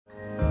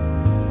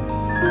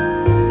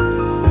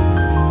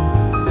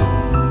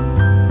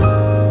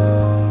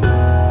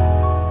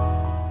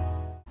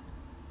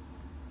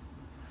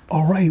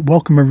right,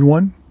 welcome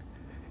everyone.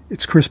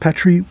 It's Chris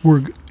Petrie.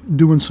 We're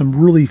doing some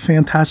really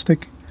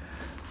fantastic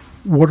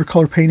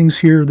watercolor paintings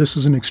here. This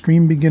is an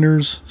Extreme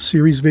Beginners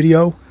series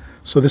video.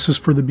 So this is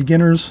for the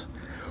beginners.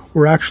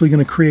 We're actually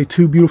going to create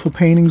two beautiful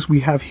paintings.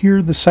 We have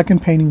here the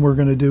second painting we're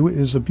going to do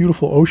is a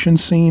beautiful ocean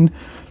scene,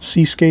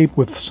 seascape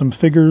with some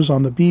figures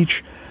on the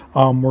beach.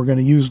 We're going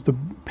to use the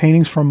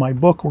paintings from my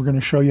book. We're going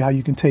to show you how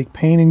you can take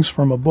paintings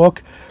from a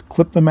book,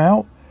 clip them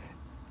out,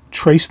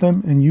 trace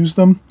them, and use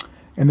them.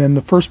 And then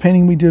the first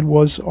painting we did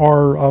was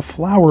our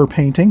flower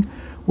painting,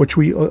 which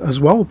we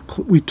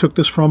we took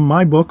this from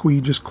my book.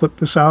 We just clipped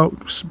this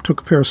out,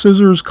 took a pair of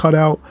scissors, cut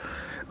out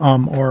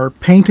our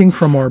painting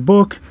from our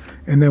book,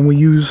 and then we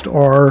used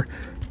our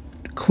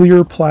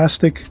clear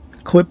plastic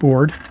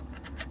clipboard,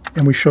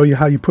 and we show you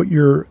how you put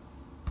your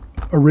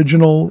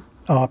original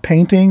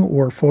painting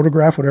or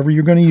photograph, whatever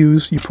you're going to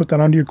use, you put that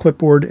onto your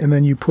clipboard, and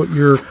then you put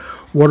your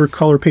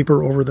watercolor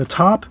paper over the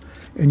top,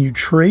 and you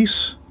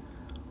trace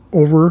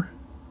over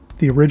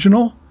the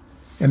original,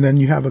 and then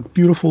you have a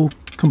beautiful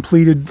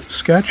completed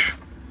sketch,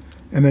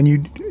 and then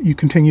you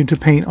continue to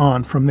paint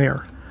on from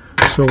there.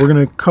 So we're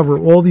going to cover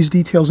all these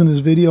details in this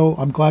video.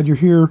 I'm glad you're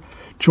here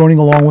joining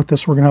along with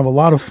us. We're going to have a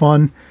lot of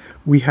fun.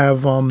 We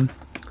have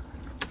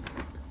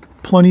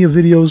plenty of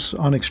videos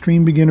on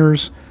Extreme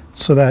Beginners,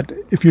 so that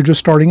if you're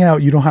just starting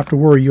out, you don't have to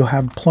worry. You'll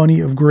have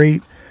plenty of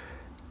great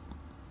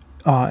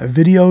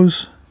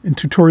videos and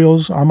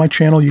tutorials on my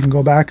channel. You can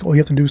go back. All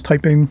you have to do is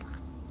type in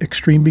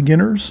Extreme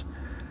Beginners,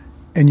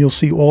 and you'll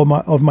see all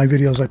of my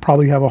videos. I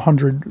probably have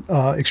 100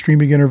 Extreme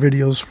Beginner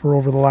videos for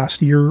over the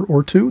last year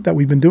or two that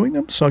we've been doing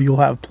them, so you'll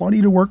have plenty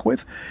to work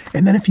with.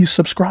 And then if you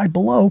subscribe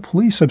below,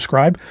 please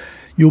subscribe.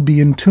 You'll be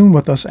in tune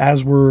with us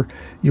as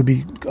you'll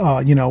be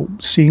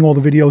seeing all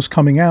the videos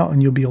coming out,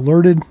 and you'll be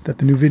alerted that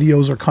the new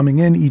videos are coming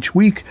in each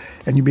week,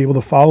 and you'll be able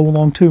to follow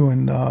along too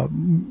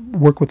and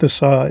work with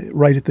us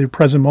right at the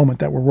present moment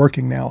that we're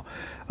working now,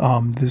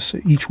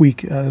 each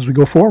week as we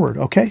go forward.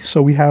 Okay,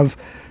 so we have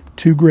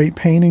two great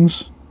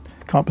paintings,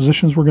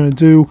 compositions we're going to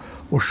do.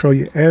 We'll show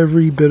you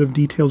every bit of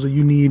details that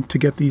you need to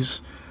get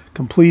these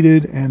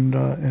completed and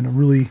in a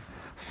really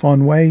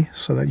fun way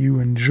so that you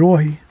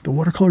enjoy the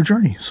watercolor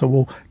journey. So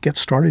we'll get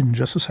started in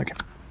just a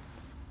second.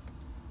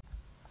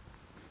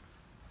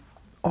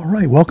 All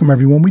right, welcome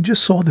everyone. We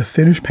just saw the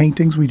finished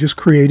paintings we just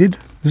created.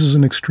 This is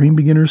an Extreme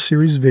Beginners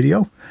series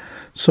video.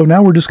 So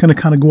now we're just going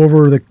to kind of go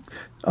over the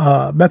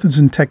methods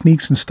and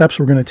techniques and steps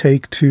we're going to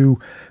take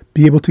to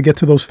be able to get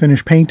to those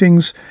finished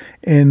paintings,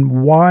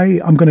 and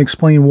why I'm going to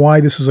explain why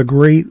this is a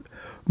great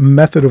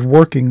method of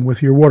working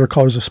with your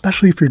watercolors,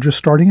 especially if you're just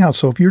starting out.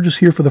 So if you're just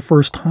here for the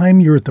first time,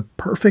 you're at the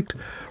perfect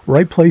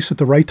right place at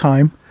the right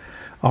time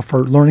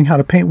for learning how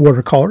to paint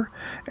watercolor.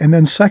 And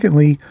then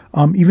secondly,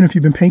 even if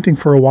you've been painting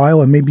for a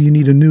while and maybe you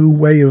need a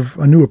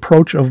new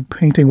approach of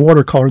painting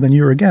watercolor, then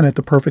you're again at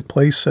the perfect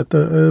place at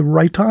the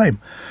right time.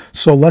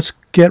 So let's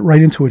get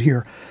right into it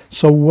here.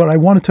 So what I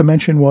wanted to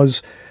mention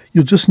was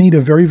you'll just need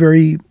a very,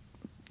 very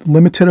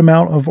limited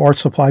amount of art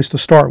supplies to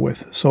start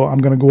with. So I'm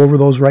going to go over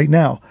those right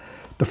now.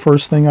 The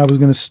first thing I was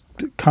going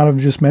to kind of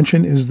just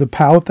mention is the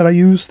palette that I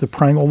use, the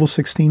Prang Oval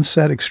 16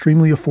 set,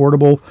 extremely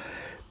affordable,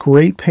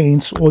 great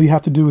paints. All you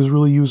have to do is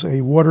really use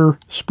a water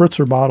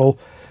spritzer bottle,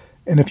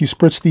 and if you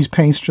spritz these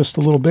paints just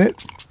a little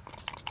bit,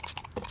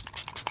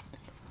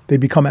 they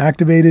become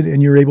activated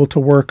and you're able to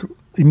work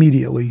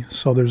immediately.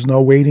 So there's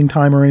no waiting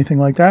time or anything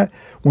like that.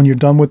 When you're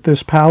done with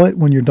this palette,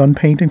 when you're done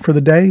painting for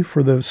the day,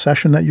 for the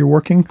session that you're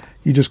working,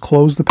 you just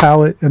close the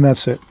palette and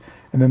that's it.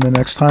 And then the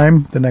next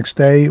time, the next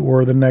day,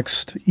 or the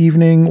next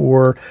evening,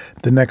 or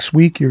the next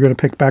week, you're going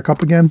to pick back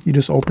up again. You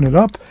just open it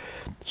up,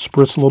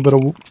 spritz a little bit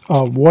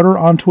of water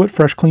onto it,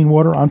 fresh, clean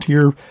water onto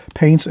your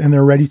paints, and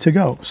they're ready to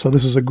go. So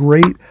this is a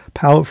great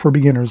palette for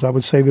beginners. I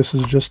would say this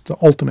is just the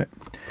ultimate.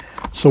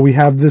 So we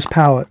have this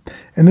palette.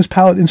 And this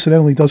palette,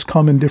 incidentally, does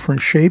come in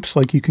different shapes.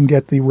 Like you can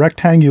get the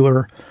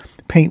rectangular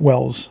paint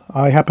wells.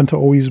 I happen to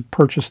always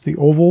purchase the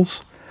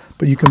ovals,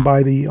 but you can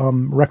buy the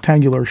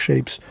rectangular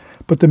shapes.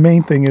 But the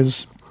main thing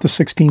is the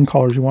 16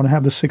 colors. You want to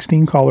have the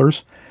 16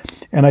 colors,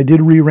 and I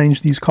did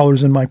rearrange these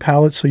colors in my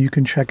palette, so you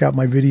can check out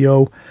my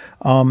video.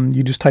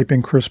 You just type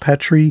in Chris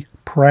Petrie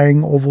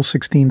Prang Oval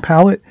 16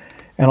 palette,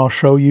 and I'll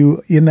show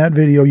you in that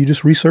video. You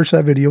just research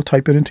that video,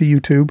 type it into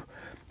YouTube,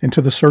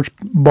 into the search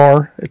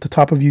bar at the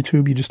top of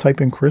YouTube. You just type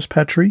in Chris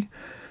Petrie,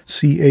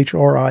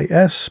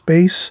 C-H-R-I-S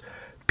space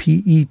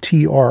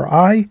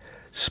P-E-T-R-I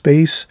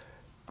space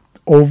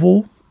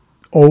oval,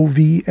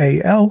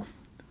 O-V-A-L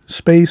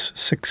space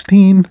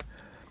 16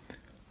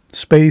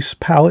 space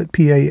palette,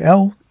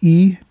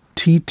 P-A-L-E-T-T-E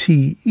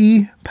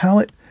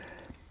palette,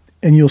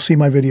 and you'll see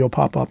my video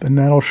pop up, and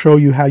that'll show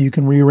you how you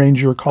can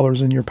rearrange your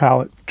colors in your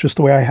palette just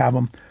the way I have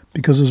them,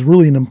 because there's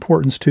really an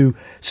importance to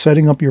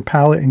setting up your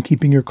palette and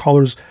keeping your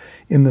colors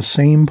in the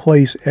same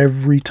place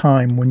every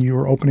time. When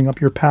you're opening up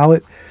your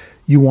palette,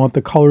 you want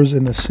the colors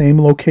in the same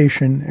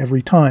location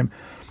every time.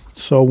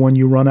 So when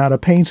you run out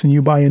of paints and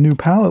you buy a new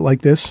palette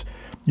like this,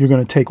 you're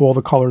going to take all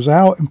the colors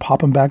out and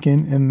pop them back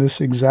in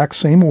this exact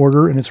same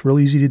order, and it's real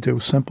easy to do.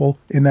 Simple.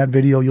 In that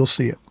video, you'll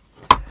see it.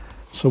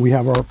 So we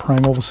have our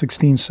prime oval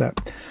 16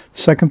 set.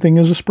 Second thing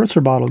is a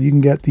spritzer bottle. You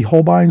can get the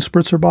Holbein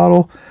spritzer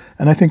bottle,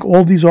 and I think all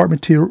of these art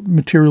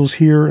materials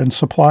here and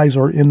supplies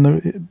are in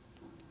the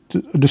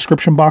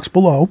description box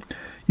below.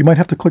 You might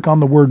have to click on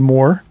the word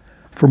more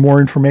for more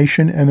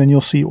information, and then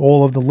you'll see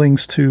all of the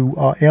links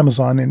to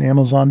Amazon, and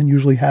Amazon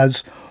usually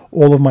has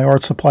all of my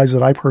art supplies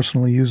that I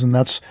personally use, and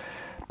that's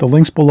the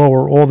links below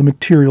are all the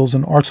materials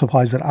and art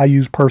supplies that I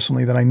use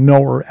personally that I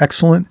know are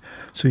excellent,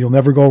 so you'll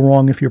never go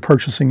wrong if you're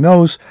purchasing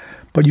those.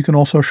 But you can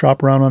also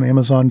shop around on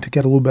Amazon to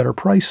get a little better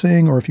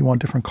pricing, or if you want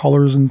different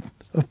colors and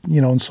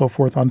and so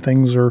forth on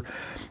things, or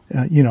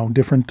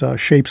different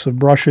shapes of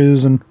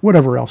brushes and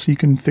whatever else. You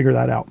can figure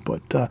that out.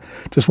 But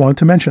just wanted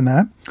to mention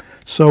that.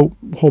 So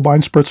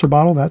Holbein spritzer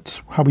bottle,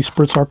 that's how we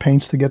spritz our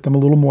paints to get them a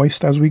little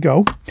moist as we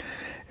go.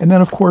 And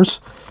then, of course,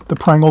 the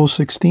prime oval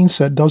 16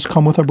 set does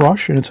come with a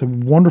brush, and it's a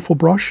wonderful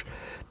brush.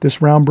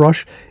 This round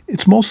brush,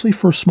 it's mostly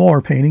for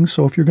smaller paintings,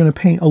 so if you're going to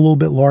paint a little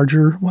bit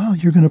larger, well,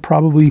 you're going to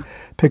probably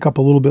pick up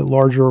a little bit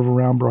larger of a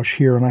round brush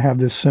here. And I have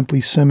this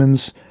Simply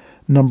Simmons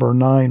number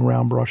 9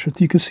 round brush.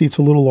 You can see it's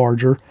a little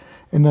larger.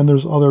 And then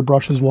there's other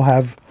brushes we'll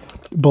have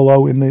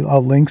below in the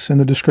links in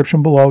the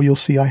description below. You'll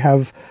see I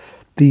have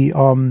the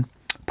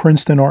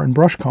Princeton Art and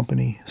Brush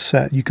Company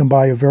set. You can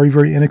buy a very,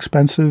 very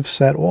inexpensive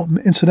set.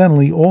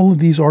 Incidentally, all of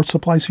these art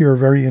supplies here are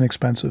very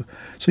inexpensive.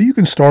 So you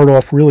can start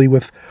off really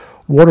with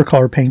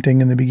watercolor painting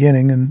in the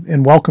beginning,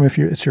 and welcome if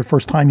it's your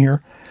first time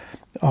here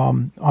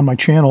on my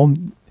channel.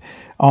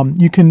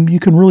 You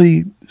can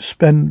really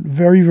spend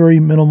very, very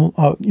minimal,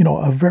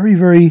 a very,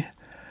 very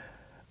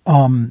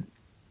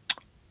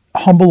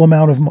humble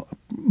amount of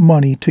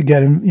money to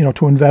get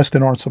to invest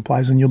in art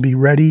supplies, and you'll be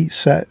ready,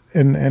 set,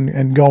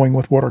 and going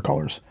with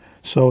watercolors.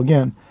 So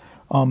again,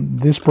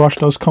 this brush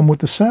does come with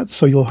the set,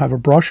 so you'll have a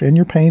brush and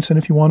your paints, and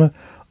if you want to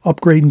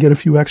upgrade and get a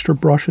few extra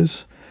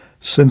brushes,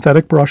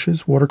 synthetic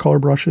brushes, watercolor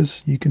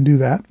brushes, you can do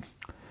that.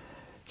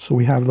 So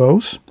we have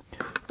those.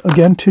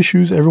 Again,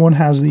 tissues, everyone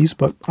has these,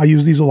 but I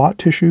use these a lot,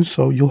 tissues,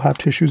 so you'll have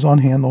tissues on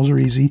hand. Those are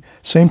easy.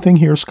 Same thing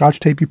here,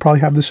 Scotch tape, you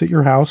probably have this at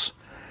your house.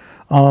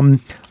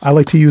 I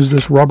like to use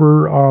this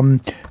rubber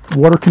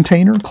water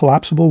container,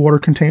 collapsible water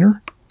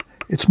container.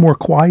 It's more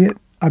quiet.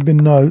 I've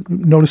been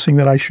noticing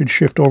that I should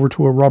shift over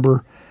to a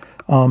rubber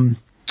water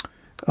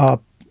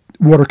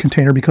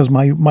container, because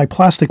my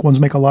plastic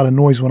ones make a lot of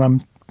noise when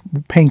I'm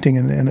painting,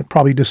 and it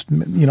probably just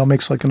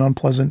makes like an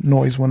unpleasant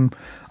noise when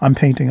I'm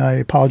painting. I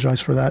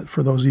apologize for that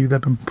for those of you that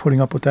have been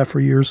putting up with that for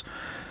years.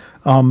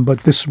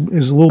 But this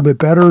is a little bit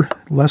better,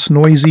 less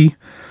noisy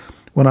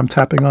when I'm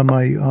tapping on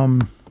my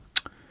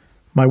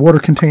my water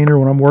container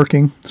when I'm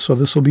working. So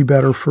this will be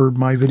better for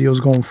my videos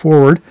going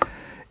forward.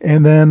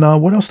 And then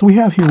what else do we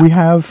have here? We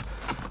have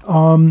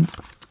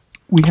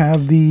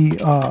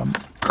the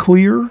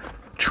clear,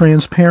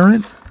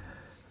 transparent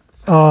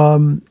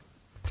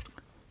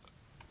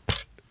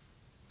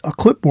a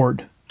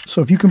clipboard.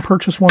 So if you can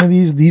purchase one of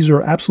these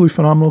are absolutely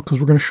phenomenal, because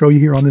we're going to show you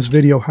here on this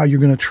video how you're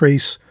going to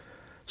trace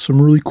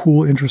some really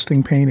cool,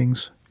 interesting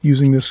paintings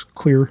using this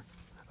clear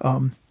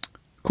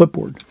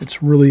clipboard.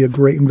 It's really a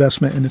great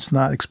investment, and it's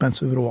not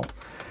expensive at all.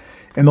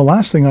 And the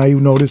last thing I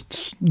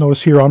notice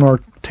here on our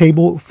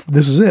table,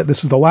 this is it.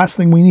 This is the last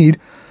thing we need.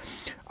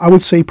 I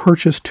would say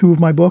purchase 2 of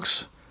my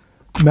books,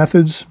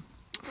 Methods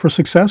for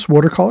Success,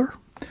 Watercolor.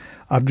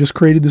 I've just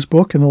created this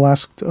book in the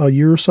last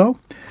year or so.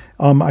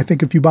 I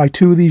think if you buy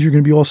 2 of these, you're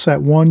going to be all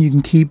set. One you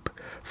can keep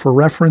for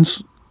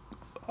reference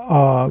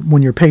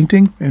when you're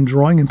painting and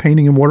drawing and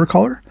painting in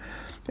watercolor.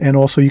 And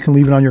also you can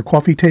leave it on your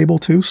coffee table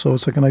too, so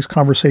it's like a nice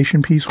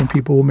conversation piece when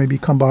people maybe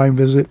come by and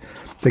visit.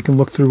 They can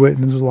look through it,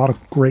 and there's a lot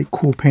of great,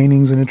 cool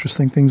paintings and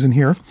interesting things in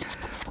here.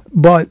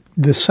 But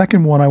the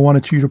second one I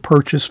wanted you to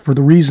purchase for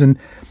the reason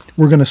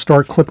we're going to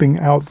start clipping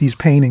out these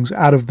paintings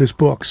out of this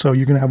book. So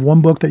you're going to have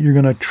one book that you're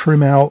going to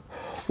trim out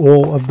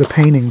all of the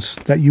paintings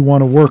that you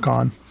want to work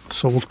on.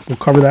 So we'll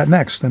cover that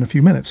next in a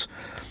few minutes.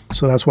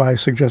 So that's why I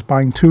suggest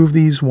buying 2 of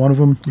these. One of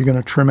them, you're going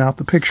to trim out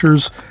the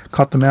pictures,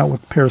 cut them out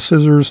with a pair of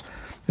scissors,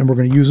 and we're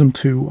going to use them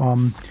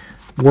to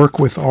work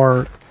with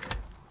our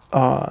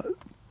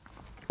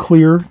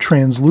clear,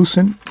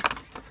 translucent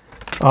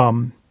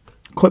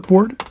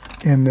clipboard.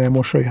 And then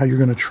we'll show you how you're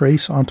going to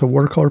trace onto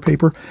watercolor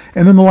paper.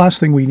 And then the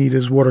last thing we need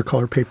is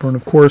watercolor paper. And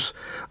of course,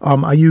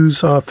 I use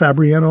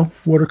Fabriano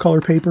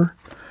watercolor paper.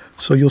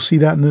 So you'll see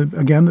that in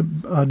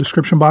the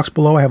description box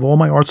below. I have all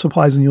my art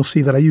supplies, and you'll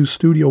see that I use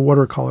Studio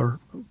watercolor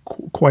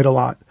quite a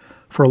lot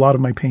for a lot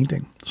of my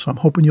painting. So I'm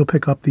hoping you'll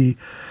pick up the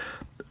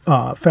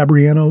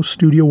Fabriano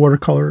Studio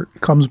watercolor.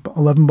 It comes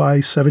 11 by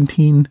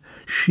 17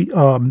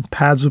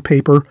 pads of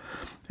paper,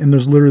 and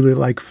there's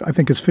literally I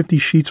think it's 50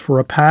 sheets for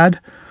a pad,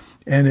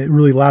 and it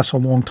really lasts a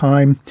long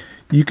time.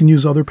 You can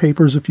use other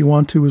papers if you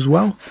want to as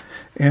well,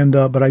 and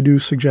but I do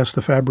suggest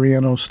the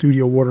Fabriano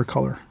Studio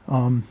watercolor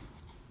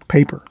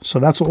paper. So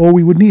that's all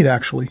we would need,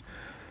 actually.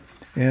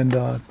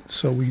 And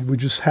so we would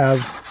just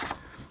have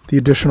the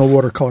additional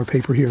watercolor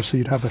paper here. So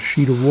you'd have a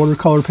sheet of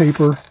watercolor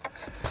paper.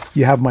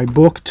 You have my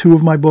book, 2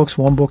 of my books.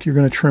 One book you're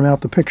going to trim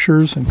out the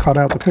pictures and cut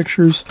out the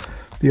pictures.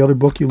 The other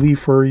book you leave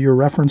for your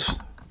reference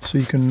so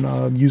you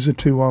can use it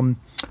to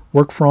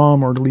work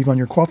from or to leave on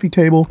your coffee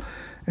table.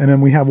 And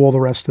then we have all the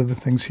rest of the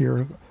things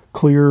here: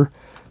 clear,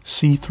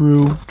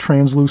 see-through,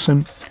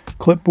 translucent,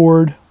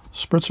 clipboard,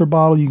 spritzer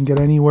bottle you can get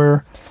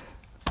anywhere.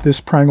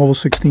 This Prangle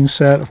 16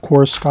 set, of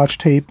course, Scotch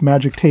tape,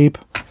 magic tape.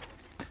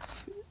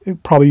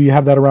 Probably you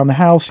have that around the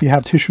house. You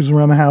have tissues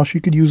around the house.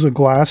 You could use a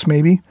glass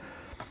maybe,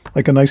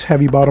 like a nice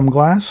heavy bottom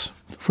glass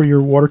for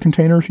your water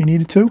container if you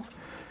needed to.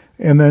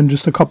 And then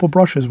just a couple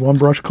brushes. One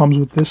brush comes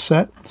with this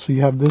set, so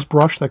you have this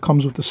brush that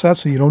comes with the set,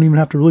 so you don't even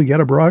have to really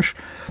get a brush.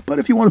 But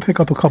if you want to pick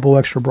up a couple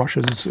extra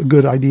brushes, it's a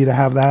good idea to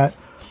have that.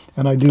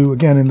 And I do,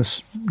 again, in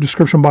the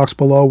description box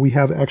below, we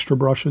have extra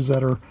brushes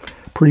that are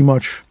pretty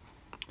much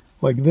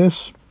like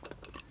this.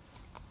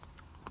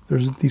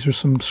 These are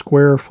some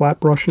square flat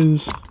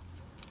brushes.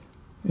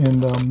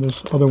 And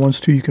there's other ones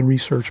too you can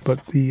research,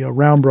 but the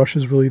round brush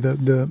is really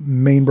the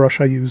main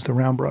brush I use, the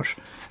round brush.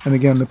 And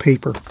again, the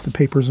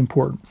paper is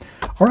important.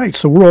 All right,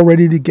 so we're all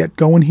ready to get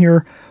going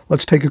here.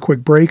 Let's take a quick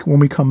break. When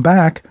we come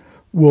back,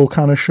 we'll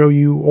kind of show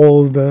you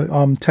all of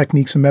the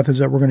techniques and methods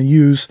that we're going to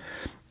use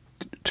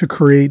to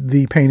create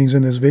the paintings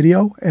in this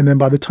video. And then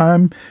by the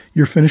time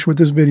you're finished with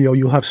this video,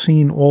 you'll have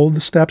seen all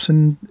the steps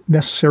and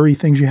necessary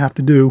things you have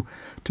to do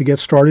to get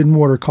started in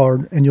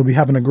watercolor, and you'll be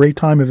having a great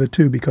time of it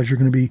too, because you're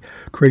going to be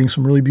creating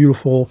some really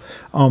beautiful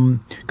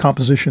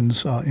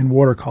compositions in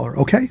watercolor.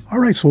 Okay? All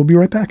right, so we'll be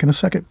right back in a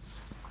second.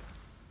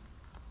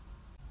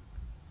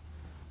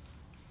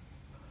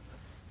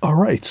 All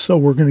right, so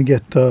we're going to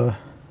get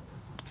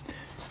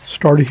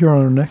started here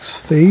on our next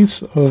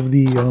phase of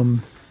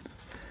the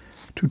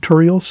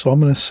tutorial. So I'm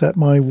going to set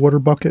my water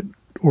bucket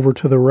over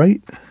to the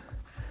right.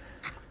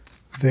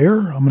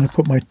 There, I'm going to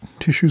put my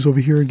tissues over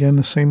here again,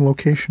 the same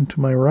location to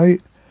my right.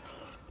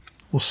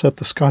 We'll set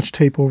the Scotch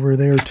tape over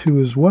there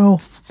too as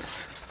well.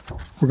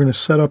 We're going to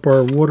set up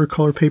our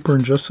watercolor paper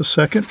in just a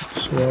second.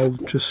 So I'll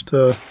just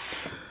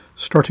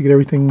start to get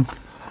everything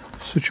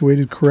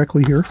situated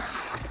correctly here.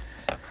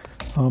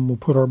 We'll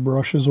put our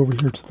brushes over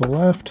here to the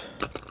left.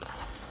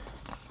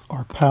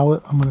 Our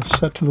palette I'm going to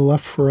set to the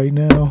left for right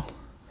now.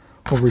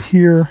 Over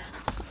here.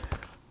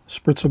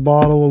 Spritz a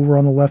bottle over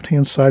on the left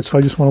hand side. So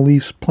I just want to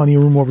leave plenty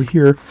of room over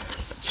here.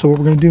 So what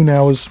we're going to do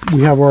now is we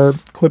have our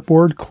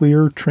clipboard,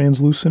 clear,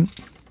 translucent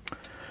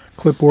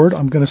clipboard.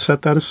 I'm going to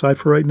set that aside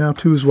for right now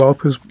too as well,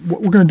 because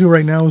what we're going to do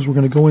right now is we're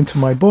going to go into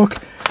my book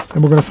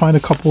and we're going to find a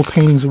couple of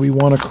paintings that we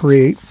want to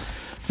create,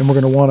 and we're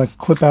going to want to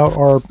clip out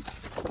our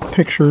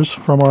pictures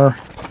from our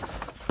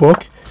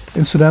book.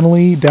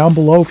 Incidentally, down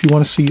below, if you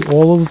want to see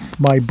all of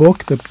my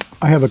book,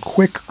 I have a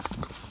quick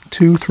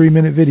 2-3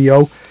 minute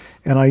video,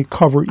 and I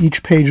cover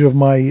each page of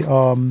my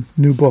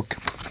new book,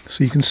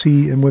 so you can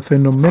see, and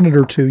within a minute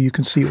or two you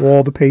can see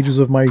all the pages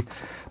of my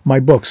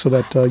book, so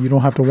that you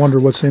don't have to wonder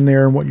what's in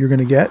there and what you're going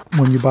to get.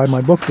 When you buy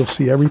my book, you'll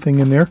see everything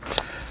in there,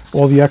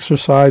 all the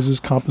exercises,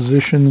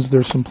 compositions.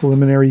 There's some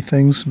preliminary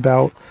things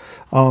about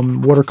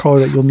watercolor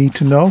that you'll need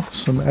to know,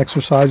 some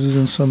exercises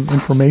and some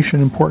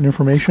information, important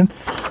information.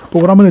 But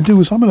what I'm going to do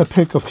is I'm going to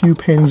pick a few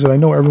paintings that I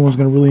know everyone's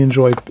going to really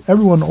enjoy.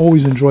 Everyone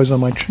always enjoys on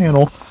my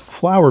channel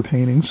flower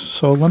paintings,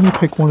 so let me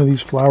pick one of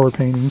these flower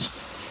paintings.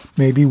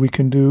 Maybe we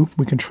can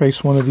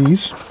trace one of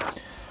these.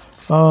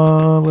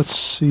 Let's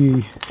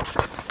see.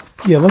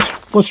 Yeah,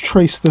 let's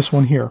trace this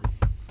one here.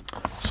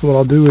 So what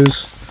I'll do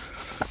is,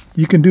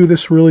 you can do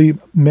this really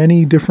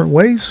many different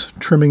ways,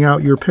 trimming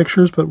out your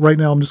pictures, but right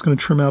now I'm just going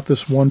to trim out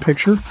this one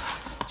picture.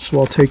 So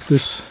I'll take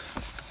this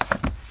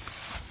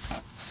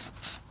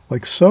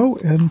like so,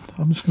 and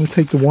I'm just going to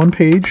take the one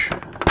page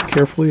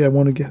carefully. I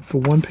want to get the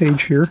one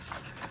page here,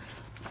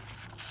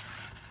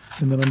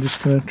 and then I'm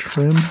just going to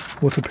trim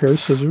with a pair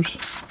of scissors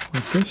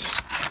like this.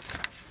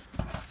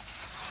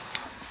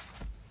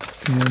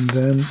 And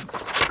then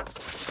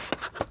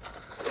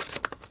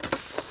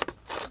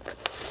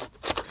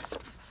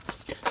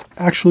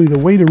actually, the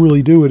way to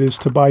really do it is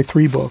to buy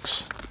 3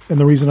 books. And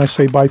the reason I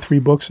say buy 3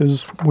 books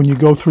is when you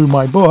go through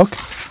my book,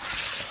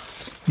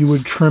 you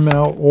would trim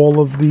out all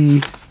of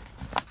the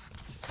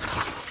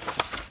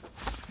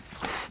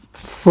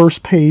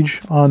first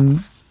page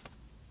on,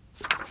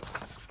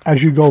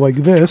 as you go like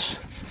this.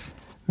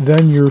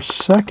 Then your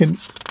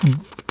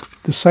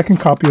the second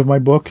copy of my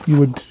book,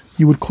 you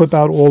would clip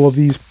out all of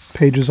these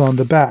pages on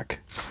the back.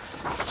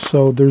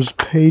 So there's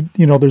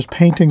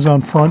paintings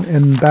on front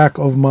and back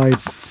of my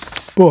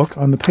book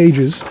on the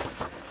pages.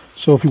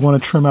 So if you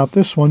want to trim out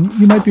this one,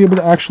 you might be able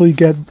to actually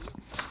get,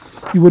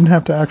 you wouldn't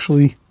have to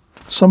actually,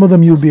 some of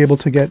them you'll be able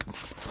to get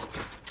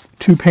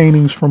 2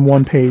 paintings from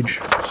one page.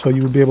 So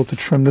you would be able to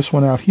trim this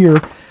one out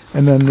here,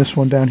 and then this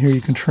one down here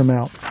you can trim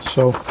out.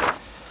 So,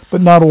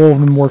 but not all of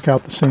them work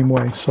out the same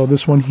way. So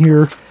this one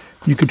here,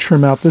 you could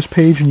trim out this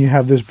page and you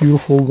have this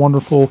beautiful,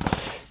 wonderful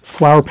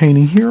flower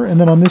painting here. And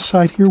then on this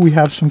side here, we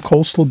have some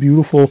coastal,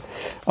 beautiful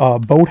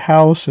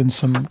boathouse and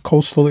some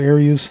coastal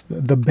areas,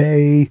 the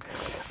bay.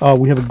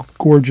 We have a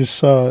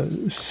gorgeous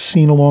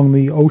scene along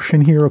the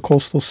ocean here, a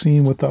coastal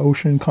scene with the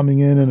ocean coming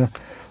in, and a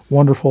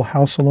wonderful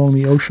house along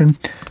the ocean.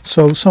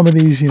 So some of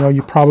these,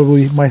 you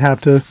probably might have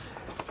to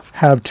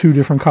have 2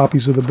 different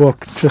copies of the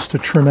book just to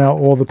trim out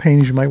all the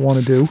paintings you might want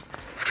to do.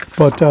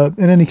 But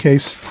in any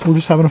case, we're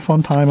just having a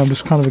fun time. I'm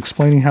just kind of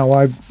explaining how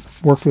I've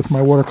worked with my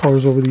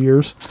watercolors over the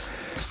years.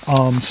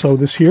 So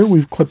this here,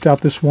 we've clipped out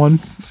this one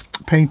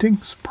painting.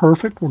 It's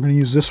perfect. We're going to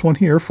use this one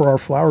here for our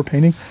flower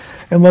painting.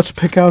 And let's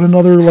pick out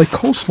another like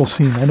coastal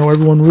scene. I know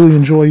everyone really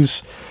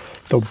enjoys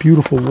the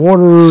beautiful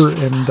water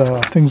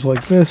and things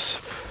like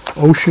this.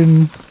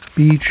 Ocean,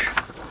 beach,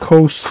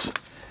 coasts.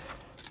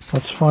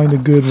 Let's find a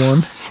good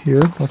one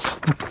here. Let's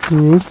look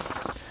through.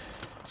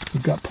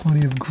 We've got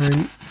plenty of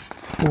great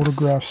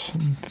photographs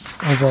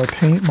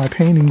of my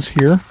paintings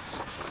here.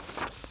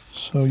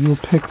 So you'll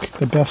pick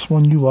the best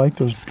one you like.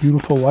 There's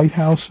beautiful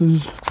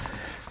lighthouses.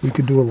 We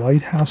could do a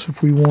lighthouse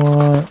if we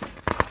want.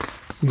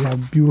 We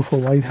have beautiful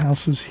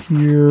lighthouses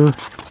here,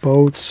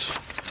 boats,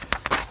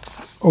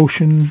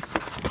 ocean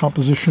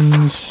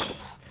compositions,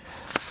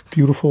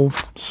 beautiful,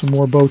 some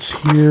more boats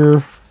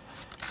here.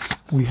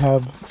 We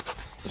have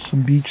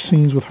some beach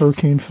scenes with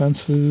hurricane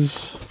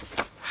fences.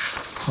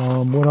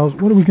 What else?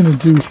 What are we going to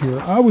do here?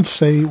 I would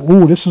say,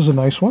 oh, this is a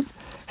nice one.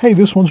 Hey,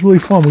 this one's really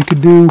fun. We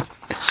could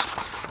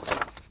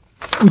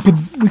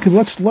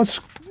let's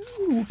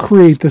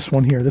create this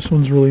one here. This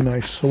one's really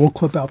nice. So we'll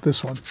clip out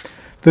this one.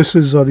 This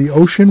is the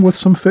ocean with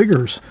some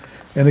figures.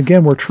 And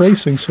again, we're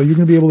tracing, so you're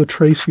going to be able to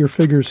trace your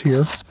figures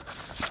here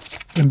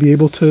and be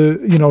able to,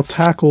 you know,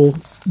 tackle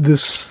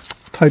this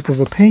type of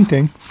a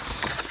painting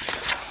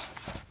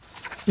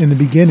in the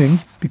beginning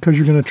because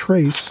you're going to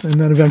trace, and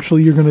then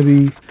eventually you're going to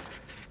be,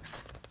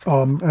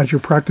 as you're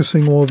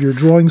practicing all of your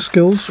drawing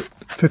skills,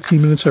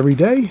 15 minutes every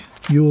day,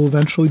 you'll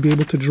eventually be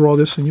able to draw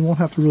this and you won't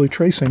have to really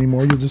trace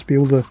anymore. You'll just be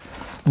able to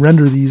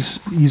render these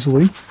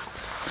easily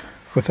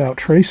without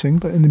tracing,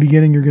 but in the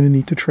beginning you're going to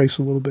need to trace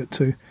a little bit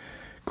to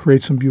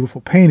create some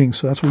beautiful paintings.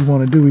 So that's what we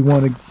want to do. We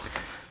want to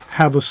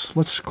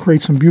let's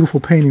create some beautiful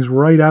paintings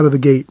right out of the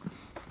gate.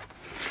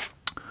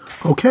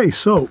 Okay,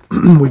 so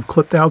we've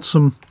clipped out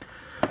some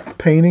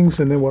paintings,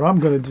 and then what I'm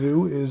going to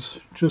do is,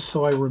 just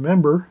so I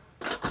remember,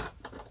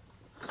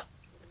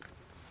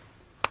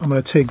 I'm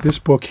going to take this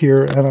book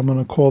here and I'm going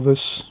to call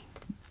this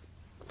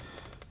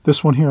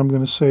one here, I'm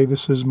going to say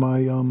this is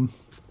my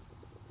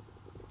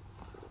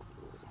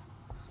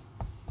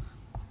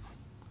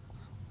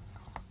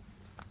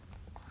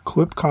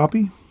clip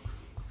copy.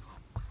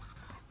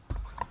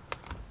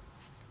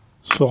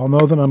 So I'll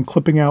know that I'm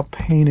clipping out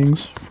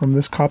paintings from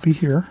this copy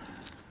here,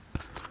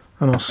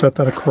 and I'll set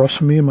that across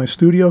from me in my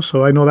studio,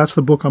 so I know that's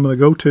the book I'm going to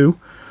go to,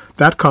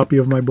 that copy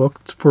of my book,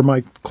 for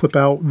my clip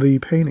out the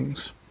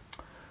paintings.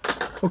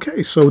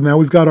 Okay, so now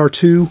we've got our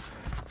 2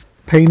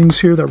 paintings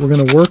here that we're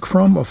going to work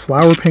from, a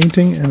flower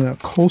painting and a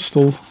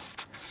coastal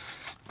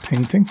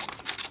painting.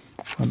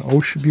 An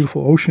ocean,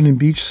 beautiful ocean and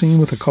beach scene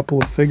with a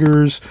couple of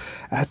figures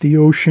at the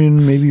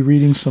ocean, maybe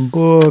reading some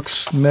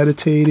books,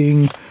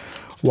 meditating,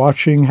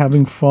 watching,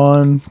 having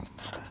fun,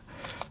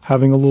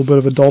 having a little bit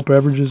of adult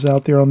beverages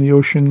out there on the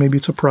ocean. Maybe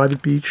it's a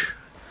private beach.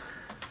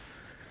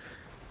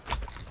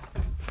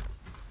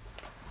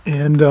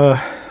 And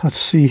let's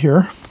see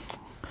here.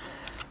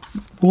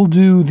 We'll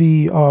do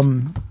the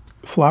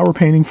flower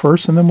painting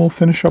first, and then we'll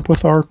finish up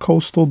with our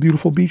coastal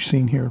beautiful beach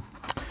scene here.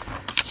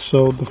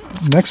 So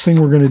the next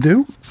thing we're going to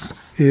do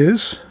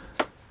is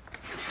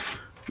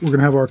we're going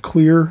to have our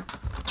clear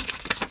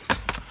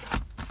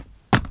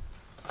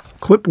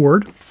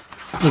clipboard.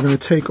 We're going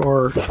to take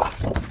our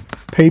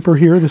paper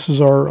here. This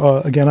is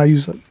our, again, I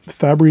use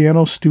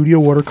Fabriano Studio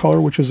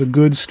Watercolor, which is a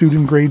good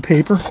student grade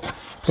paper,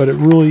 but it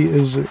really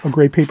is a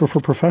great paper for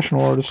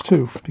professional artists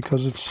too,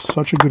 because it's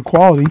such a good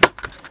quality.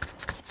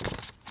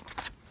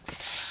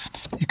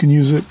 You can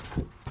use it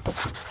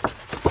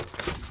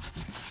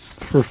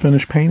for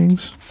finished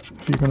paintings.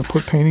 If you're going to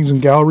put paintings in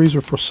galleries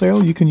or for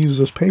sale, you can use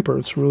this paper.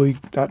 It's really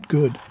that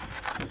good.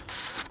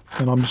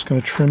 And I'm just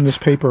going to trim this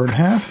paper in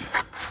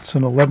half. It's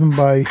an 11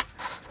 by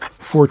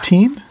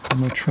 14. I'm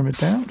going to trim it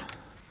down.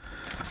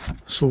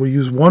 So we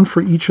use one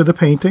for each of the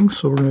paintings.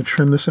 So we're going to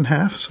trim this in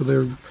half. So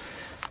there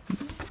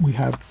we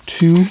have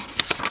 2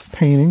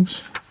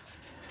 paintings.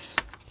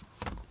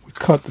 We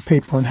cut the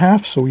paper in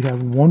half, so we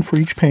have one for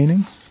each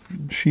painting,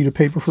 sheet of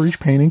paper for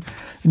each painting.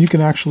 And you can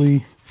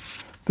actually,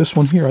 this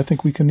one here, I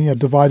think we can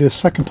divide it a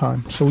second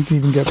time. So we can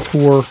even get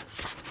 4,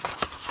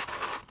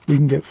 we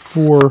can get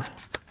 4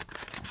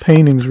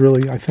 paintings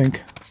really, I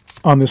think,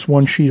 on this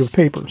one sheet of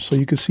paper. So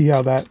you can see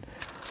how that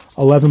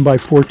 11 by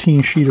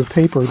 14 sheet of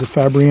paper, the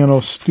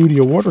Fabriano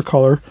Studio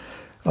Watercolor,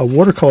 a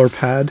watercolor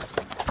pad.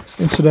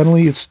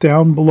 Incidentally, it's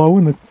down below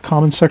in the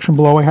comment section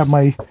below. I have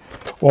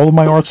all of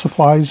my art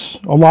supplies,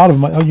 a lot of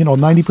my,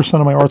 90%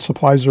 of my art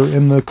supplies are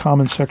in the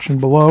comment section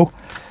below.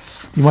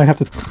 You might have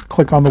to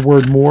click on the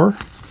word more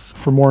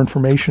for more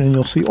information, and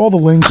you'll see all the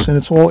links, and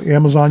it's all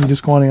Amazon. You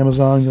just go on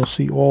Amazon and you'll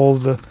see all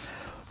of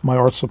my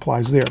art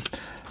supplies there.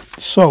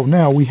 So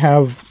now we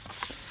have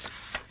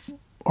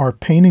our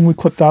painting we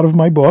clipped out of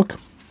my book.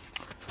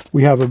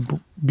 We have a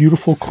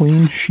beautiful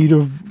clean sheet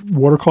of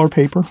watercolor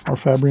paper, our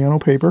Fabriano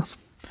paper.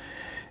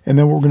 And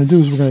then what we're going to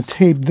do is we're going to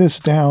tape this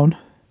down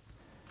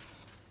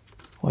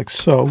like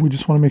so. We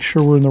just want to make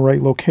sure we're in the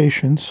right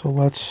location. So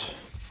let's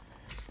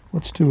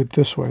do it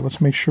this way.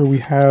 Let's make sure we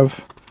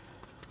have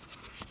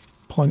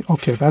plenty.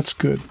 Okay, that's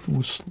good.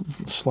 We'll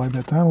slide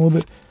that down a little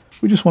bit.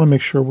 We just want to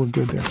make sure we're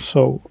good there.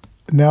 So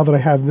now that I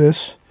have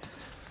this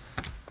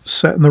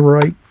set in the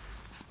right,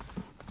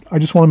 I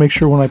just want to make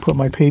sure when I put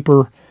my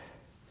paper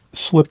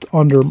slipped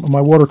under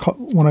my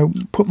when I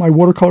put my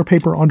watercolor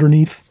paper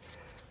underneath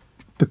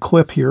the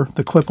clip here,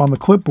 the clip on the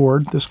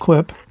clipboard, this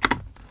clip,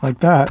 like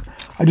that,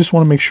 I just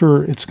want to make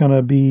sure it's going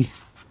to be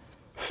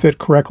fit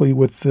correctly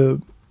with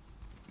the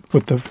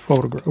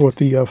photograph, with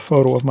the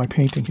photo of my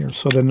painting here.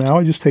 So then now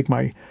I just take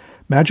my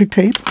magic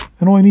tape,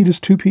 and all I need is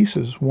 2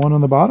 pieces, one on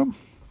the bottom,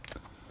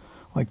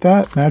 like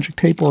that. Magic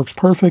tape works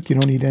perfect. You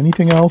don't need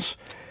anything else.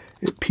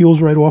 It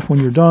peels right off when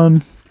you're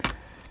done.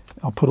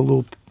 I'll put a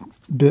little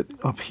bit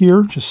up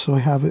here just so I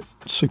have it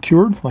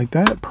secured like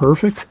that.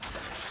 Perfect.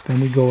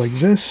 Then we go like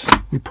this.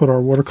 We put our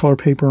watercolor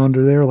paper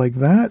under there like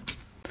that.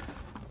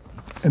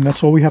 And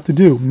that's all we have to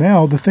do.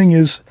 Now, the thing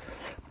is,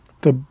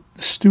 the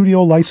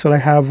studio lights that I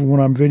have when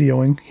I'm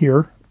videoing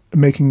here,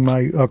 making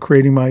my,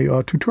 creating my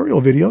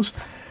tutorial videos,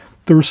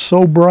 they're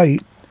so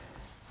bright,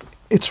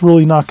 it's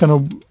really not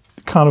going to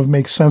kind of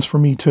make sense for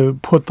me to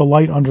put the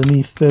light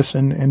underneath this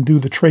and do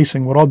the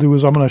tracing. What I'll do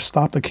is I'm going to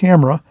stop the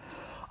camera.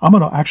 I'm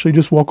going to actually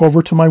just walk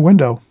over to my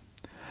window.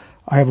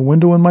 I have a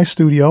window in my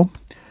studio.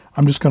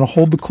 I'm just going to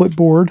hold the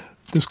clipboard,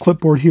 this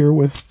clipboard here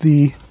with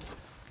the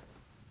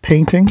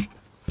painting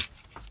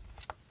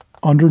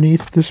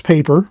underneath this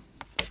paper.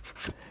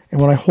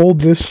 And when I hold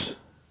this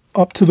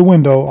up to the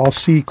window, I'll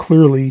see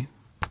clearly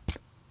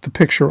the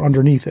picture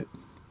underneath it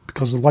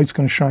because the light's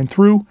going to shine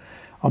through.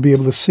 I'll be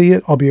able to see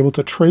it. I'll be able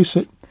to trace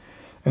it.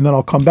 And then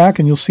I'll come back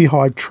and you'll see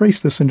how I've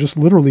traced this in just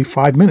literally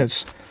 5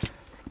 minutes.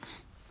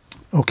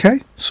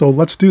 Okay, so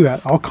let's do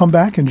that. I'll come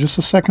back in just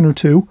a second or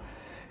two.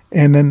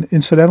 And then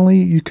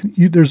incidentally,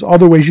 there's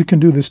other ways you can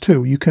do this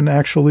too. You can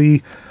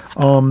actually,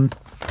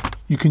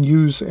 you can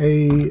use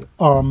a,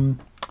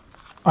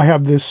 I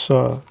have this,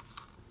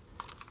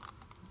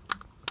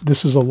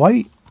 this is a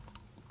light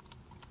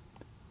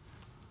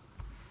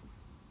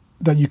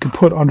that you can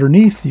put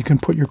underneath. You can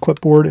put your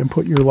clipboard and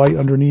put your light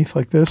underneath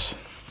like this.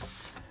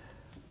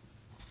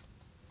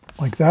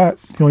 Like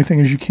that. The only thing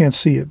is you can't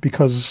see it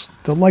because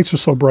the lights are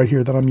so bright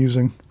here that I'm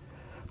using.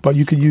 But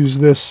you could use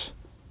this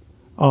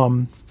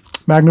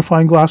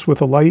magnifying glass with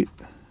a light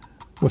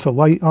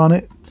on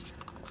it,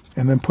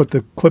 and then put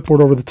the clipboard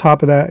over the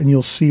top of that, and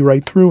you'll see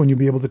right through, and you'll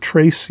be able to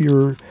trace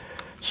your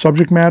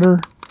subject matter.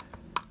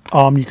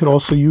 You could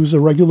also use a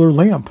regular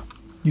lamp.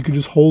 You could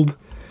just hold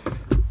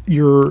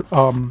your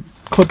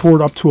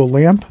clipboard up to a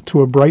lamp,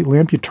 to a bright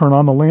lamp. You turn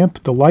on the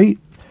lamp, the light,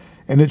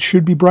 and it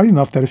should be bright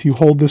enough that if you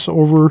hold this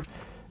over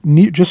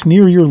just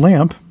near your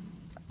lamp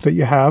that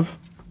you have,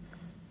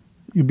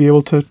 you'll be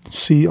able to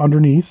see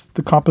underneath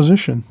the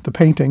composition, the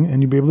painting,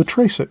 and you'll be able to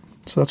trace it.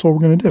 So that's what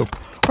we're going to do.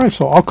 All right,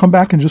 so I'll come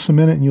back in just a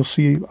minute, and you'll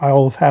see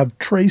I'll have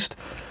traced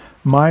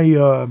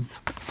my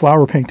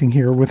flower painting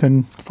here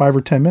within 5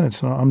 or 10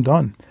 minutes, and I'm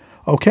done.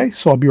 Okay,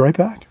 so I'll be right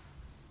back.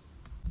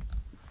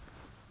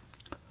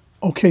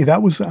 Okay,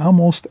 that was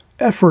almost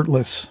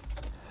effortless.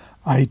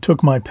 I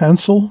took my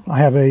pencil. I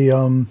have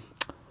a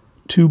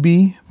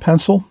 2B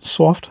pencil,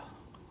 soft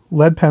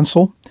lead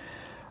pencil.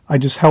 I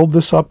just held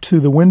this up to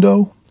the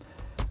window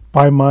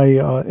by my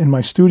in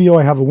my studio.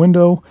 I have a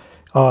window.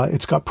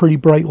 It's got pretty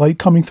bright light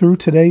coming through.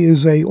 Today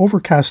is a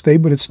overcast day,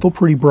 but it's still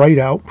pretty bright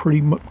out,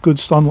 pretty good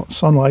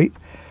sunlight.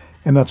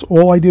 And that's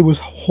all I did was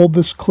hold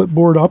this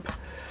clipboard up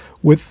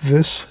with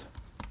this,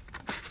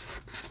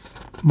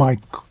 my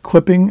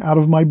clipping out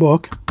of my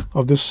book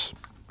of this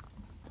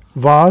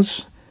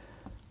vase,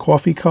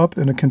 coffee cup,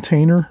 and a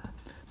container,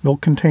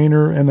 milk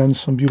container, and then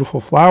some beautiful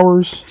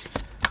flowers.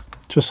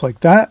 Just like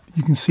that.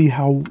 You can see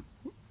how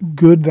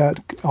good that,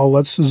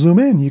 let's zoom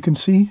in. You can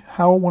see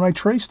how when I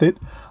traced it,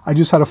 I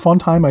just had a fun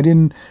time. I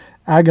didn't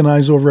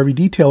agonize over every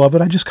detail of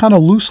it. I just kind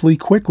of loosely,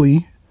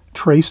 quickly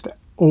traced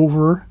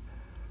over.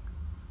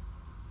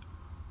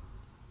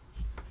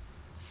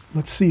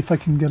 Let's see if I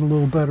can get a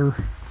little better.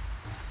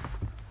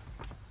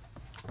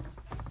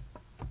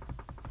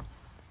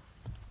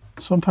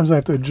 Sometimes I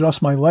have to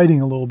adjust my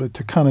lighting a little bit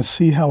to kind of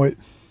see how it,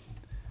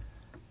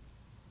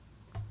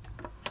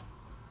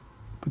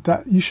 but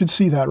that, you should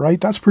see that,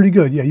 right? That's pretty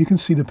good. Yeah, you can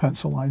see the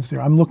pencil lines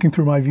there. I'm looking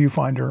through my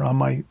viewfinder on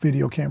my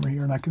video camera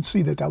here, and I can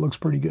see that that looks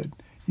pretty good.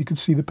 You can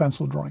see the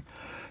pencil drawing.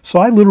 So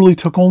I literally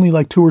took only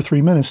like 2 or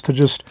 3 minutes to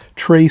just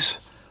trace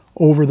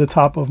over the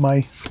top of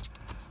my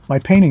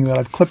painting that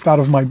I've clipped out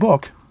of my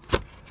book.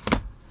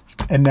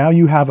 And now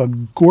you have a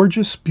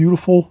gorgeous,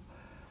 beautiful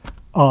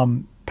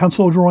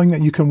pencil drawing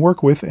that you can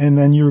work with, and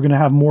then you're going to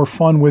have more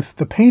fun with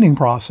the painting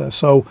process.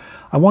 So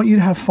I want you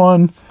to have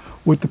fun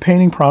with the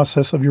painting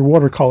process of your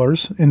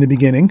watercolors in the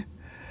beginning.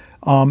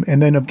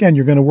 And then again,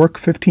 you're going to work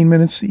 15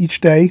 minutes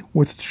each day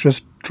with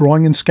just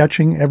drawing and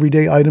sketching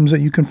everyday items that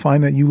you can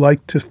find that you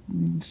like to,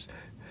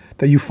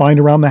 that you find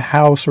around the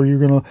house, or you're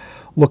going to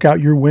look out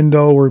your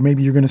window, or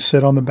maybe you're going to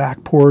sit on the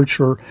back porch,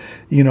 or,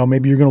 you know,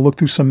 maybe you're going to look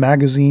through some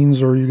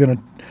magazines, or you're going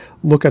to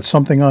look at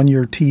something on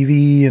your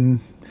TV, and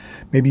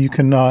maybe you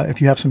can,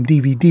 if you have some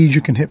DVDs,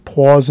 you can hit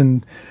pause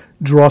and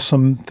draw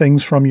some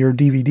things from your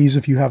DVDs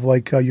if you have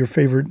like your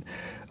favorite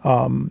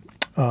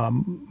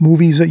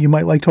movies that you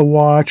might like to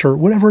watch, or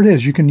whatever it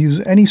is. You can use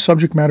any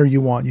subject matter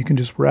you want. You can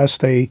just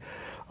rest a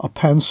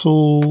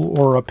pencil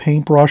or a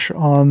paintbrush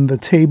on the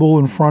table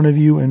in front of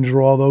you and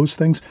draw those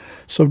things.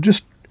 So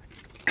just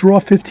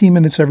draw 15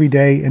 minutes every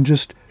day and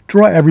just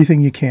draw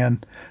everything you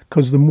can,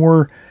 because the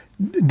more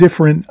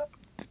different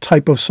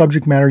type of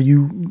subject matter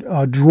you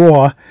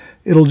draw,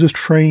 it'll just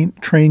train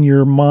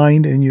your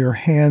mind and your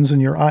hands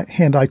and your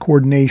hand-eye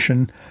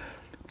coordination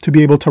to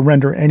be able to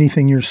render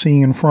anything you're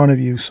seeing in front of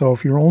you. So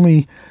if you're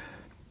only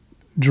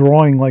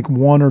drawing like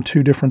one or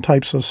two different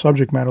types of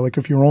subject matter, like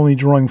if you're only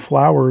drawing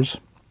flowers,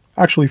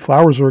 actually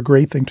flowers are a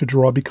great thing to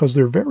draw because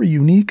they're very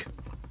unique.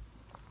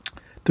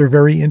 They're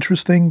very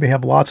interesting. They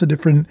have lots of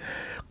different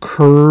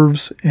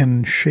curves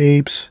and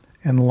shapes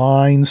and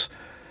lines.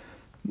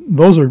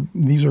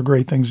 These are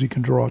great things you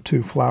can draw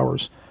too,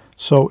 flowers.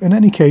 So in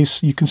any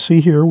case, you can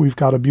see here we've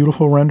got a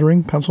beautiful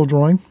rendering, pencil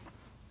drawing.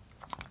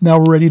 Now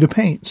we're ready to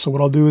paint. So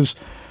what I'll do is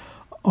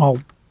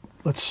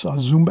let's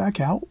zoom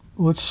back out.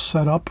 Let's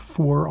set up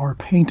for our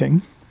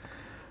painting.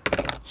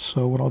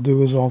 So what I'll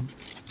do is I'll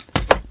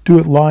do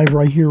it live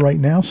right here, right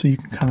now, so you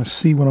can kind of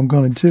see what I'm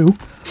going to do.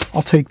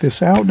 I'll take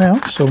this out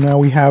now. So now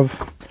we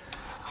have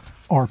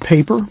our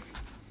paper.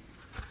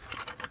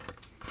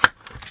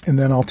 And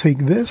then I'll take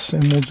this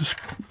and we'll just,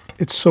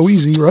 it's so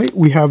easy, right?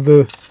 We have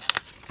the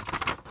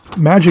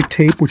magic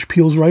tape, which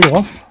peels right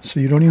off, so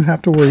you don't even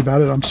have to worry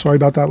about it. I'm sorry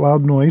about that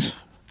loud noise.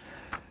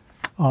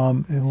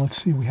 And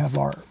let's see, we have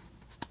our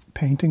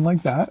painting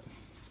like that.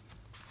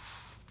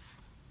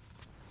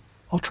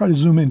 I'll try to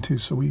zoom in too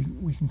so we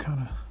can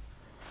kind of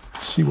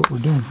see what we're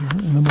doing here.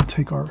 And then we'll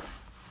take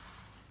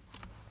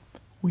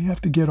we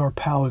have to get our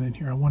palette in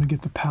here. I want to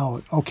get the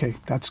palette. Okay,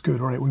 that's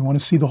good. All right, we want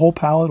to see the whole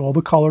palette, all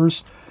the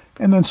colors,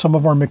 and then some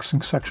of our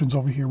mixing sections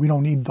over here. We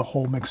don't need the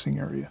whole mixing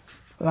area.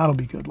 That'll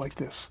be good like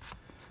this.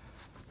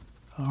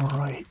 All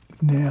right,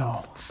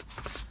 now,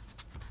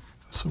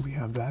 so we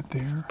have that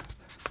there.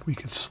 We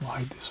could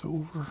slide this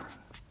over.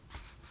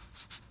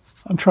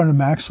 I'm trying to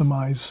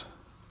maximize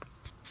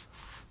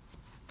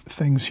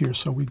things here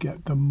so we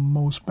get the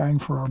most bang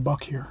for our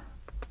buck here.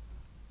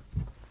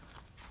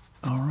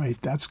 All right,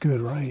 that's good,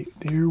 right?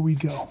 There we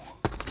go.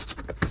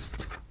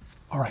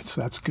 All right, so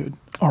that's good.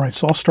 All right,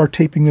 so I'll start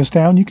taping this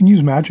down. You can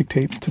use magic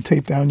tape to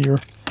tape down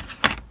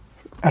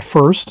at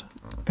first,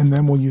 and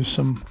then we'll use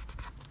some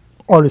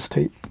artist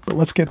tape. But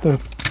let's get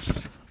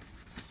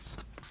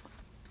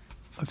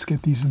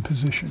these in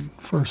position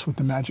first with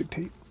the magic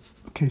tape.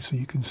 Okay, so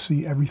you can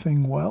see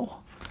everything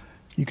well.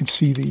 You can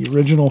see the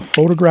original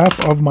photograph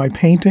of my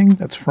painting.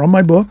 That's from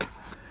my book.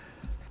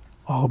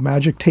 I'll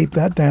magic tape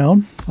that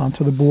down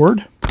onto the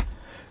board.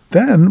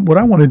 Then what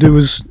I want to do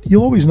is,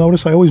 you'll always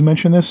notice, I always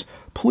mention this,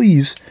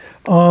 please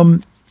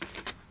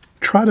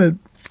try to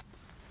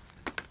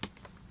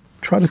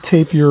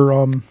tape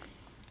your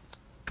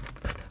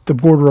the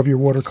border of your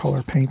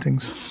watercolor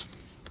paintings.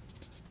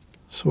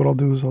 So what I'll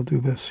do is I'll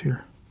do this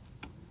here.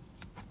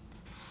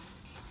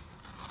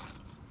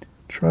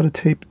 Try to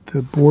tape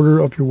the border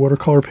of your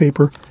watercolor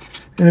paper,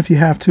 and if you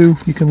have to,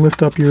 you can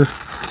lift up you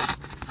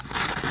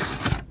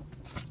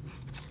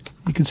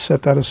can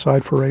set that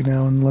aside for right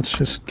now, and let's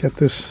just get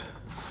this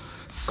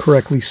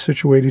correctly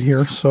situated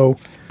here. So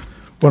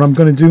what I'm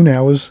going to do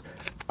now is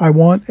I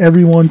want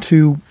everyone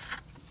to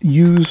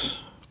use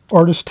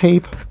artist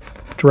tape,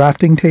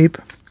 drafting tape,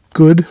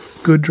 good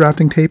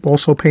drafting tape,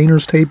 also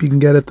painter's tape you can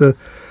get at the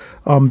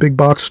big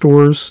box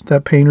stores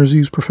that painters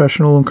use,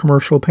 professional and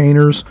commercial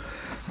painters.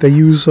 They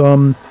use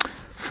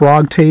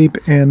frog tape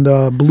and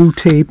blue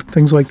tape,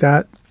 things like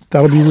that.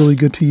 That'll be really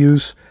good to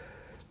use.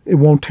 It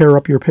won't tear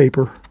up your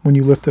paper when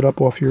you lift it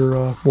up off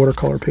your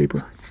watercolor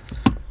paper.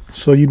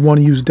 So you'd want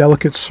to use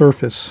delicate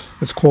surface.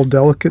 It's called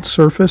delicate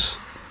surface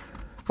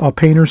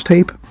painter's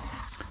tape.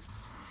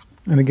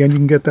 And again, you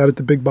can get that at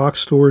the big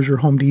box stores, your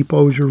Home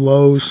Depots, your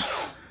Lowe's.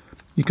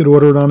 You could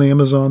order it on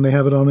Amazon. They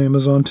have it on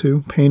Amazon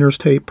too. Painter's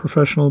tape,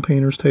 professional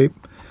painter's tape.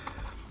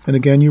 And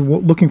again, you're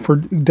looking for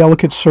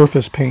delicate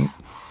surface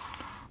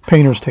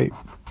painter's tape.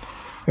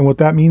 And what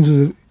that means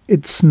is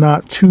it's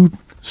not too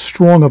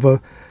strong of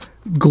a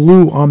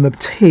glue on the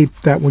tape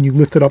that when you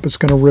lift it up, it's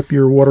going to rip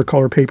your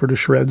watercolor paper to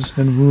shreds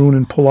and ruin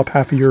and pull up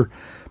half of your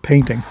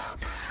painting.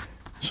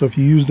 So if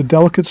you use the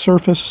delicate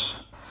surface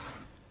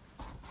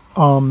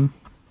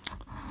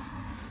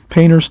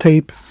painter's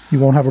tape, you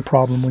won't have a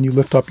problem. When you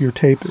lift up your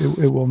tape,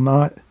 it will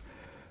not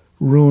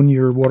ruin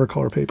your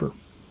watercolor paper.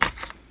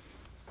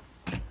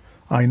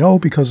 I know,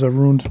 because I've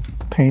ruined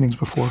paintings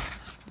before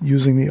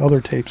using the other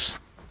tapes.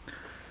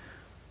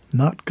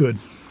 Not good.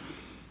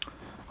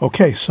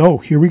 Okay, so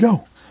here we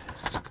go.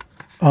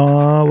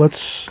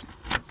 Let's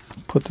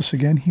put this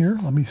again here.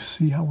 Let me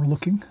see how we're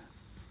looking.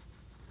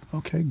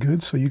 Okay,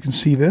 good. So you can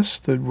see this,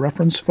 the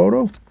reference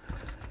photo,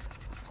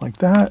 like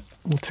that.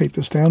 We'll tape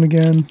this down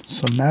again.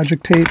 Some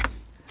magic tape.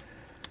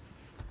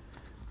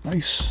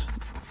 Nice,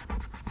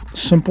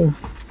 simple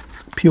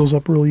Peels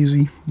up real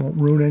easy, won't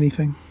ruin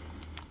anything.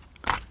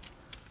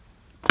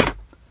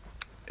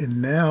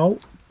 And now,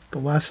 the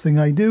last thing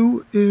I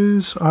do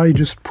is I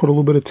just put a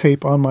little bit of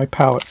tape on my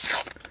palette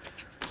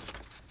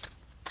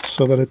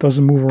so that it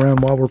doesn't move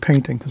around while we're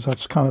painting, because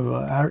that's kind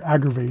of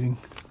aggravating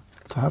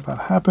to have that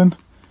happen.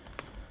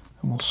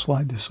 And we'll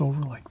slide this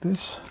over like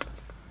this.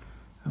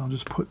 And I'll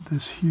just put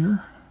this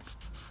here.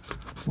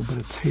 A little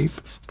bit of tape,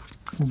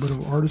 a little bit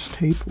of artist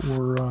tape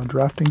or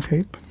drafting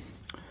tape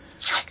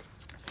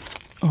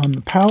on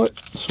the palette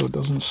so it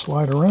doesn't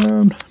slide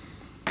around.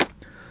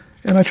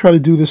 And I try to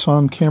do this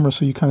on camera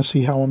so you kind of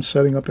see how I'm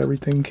setting up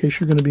everything in case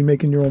you're going to be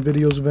making your own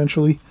videos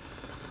eventually.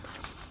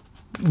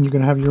 And you're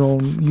going to have your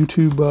own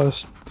YouTube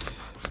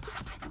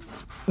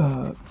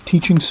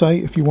teaching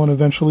site. If you want to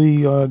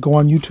eventually go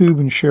on YouTube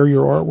and share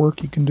your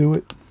artwork, you can do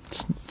it.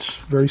 It's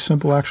very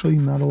simple, actually.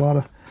 Not a lot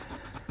of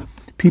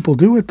people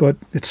do it, but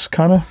it's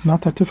kind of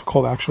not that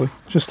difficult, actually.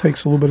 It just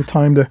takes a little bit of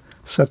time to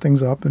set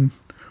things up. And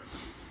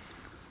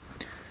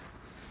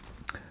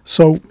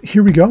so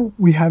here we go.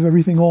 We have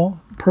everything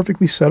all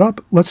perfectly set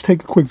up. Let's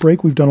take a quick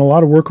break. We've done a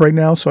lot of work right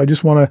now, so I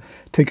just want to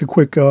take a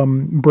quick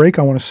break.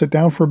 I want to sit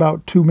down for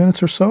about 2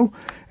 minutes or so,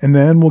 and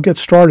then we'll get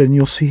started, and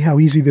you'll see how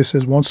easy this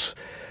is. Once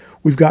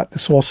we've got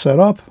this all set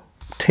up,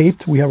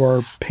 taped, we have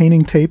our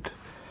painting taped.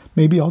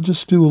 Maybe I'll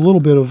just do a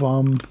little bit of,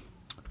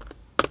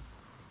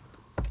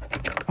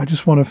 I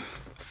just want to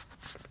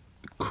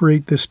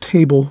create this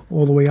table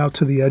all the way out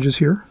to the edges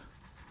here.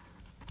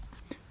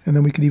 And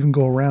then we could even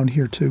go around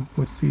here too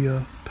with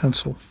the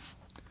pencil,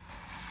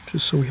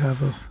 just so we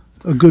have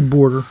a good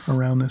border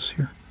around this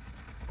here.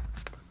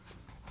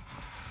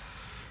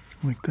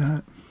 Like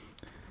that.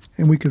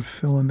 And we could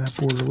fill in that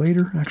border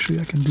later. Actually,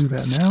 I can do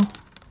that now.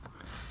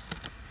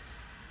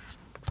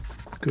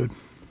 Good.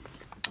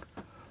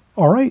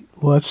 All right,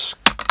 let's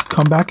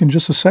come back in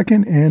just a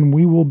second and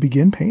we will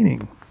begin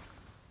painting.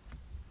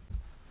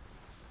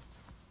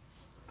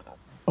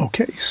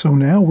 Okay, so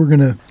now we're going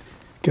to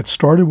get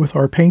started with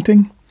our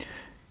painting.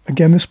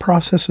 Again, this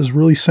process is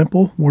really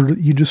simple.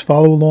 You just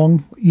follow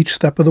along each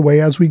step of the way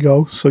as we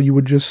go. So you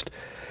would just,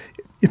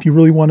 if you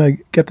really want to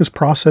get this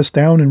process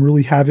down and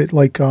really have it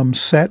like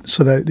set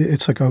so that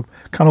it's like a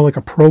kind of like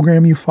a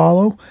program you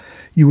follow,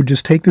 you would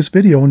just take this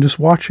video and just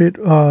watch it,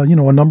 you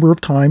know, a number of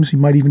times. You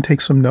might even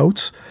take some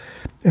notes.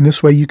 And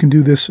this way you can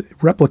do this,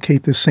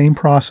 replicate this same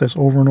process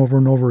over and over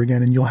and over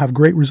again, and you'll have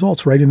great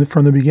results right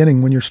from the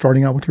beginning when you're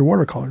starting out with your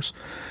watercolors.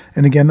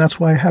 And again, that's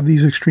why I have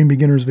these extreme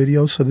beginners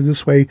videos, so that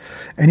this way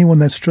anyone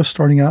that's just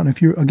starting out, and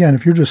if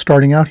you're just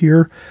starting out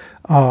here,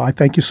 I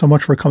thank you so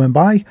much for coming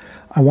by.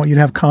 I want you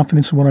to have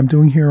confidence in what I'm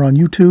doing here on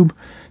YouTube,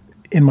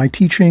 in my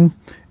teaching,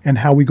 and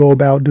how we go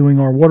about doing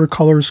our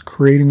watercolors,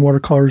 creating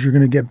watercolors. You're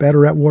going to get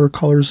better at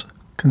watercolors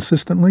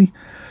consistently.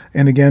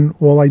 And again,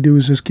 all I do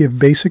is just give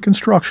basic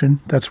instruction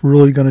that's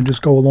really going to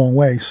just go a long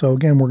way. So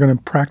again, we're going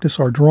to practice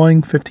our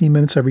drawing 15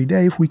 minutes every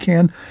day if we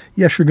can.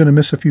 Yes, you're going to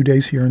miss a few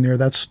days here and there.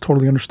 That's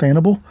totally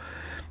understandable.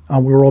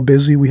 We're all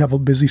busy. We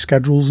have busy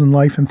schedules in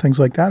life and things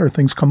like that, or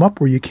things come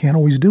up where you can't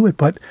always do it.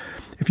 But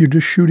if you're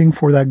just shooting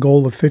for that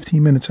goal of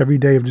 15 minutes every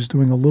day of just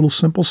doing a little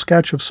simple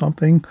sketch of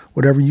something,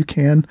 whatever you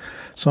can,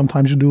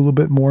 sometimes you'll do a little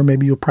bit more.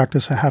 Maybe you'll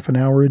practice a half an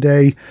hour a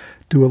day,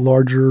 do a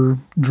larger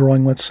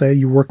drawing. Let's say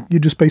you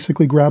just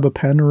basically grab a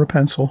pen or a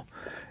pencil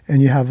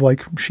and you have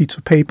like sheets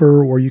of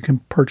paper, or you can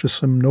purchase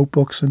some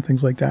notebooks and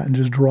things like that and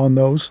just draw on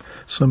those,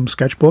 some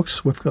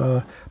sketchbooks with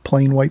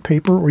plain white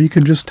paper, or you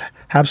can just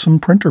have some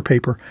printer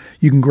paper.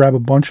 You can grab a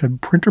bunch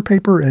of printer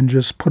paper and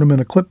just put them in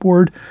a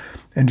clipboard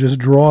and just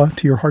draw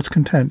to your heart's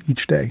content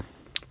each day.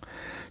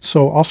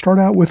 So I'll start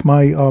out with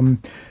my,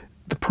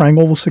 the Prang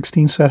Oval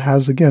 16 set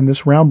has, again,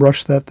 this round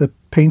brush that the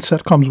paint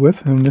set comes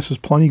with, and this is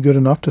plenty good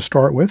enough to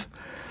start with.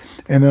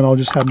 And then I'll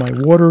just have my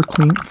water,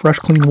 fresh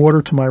clean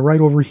water to my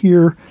right over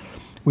here.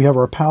 We have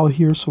our palette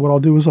here, so what I'll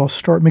do is I'll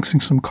start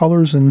mixing some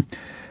colors, and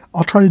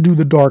I'll try to do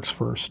the darks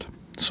first.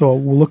 So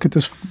we'll look at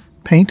this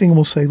painting and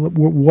we'll say,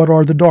 what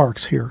are the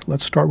darks here?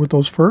 Let's start with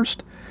those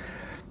first.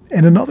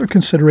 And another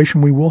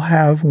consideration we will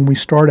have when we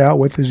start out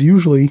with is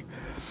usually,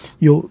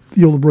 you'll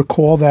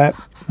recall that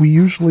we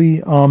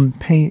usually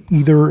paint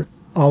either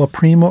alla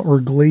prima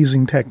or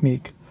glazing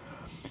technique.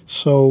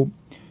 So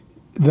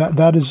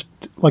that is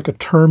like a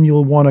term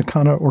you'll want to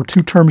kind of, or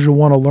two terms you'll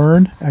want to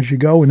learn as you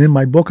go. And in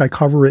my book, I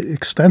cover it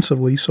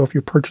extensively. So if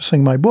you're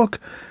purchasing my book,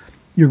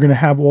 you're going to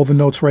have all the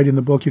notes right in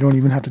the book. You don't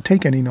even have to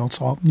take any notes.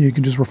 You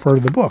can just refer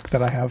to the book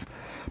that I have.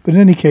 But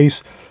in any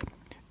case,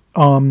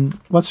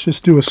 let's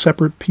just do a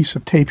separate piece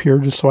of tape here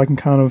just so I can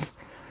kind of,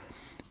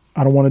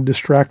 I don't want to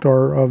distract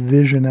our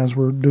vision as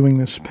we're doing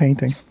this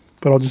painting,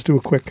 but I'll just do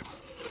a quick.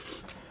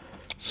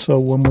 So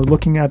when we're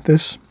looking at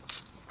this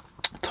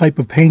type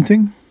of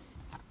painting,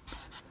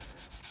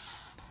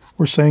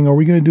 we're saying, are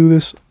we going to do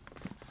this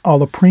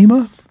alla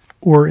prima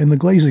or in the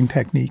glazing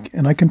technique?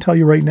 And I can tell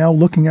you right now,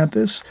 looking at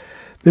this,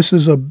 this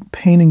is a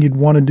painting you'd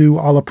want to do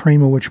alla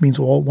prima, which means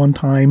all at one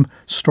time,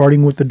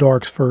 starting with the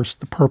darks first,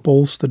 the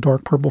purples, the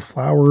dark purple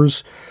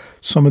flowers,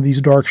 some of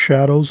these dark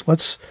shadows.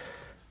 Let's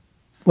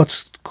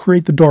let's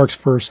create the darks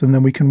first, and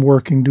then we can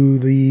work and do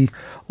the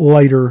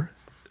lighter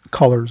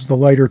colors, the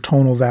lighter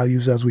tonal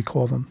values as we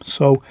call them.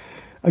 So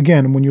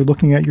again, when you're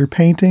looking at your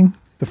painting,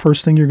 the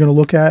first thing you're going to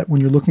look at when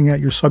you're looking at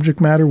your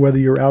subject matter, whether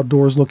you're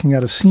outdoors looking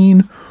at a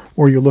scene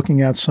or you're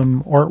looking at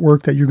some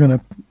artwork that you're going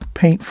to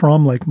paint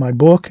from, like my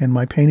book and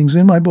my paintings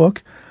in my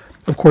book.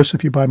 Of course,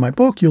 if you buy my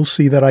book, you'll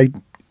see that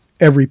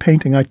every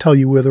painting I tell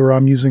you whether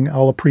I'm using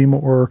alla prima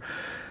or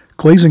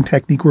glazing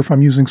technique, or if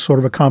I'm using sort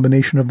of a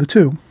combination of the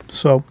two.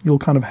 So you'll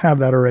kind of have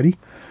that already.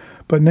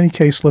 But in any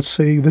case, let's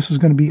say this is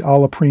going to be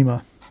alla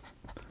prima.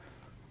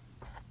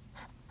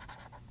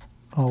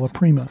 Alla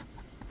prima.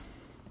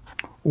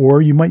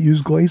 Or you might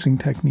use glazing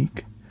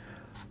technique.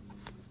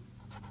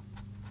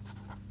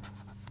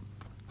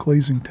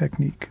 Glazing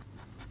technique.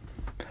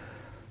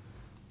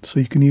 So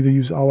you can either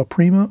use alla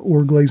prima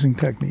or glazing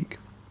technique.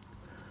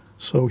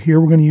 So here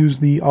we're going to use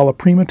the alla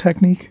prima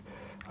technique.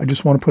 I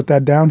just want to put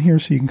that down here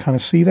so you can kind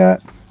of see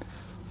that.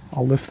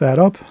 I'll lift that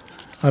up.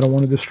 I don't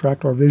want to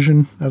distract our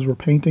vision as we're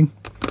painting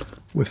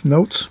with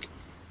notes.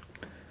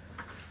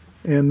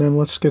 And then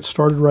let's get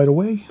started right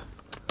away.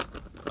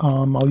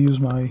 I'll use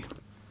my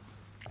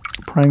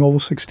Prang Oval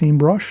 16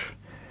 brush,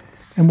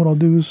 and what I'll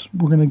do is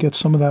we're going to get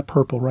some of that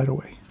purple right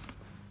away.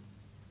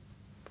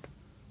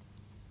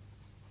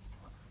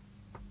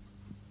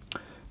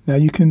 Now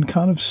you can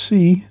kind of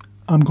see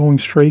I'm going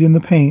straight in the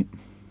paint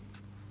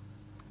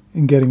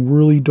and getting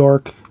really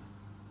dark,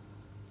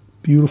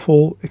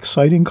 beautiful,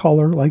 exciting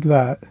color like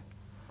that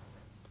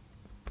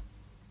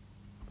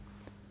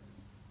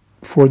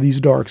for these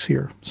darks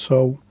here.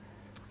 So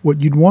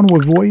what you'd want to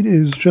avoid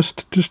is,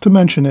 just to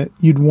mention it,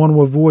 you'd want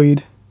to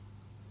avoid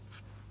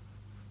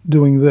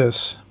doing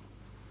this.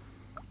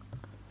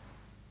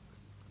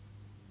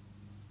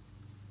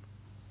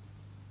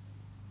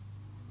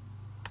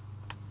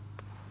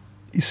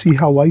 You see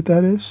how light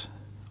that is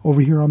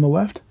over here on the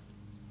left?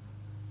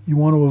 You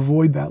want to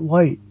avoid that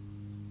light,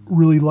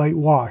 really light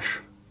wash.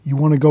 You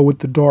want to go with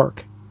the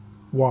dark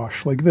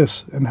wash like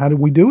this. And how do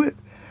we do it?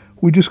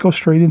 We just go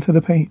straight into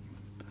the paint.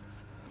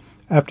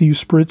 After you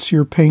spritz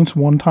your paints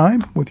one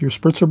time with your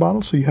spritzer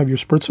bottle, so you have your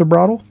spritzer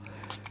bottle,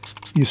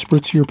 you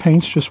spritz your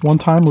paints just one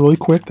time really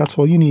quick, that's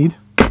all you need.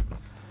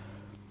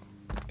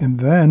 And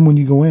then when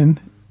you go in,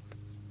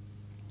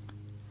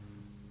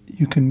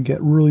 you can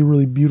get really,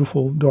 really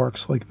beautiful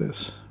darks like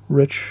this.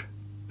 Rich,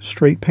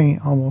 straight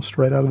paint almost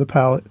right out of the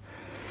palette.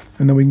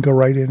 And then we can go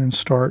right in and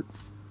start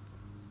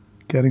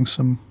getting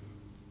some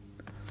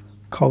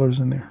colors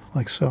in there,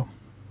 like so.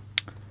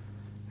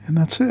 And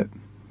that's it.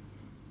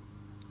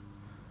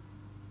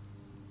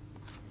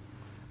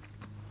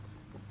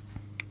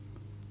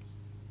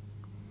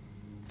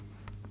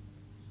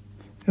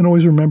 And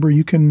always remember,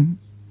 you're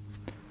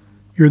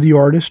the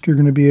artist, you're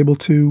going to be able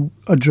to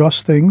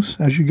adjust things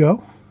as you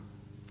go.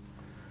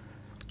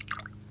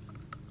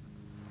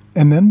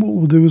 And then what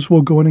we'll do is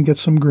we'll go in and get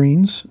some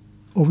greens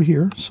over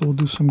here. So we'll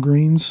do some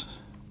greens,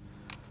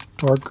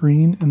 dark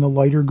green and the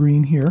lighter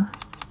green here.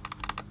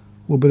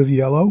 A little bit of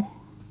yellow.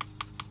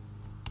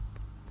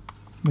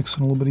 Mix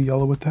in a little bit of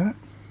yellow with that.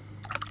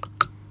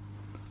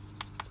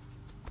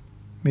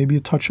 Maybe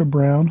a touch of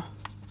brown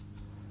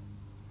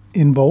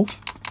in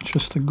both,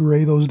 just to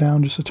gray those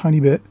down just a tiny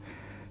bit.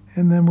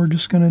 And then we're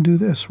just going to do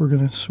this. We're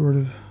going to sort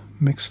of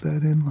mix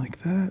that in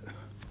like that.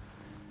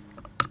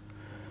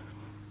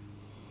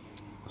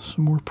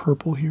 Some more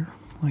purple here,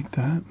 like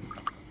that.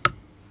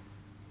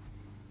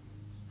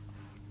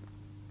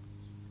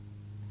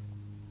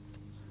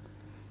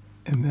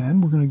 And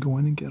then we're going to go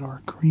in and get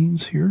our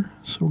greens here.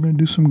 So we're going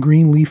to do some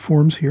green leaf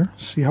forms here.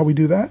 See how we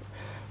do that?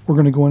 We're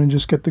going to go in and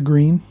just get the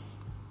green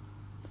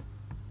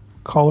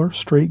color,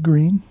 straight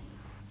green.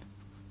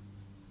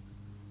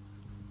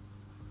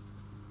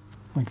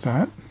 Like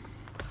that.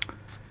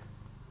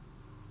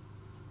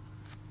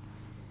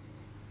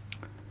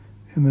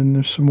 And then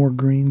there's some more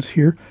greens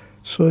here.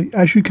 So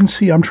as you can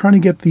see, I'm trying to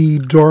get the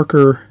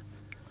darker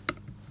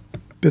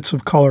bits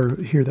of color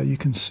here that you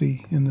can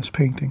see in this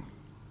painting.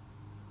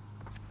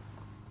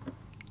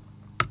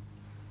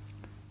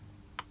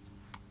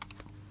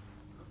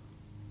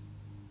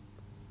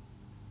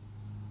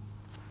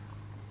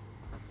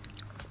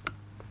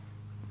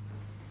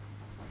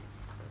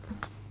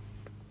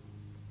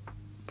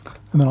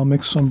 And then I'll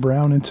mix some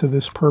brown into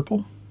this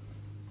purple,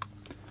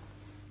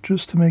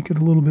 just to make it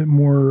a little bit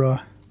more,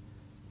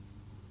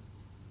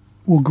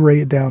 we'll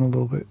gray it down a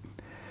little bit.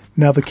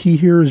 Now the key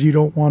here is you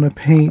don't want to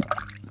paint,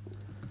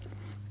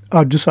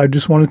 I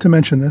just wanted to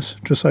mention this,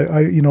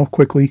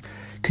 quickly.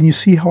 Can you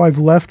see how I've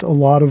left a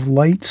lot of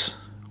white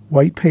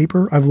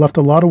paper? I've left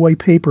a lot of white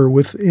paper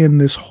within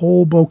this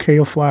whole bouquet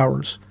of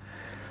flowers.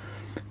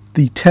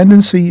 The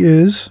tendency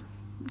is,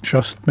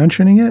 just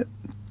mentioning it,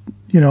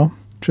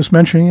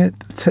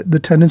 the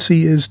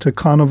tendency is to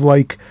kind of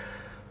like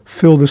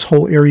fill this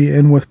whole area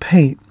in with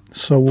paint.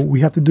 So what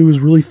we have to do is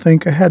really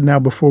think ahead now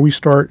before we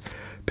start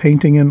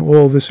painting in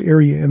all this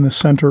area in the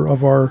center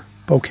of our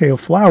bouquet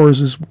of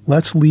flowers, is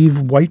let's leave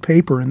white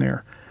paper in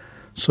there.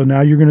 So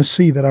now you're going to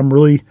see that I'm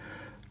really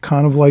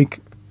kind of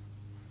like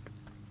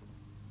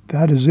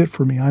that is it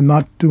for me. I'm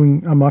not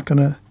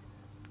gonna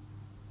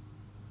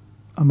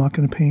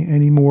paint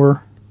any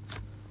more.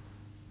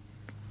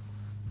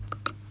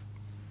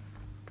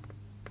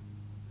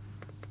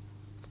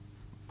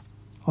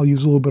 I'll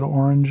use a little bit of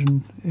orange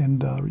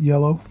and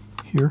yellow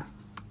here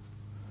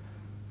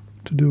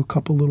to do a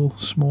couple little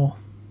small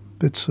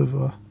bits of,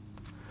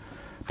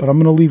 but I'm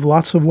going to leave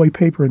lots of white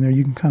paper in there.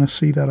 You can kind of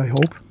see that, I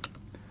hope.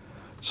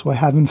 So I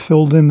haven't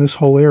filled in this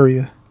whole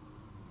area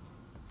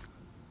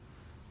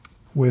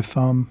with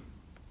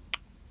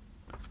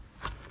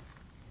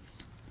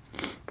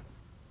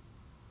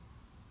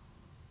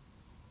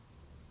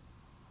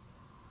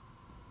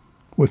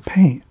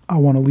paint. I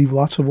want to leave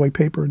lots of white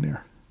paper in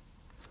there.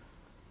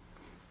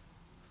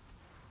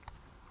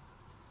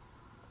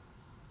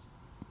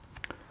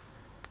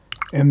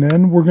 And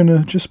then we're going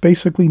to just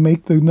basically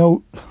make the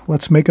note.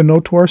 Let's make a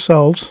note to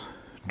ourselves,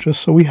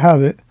 just so we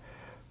have it.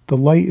 The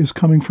light is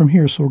coming from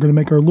here, so we're going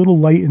to make our little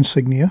light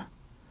insignia.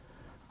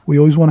 We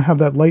always want to have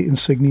that light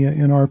insignia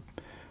in our,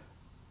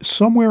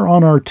 somewhere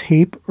on our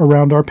tape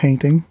around our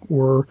painting,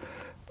 or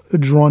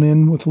drawn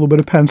in with a little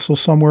bit of pencil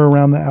somewhere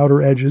around the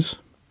outer edges,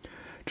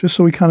 just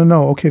so we kind of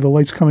know, okay, the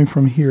light's coming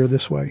from here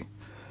this way.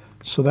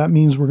 So that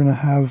means we're going to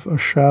have a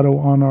shadow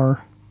on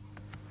our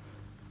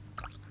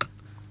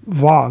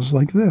vase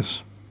like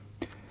this.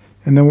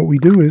 And then what we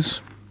do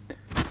is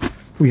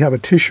we have a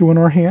tissue in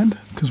our hand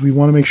because we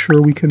want to make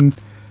sure we can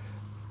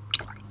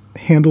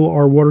handle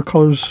our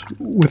watercolors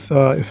with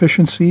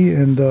efficiency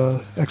and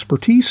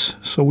expertise.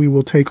 So we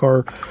will take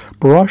our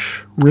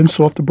brush, rinse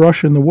off the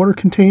brush in the water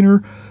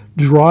container,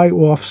 dry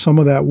off some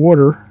of that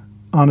water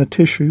on a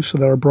tissue so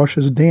that our brush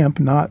is damp,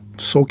 not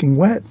soaking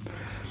wet.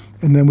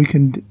 And then we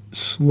can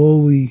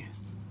slowly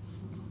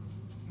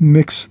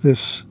mix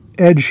this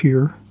edge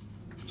here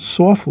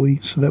softly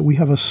so that we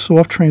have a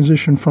soft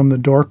transition from the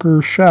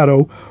darker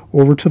shadow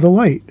over to the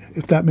light,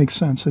 if that makes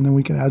sense. And then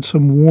we can add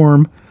some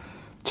warm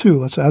too.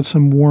 Let's add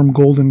some warm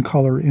golden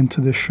color into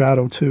this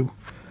shadow too.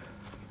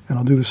 And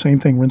I'll do the same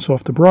thing, rinse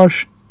off the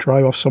brush,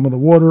 dry off some of the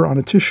water on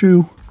a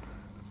tissue,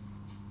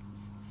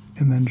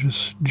 and then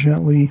just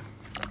gently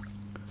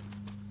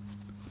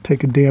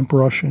take a damp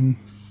brush and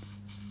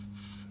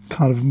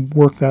kind of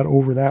work that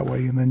over that way.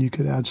 And then you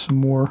could add some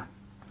more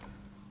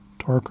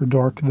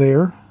dark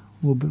there.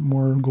 A little bit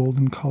more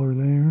golden color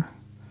there,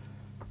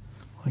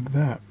 like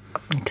that.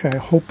 Okay, I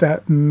hope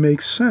that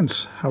makes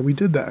sense how we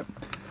did that.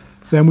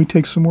 Then we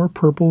take some more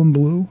purple and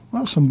blue.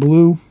 Well, some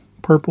blue,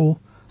 purple,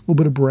 a little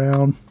bit of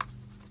brown.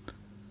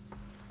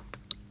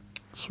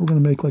 So we're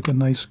going to make like a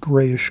nice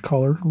grayish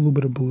color, a little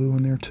bit of blue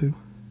in there too.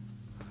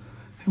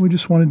 And we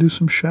just want to do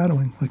some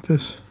shadowing like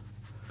this.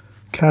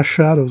 Cast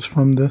shadows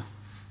from the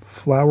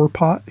flower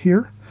pot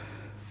here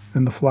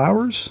and the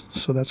flowers.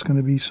 So that's going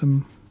to be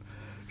some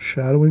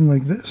shadowing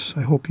like this.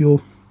 I hope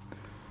you'll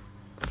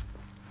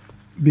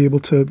be able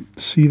to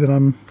see that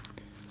I'm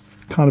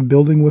kind of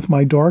building with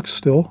my darks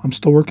still. I'm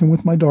still working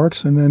with my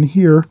darks. And then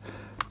here,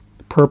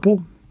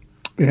 purple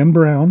and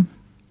brown.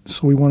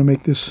 So we want to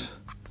make this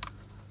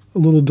a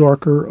little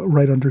darker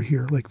right under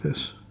here like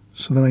this.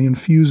 So then I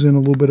infuse in a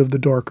little bit of the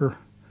darker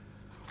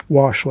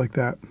wash like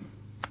that.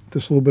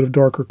 This little bit of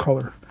darker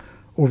color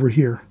over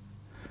here.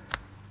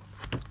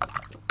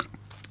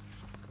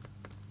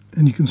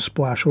 And you can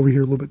splash over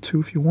here a little bit too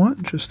if you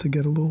want, just to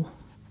get a little.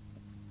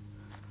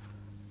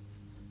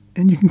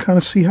 And you can kind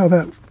of see how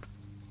that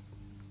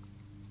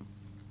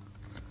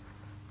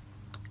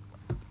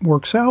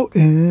works out.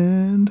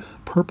 And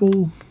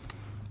purple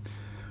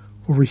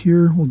over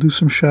here. We'll do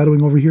some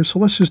shadowing over here. So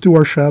let's just do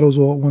our shadows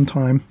all at one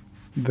time.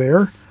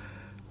 There. A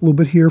little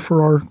bit here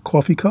for our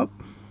coffee cup.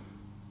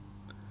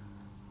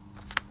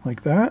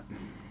 Like that.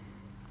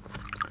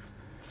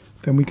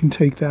 Then we can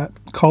take that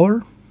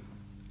color,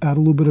 add a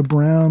little bit of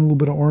brown, a little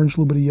bit of orange,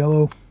 a little bit of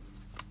yellow,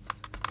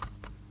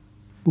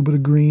 a little bit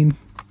of green.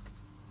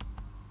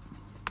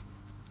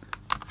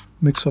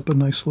 Mix up a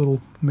nice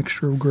little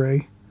mixture of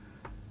gray.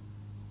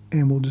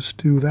 And we'll just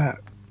do that.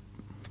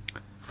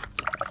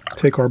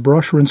 Take our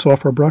brush, rinse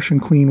off our brush in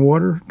clean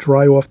water,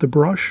 dry off the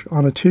brush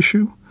on a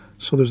tissue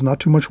so there's not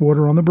too much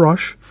water on the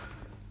brush.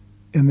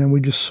 And then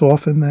we just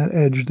soften that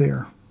edge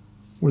there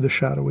where the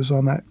shadow is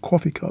on that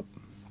coffee cup.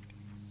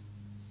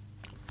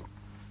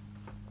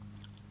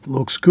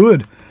 Looks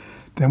good.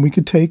 Then we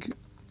could take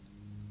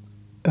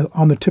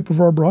on the tip of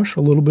our brush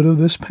a little bit of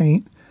this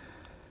paint.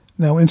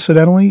 Now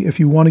incidentally, if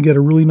you want to get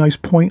a really nice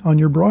point on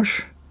your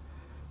brush,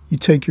 you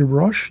take your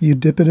brush, you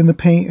dip it in the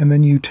paint, and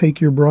then you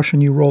take your brush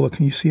and you roll it.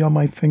 Can you see how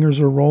my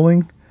fingers are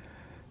rolling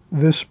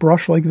this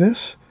brush like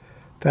this?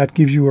 That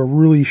gives you a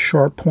really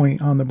sharp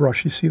point on the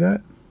brush. You see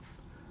that?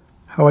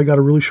 How I got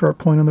a really sharp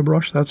point on the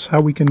brush? That's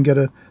how we can get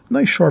a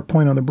nice sharp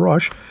point on the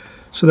brush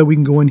so that we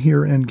can go in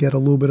here and get a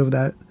little bit of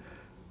that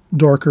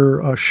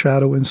darker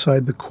shadow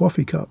inside the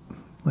coffee cup,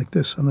 like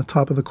this, on the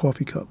top of the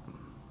coffee cup.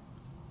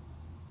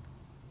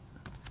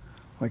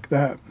 Like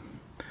that.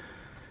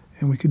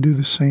 And we could do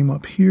the same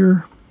up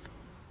here.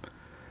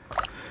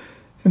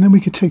 And then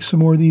we could take some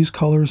more of these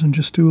colors and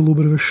just do a little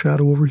bit of a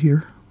shadow over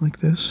here,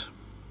 like this.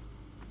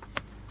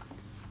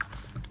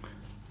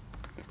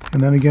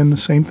 And then again, the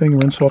same thing,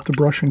 rinse off the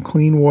brush in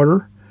clean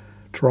water,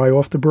 dry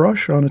off the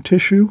brush on a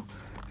tissue,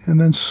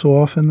 and then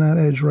soften that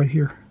edge right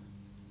here.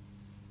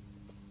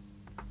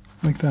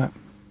 Like that.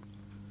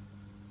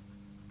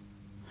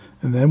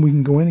 And then we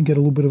can go in and get a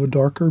little bit of a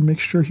darker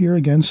mixture here.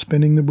 Again,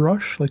 spinning the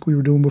brush like we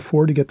were doing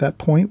before to get that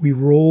point. We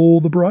roll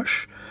the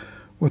brush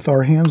with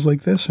our hands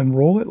like this and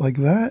roll it like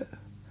that.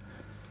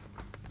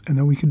 And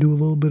then we can do a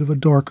little bit of a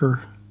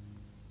darker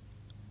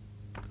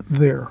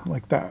there,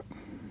 like that.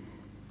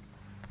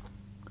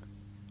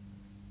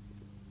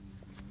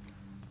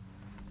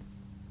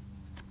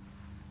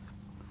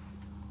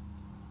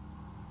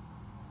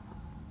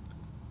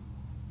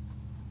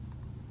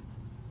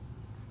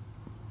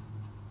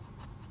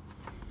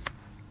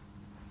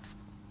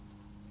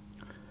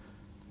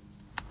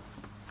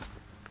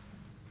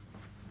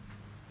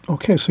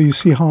 Okay, so you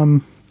see how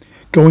I'm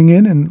going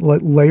in and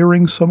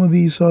layering some of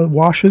these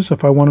washes.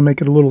 If I want to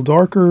make it a little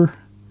darker,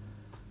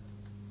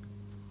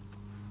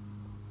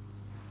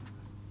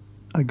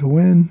 I go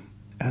in,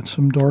 add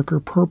some darker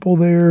purple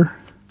there.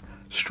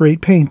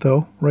 Straight paint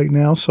though, right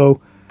now,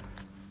 so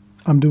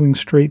I'm doing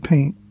straight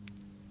paint.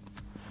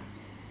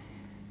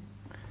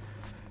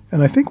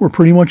 And I think we're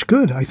pretty much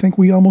good. I think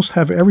we almost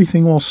have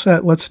everything all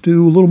set. Let's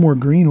do a little more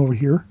green over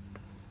here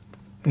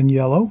and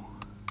yellow.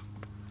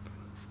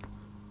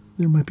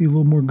 There might be a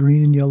little more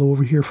green and yellow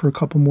over here for a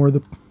couple more of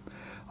the...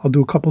 I'll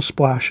do a couple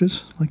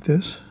splashes like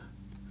this.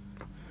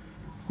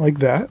 Like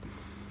that.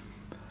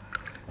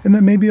 And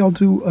then maybe I'll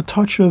do a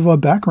touch of a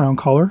background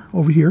color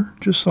over here,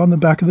 just on the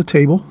back of the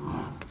table.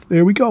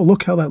 There we go.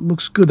 Look how that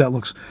looks good that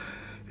looks.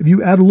 If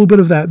you add a little bit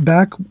of that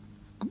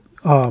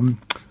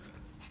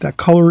that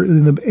color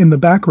in the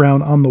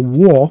background on the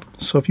wall,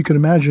 so if you can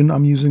imagine,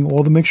 I'm using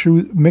all the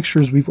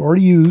mixtures we've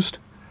already used,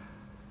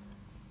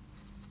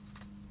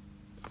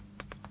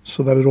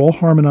 so that it all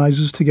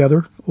harmonizes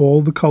together,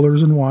 all the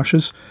colors and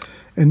washes,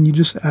 and you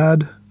just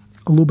add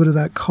a little bit of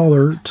that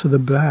color to the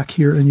back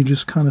here, and you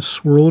just kind of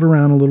swirl it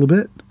around a little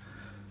bit.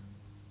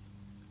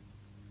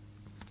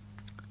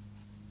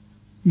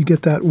 You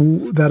get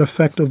that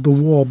effect of the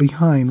wall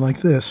behind, like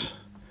this.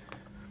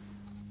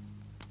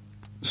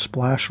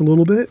 Splash a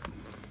little bit.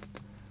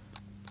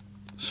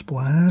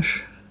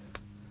 Splash.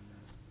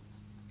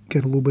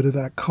 Get a little bit of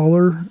that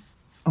color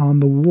on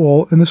the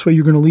wall, and this way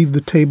you're going to leave the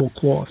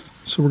tablecloth.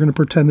 So we're going to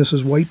pretend this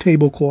is white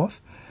tablecloth,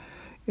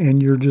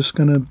 and you're just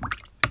going to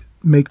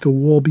make the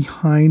wall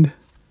behind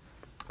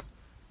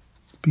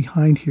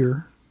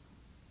here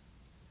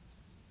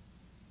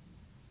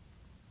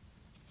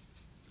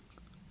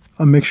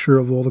a mixture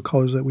of all the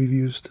colors that we've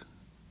used.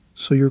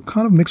 So you're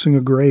kind of mixing a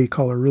gray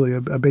color, really,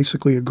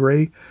 basically a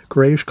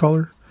grayish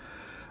color,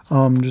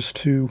 and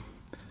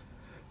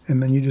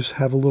then you just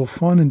have a little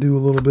fun and do a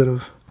little bit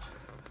of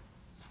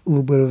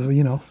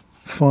you know,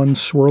 fun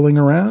swirling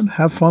around.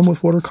 Have fun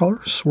with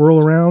watercolor. Swirl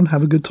around.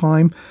 Have a good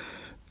time.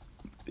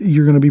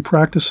 You're going to be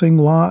practicing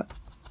a lot.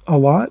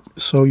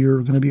 So you're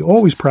going to be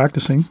always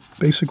practicing.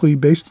 Basically,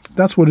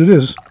 that's what it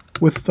is.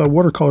 With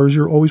watercolors,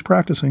 you're always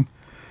practicing.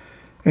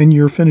 And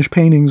your finished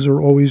paintings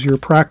are always your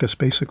practice,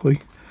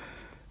 basically,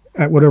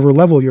 at whatever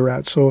level you're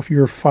at. So if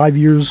you're 5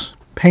 years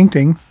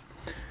painting,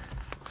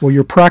 well,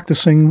 you're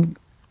practicing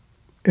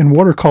in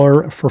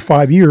watercolor for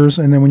 5 years,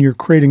 and then when you're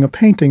creating a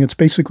painting, it's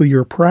basically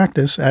your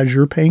practice as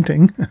you're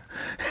painting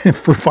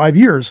for 5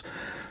 years.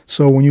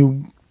 So when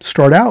you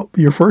start out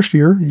your first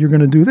year, you're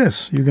going to do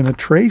this. You're going to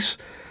trace,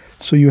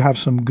 so you have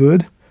some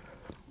good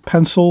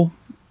pencil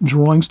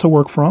drawings to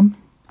work from.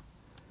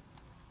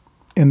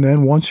 And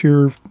then once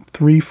you're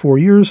 3-4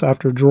 years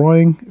after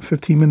drawing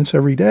 15 minutes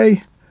every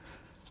day,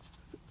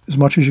 as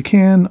much as you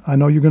can, I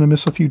know you're going to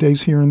miss a few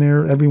days here and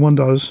there, everyone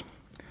does,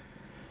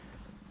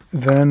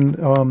 then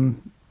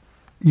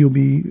you'll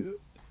be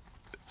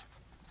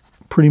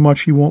pretty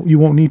much, you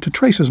won't need to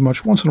trace as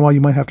much. Once in a while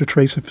you might have to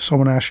trace if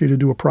someone asks you to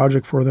do a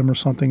project for them or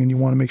something, and you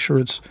want to make sure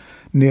it's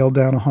nailed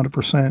down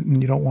 100%,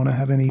 and you don't want to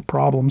have any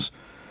problems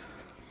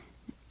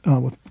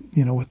with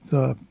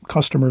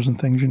customers and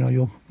things. You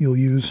know, you'll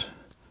use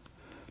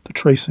the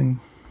tracing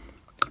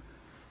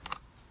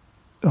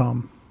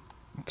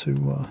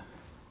to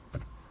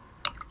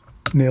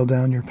nail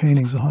down your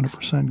paintings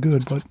 100%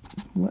 good. But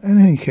in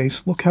any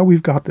case, look how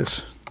we've got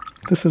this.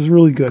 This is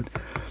really good.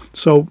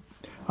 So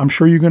I'm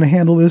sure you're going to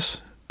handle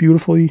this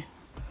beautifully.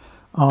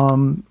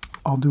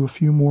 I'll do a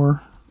few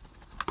more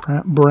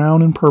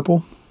brown and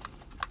purple.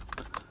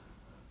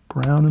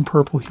 Brown and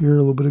purple here, a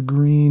little bit of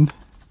green.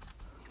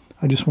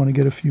 I just want to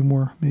get a few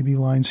more maybe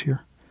lines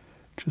here.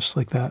 Just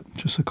like that.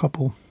 Just a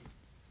couple.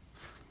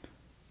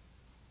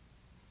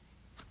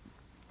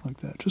 Like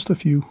that. Just a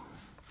few.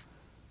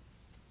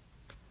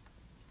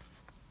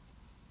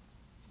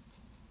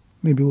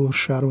 Maybe a little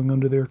shadowing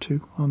under there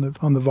too, on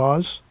the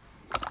vase.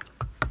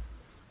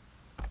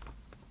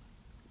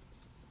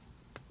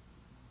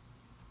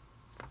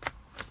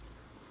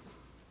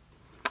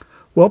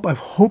 Well,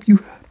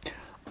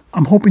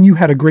 I'm hoping you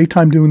had a great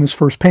time doing this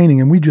first painting,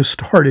 and we just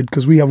started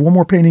because we have one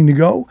more painting to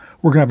go.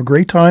 We're going to have a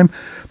great time.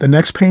 The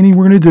next painting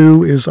we're going to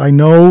do is, I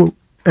know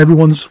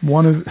everyone's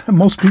one of,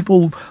 most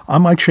people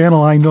on my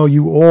channel, I know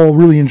you all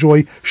really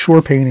enjoy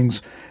shore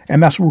paintings,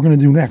 and that's what we're going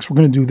to do next. We're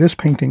going to do this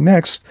painting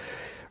next,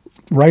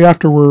 right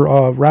after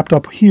we're wrapped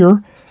up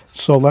here.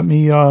 So let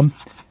me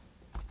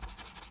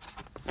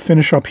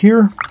finish up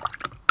here,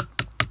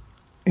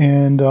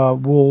 and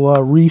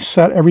we'll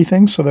reset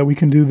everything so that we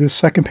can do this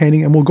second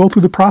painting, and we'll go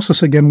through the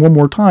process again one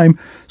more time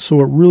so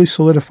it really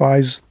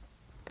solidifies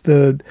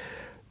the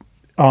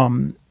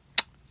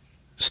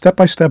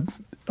step-by-step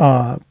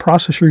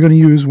process you're going to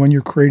use when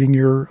you're creating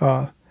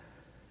your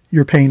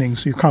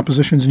paintings, your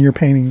compositions and your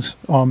paintings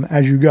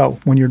as you go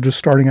when you're just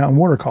starting out in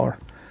watercolor.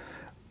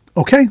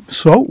 Okay,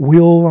 so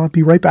we'll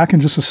be right back in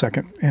just a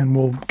second, and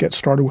we'll get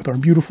started with our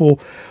beautiful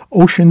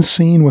ocean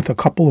scene with a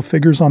couple of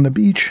figures on the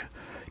beach.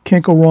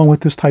 Can't go wrong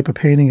with this type of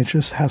painting. It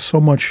just has so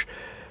much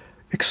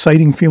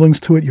exciting feelings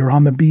to it. You're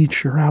on the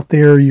beach, you're out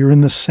there, you're in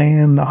the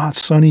sand, the hot,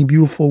 sunny,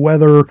 beautiful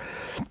weather.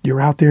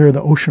 You're out there,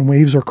 the ocean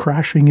waves are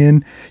crashing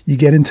in. You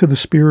get into the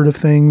spirit of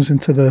things,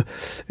 into the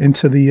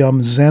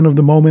zen of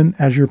the moment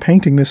as you're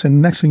painting this,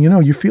 and next thing you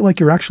know, you feel like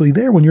you're actually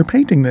there when you're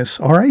painting this.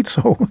 All right,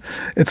 so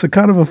it's a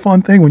kind of a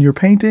fun thing when you're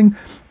painting.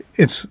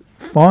 It's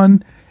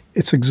fun,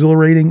 it's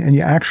exhilarating, and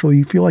you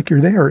actually feel like you're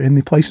there in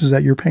the places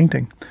that you're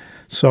painting.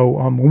 So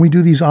when we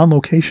do these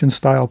on-location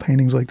style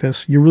paintings like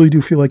this, you really do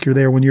feel like you're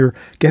there when you're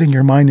getting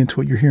your mind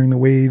into it. You're hearing the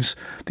waves,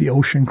 the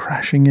ocean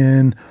crashing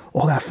in,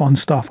 all that fun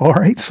stuff. All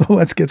right, so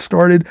let's get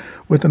started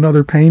with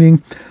another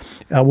painting.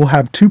 We'll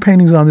have two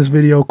paintings on this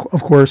video,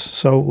 of course,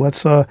 so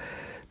let's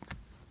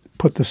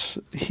put this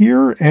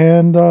here,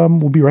 and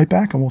we'll be right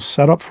back, and we'll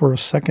set up for a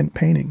second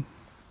painting.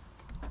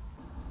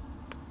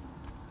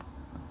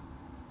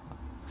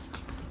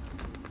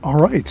 All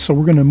right, so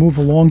we're going to move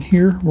along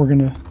here. We're going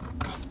to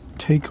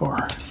take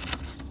our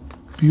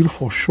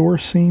beautiful shore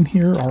scene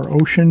here, our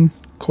ocean,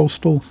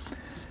 coastal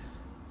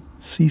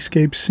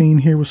seascape scene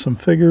here with some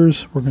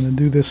figures. We're going to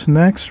do this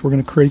next. We're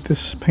going to create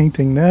this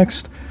painting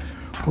next.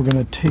 We're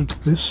going to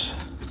take this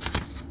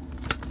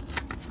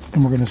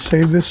and we're going to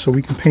save this so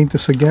we can paint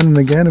this again and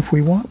again if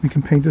we want. We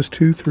can paint this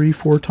 2, 3,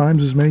 4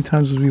 times, as many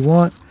times as we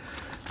want.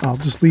 I'll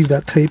just leave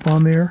that tape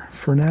on there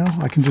for now.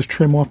 I can just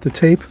trim off the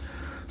tape.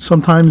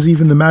 Sometimes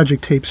even the magic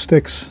tape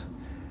sticks.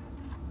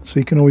 So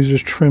you can always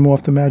just trim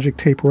off the magic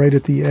tape right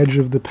at the edge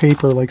of the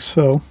paper like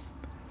so.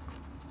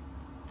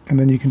 And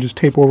then you can just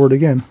tape over it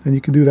again. And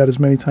you can do that as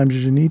many times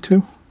as you need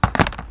to.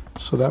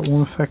 So that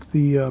won't affect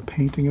the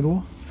painting at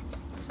all.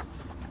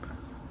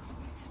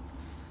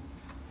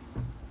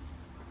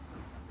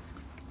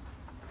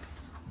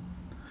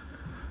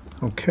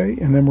 Okay,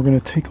 and then we're going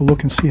to take a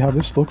look and see how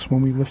this looks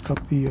when we lift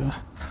up the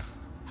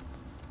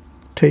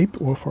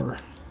tape off our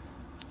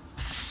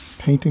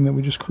painting that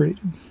we just created.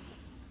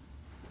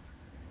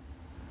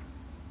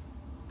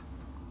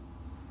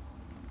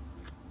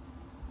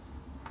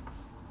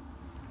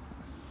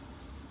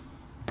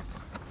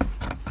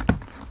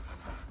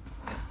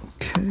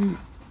 Okay, there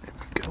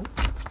we go.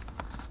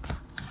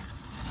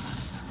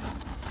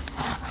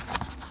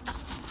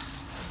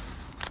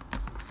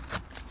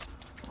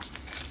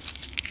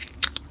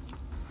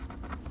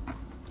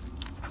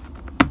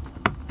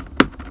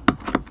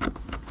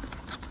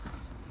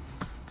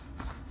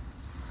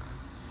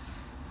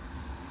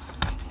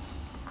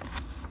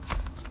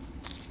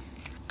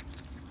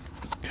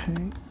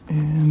 Okay,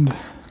 and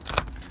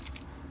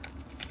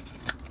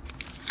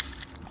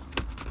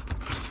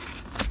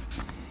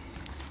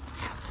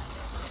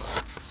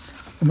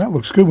that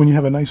looks good when you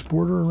have a nice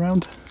border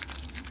around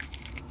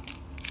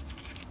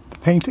the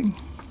painting.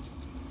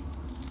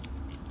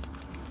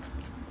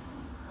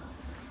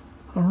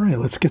 All right,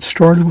 let's get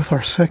started with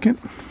our second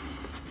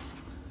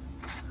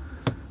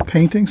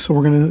painting. So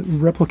we're going to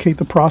replicate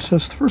the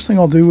process. The first thing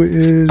I'll do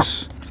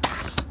is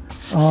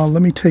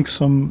let me take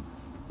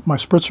my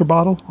spritzer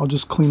bottle. I'll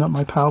just clean up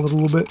my palette a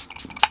little bit.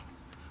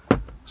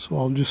 So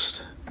I'll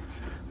just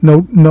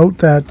note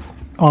that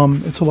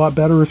it's a lot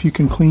better if you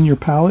can clean your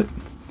palette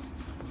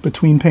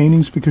between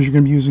paintings, because you're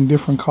going to be using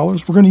different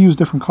colors. We're going to use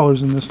different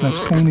colors in this next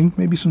painting,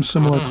 maybe some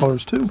similar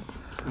colors too,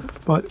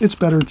 but it's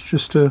better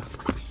just to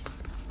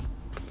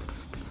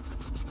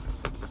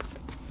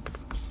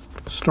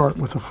start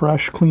with a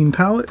fresh, clean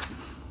palette.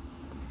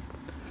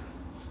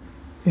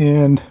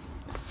 And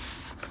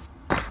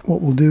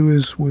what we'll do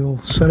is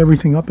we'll set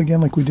everything up again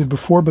like we did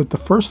before, but the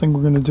first thing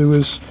we're going to do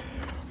is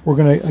we're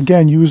going to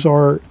again use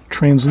our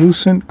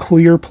translucent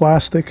clear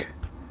plastic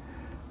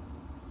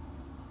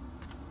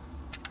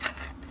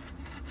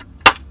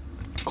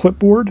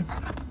clipboard.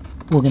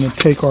 We're going to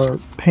take our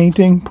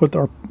painting, put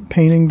our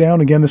painting down.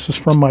 Again, this is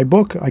from my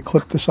book. I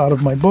clipped this out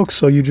of my book,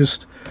 so you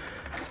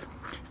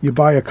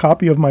buy a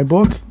copy of my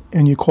book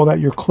and you call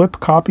that your clip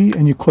copy,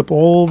 and you clip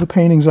all the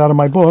paintings out of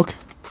my book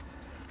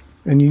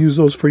and you use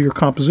those for your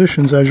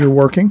compositions as you're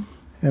working,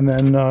 and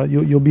then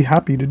you'll be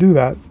happy to do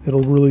that.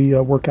 It'll really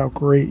work out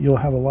great. You'll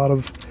have a lot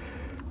of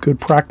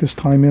good practice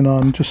time in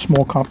on just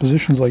small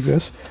compositions like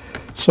this.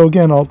 So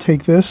again, I'll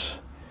take this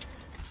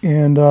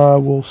and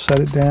we'll set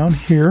it down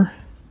here.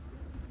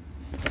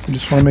 I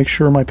just want to make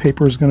sure my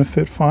paper is going to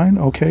fit fine.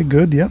 Okay,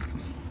 good. Yep,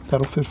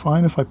 That'll fit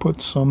fine. If I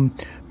put some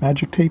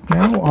magic tape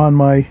now on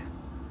my,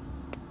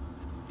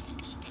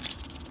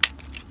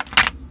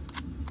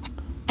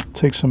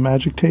 take some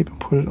magic tape and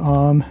put it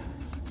on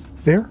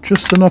there,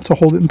 just enough to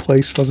hold it in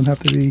place. Doesn't have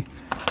to be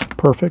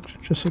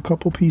perfect, just a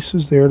couple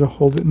pieces there to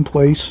hold it in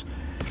place.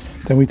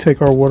 Then we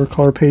take our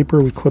watercolor paper,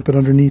 we clip it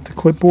underneath the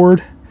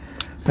clipboard,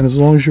 and as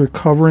long as you're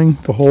covering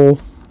the whole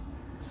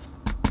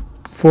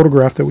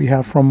photograph that we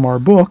have from our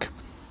book,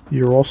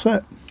 you're all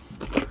set.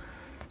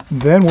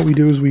 Then what we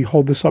do is we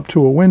hold this up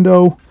to a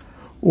window,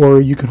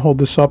 or you can hold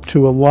this up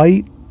to a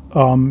light,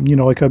 you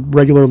know, like a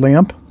regular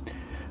lamp,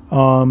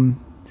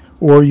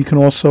 or you can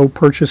also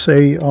purchase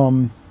a,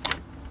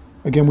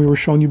 again, we were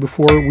showing you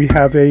before, we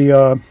have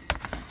a,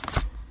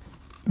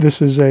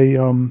 this is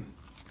a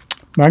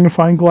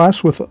magnifying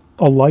glass with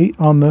a light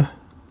on the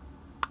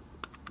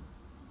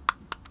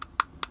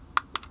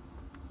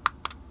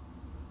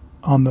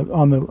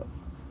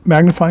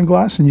magnifying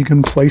glass, and you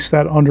can place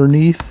that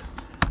underneath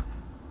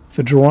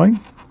the drawing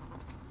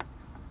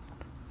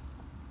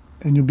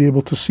and you'll be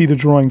able to see the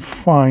drawing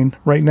fine.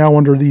 Right now,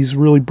 under these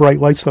really bright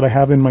lights that I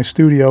have in my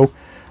studio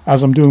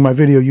as I'm doing my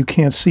video, you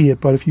can't see it,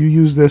 but if you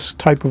use this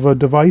type of a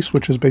device,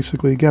 which is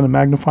basically, again, a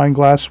magnifying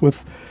glass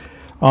with,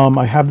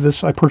 I have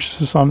this, I purchased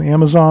this on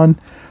Amazon.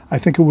 I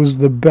think it was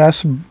the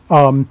best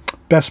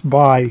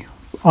buy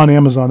on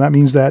Amazon. That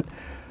means that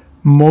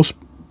most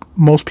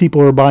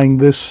people are buying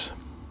this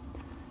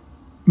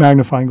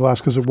magnifying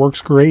glass because it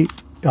works great.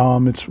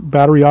 It's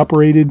battery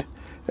operated.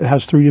 It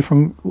has 3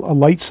 different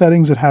light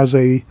settings. It has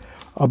a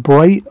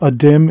bright, a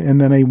dim,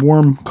 and then a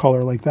warm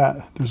color like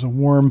that. There's a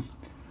warm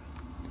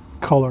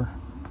color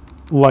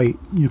light.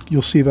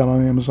 You'll see that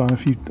on Amazon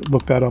if you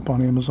look that up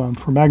on Amazon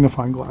for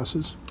magnifying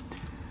glasses.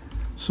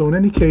 So in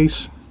any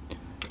case,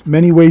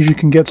 many ways you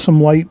can get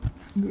some light.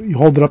 You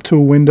hold it up to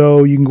a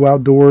window. You can go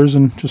outdoors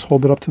and just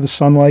hold it up to the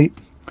sunlight,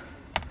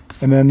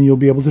 and then you'll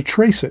be able to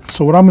trace it.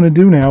 So what I'm going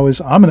to do now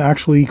is I'm going to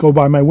actually go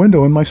by my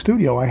window in my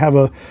studio. I have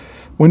a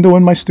window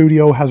in my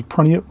studio, has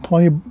plenty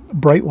of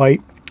bright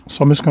light.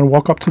 So I'm just going to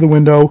walk up to the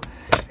window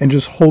and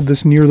just hold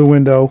this near the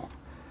window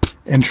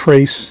and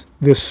trace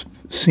this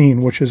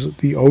scene, which is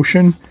the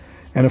ocean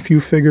and a few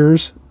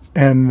figures,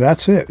 and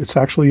that's it. It's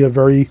actually a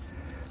very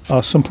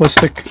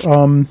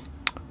simplistic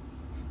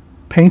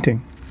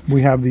painting.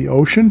 We have the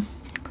ocean,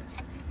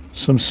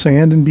 some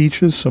sand and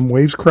beaches, some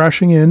waves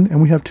crashing in,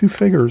 and we have 2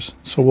 figures.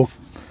 So we'll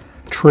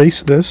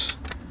trace this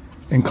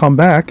and come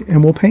back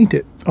and we'll paint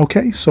it.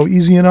 Okay, so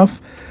easy enough.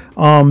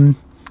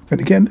 And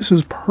again, this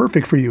is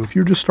perfect for you. If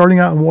you're just starting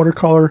out in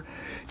watercolor,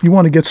 you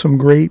want to get some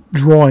great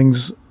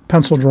drawings,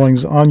 pencil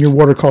drawings on your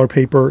watercolor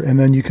paper, and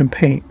then you can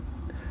paint.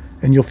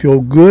 And you'll feel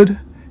good.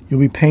 You'll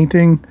be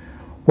painting,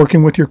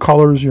 working with your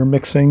colors, you're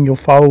mixing, you'll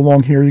follow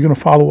along here. You're going to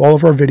follow all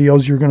of our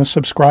videos. You're going to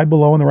subscribe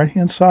below on the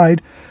right-hand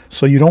side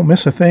so you don't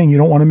miss a thing. You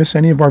don't want to miss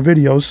any of our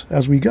videos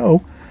as we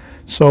go.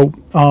 So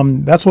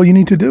that's all you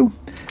need to do.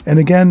 And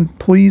again,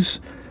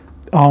 please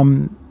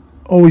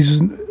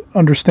always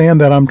understand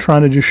that I'm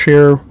trying to just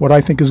share what I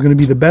think is going to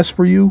be the best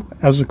for you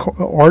as an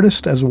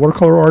artist, as a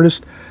watercolor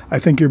artist. I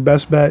think your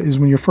best bet is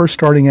when you're first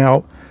starting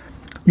out,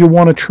 you'll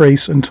want to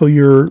trace until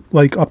you're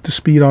like up to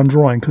speed on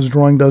drawing, because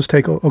drawing does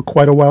take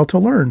quite a while to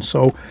learn.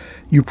 So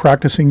you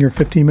practicing your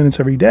 15 minutes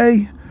every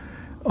day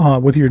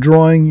with your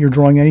drawing. You're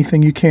drawing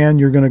anything you can.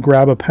 You're going to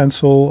grab a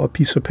pencil, a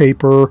piece of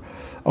paper,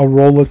 a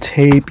roll of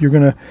tape. You're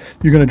gonna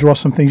draw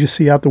some things you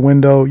see out the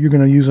window. You're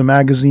gonna use a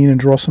magazine and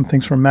draw some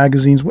things from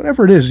magazines.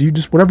 Whatever it is,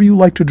 whatever you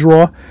like to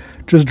draw,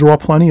 just draw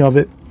plenty of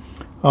it.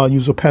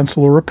 Use a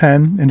pencil or a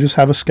pen and just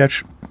have a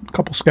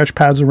couple sketch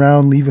pads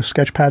around. Leave a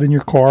sketch pad in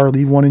your car.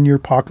 Leave one in your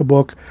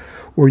pocketbook,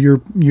 or your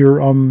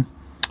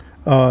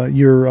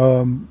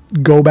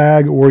go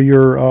bag, or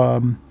your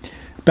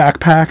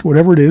backpack.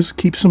 Whatever it is,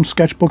 keep some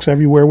sketchbooks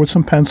everywhere with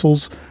some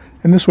pencils.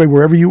 And this way,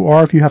 wherever you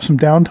are, if you have some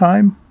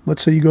downtime,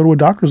 let's say you go to a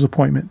doctor's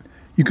appointment,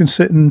 you can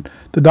sit in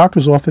the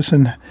doctor's office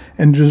and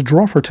just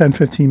draw for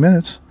 10-15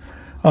 minutes,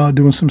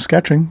 doing some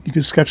sketching. You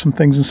could sketch some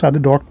things inside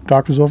the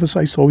doctor's office.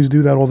 I used to always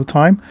do that all the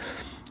time.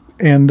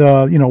 And,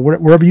 you know,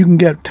 wherever you can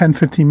get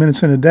 10-15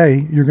 minutes in a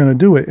day, you're going to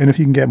do it. And if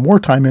you can get more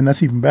time in,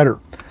 that's even better.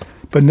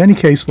 But in any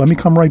case, let me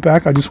come right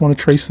back. I just want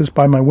to trace this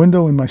by my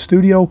window in my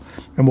studio,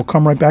 and we'll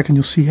come right back and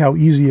you'll see how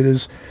easy it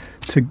is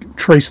to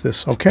trace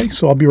this. Okay,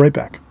 so I'll be right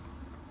back.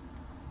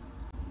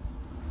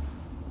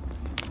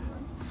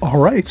 All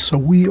right, so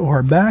we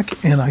are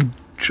back, and I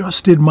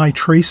just did my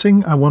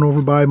tracing. I went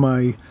over by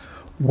my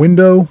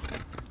window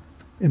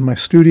in my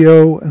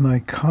studio, and I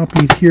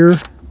copied here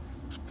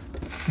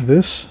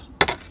this.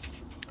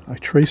 I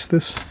traced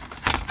this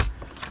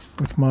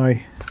with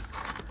my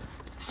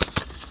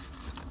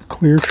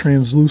clear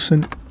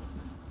translucent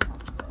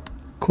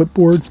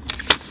clipboard.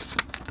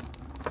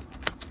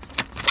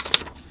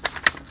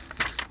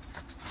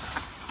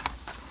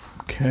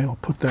 Okay, I'll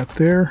put that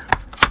there.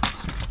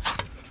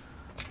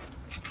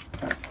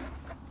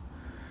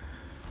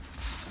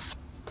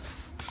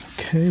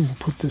 Okay, we'll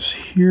put this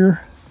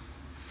here.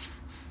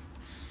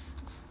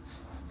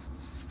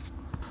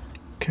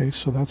 Okay,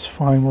 so that's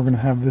fine. We're going to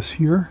have this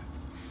here.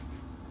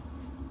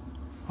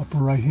 I'll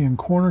upper right hand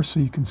corner so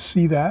you can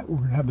see that. We're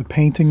going to have the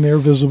painting there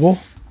visible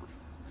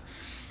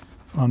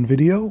on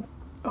video,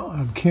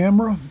 on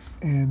camera,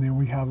 and then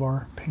we have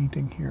our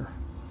painting here.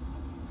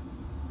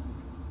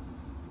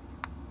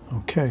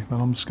 Okay,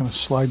 then I'm just going to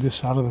slide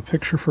this out of the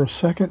picture for a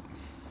second,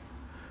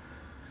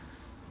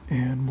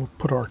 and we'll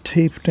put our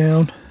tape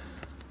down.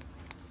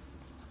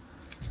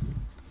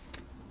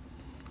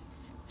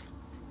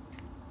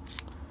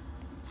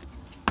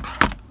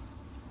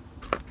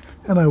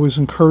 And I always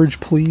encourage,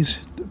 please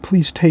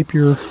tape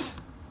your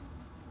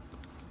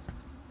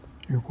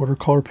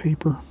watercolor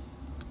paper.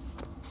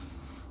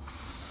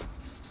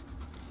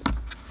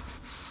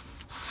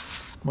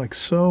 Like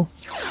so.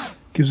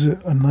 Gives it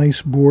a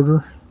nice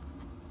border.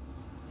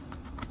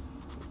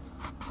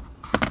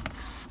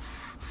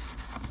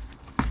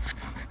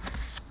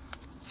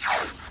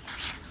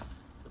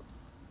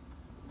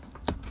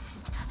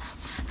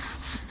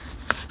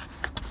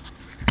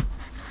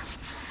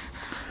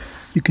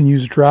 You can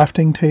use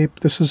drafting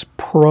tape. This is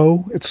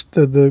Pro. It's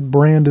the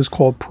brand is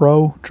called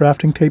Pro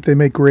drafting tape. They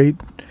make great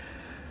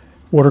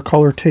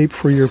watercolor tape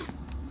for your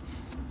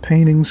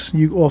paintings.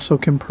 You also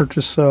can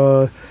purchase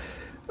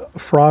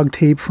frog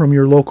tape from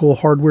your local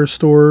hardware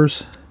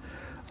stores.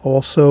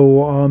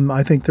 Also,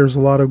 I think there's a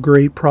lot of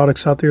great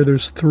products out there.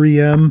 There's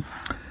 3M.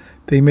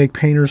 They make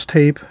painter's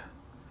tape.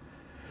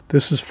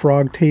 This is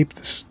frog tape.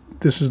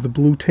 This is the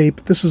blue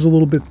tape. This is a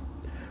little bit,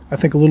 I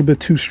think, a little bit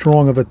too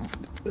strong of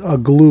a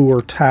glue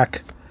or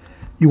tack.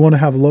 You want to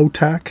have low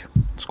tack.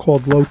 It's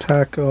called low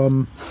tack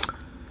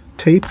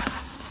tape.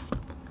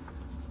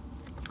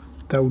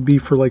 That would be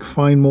for like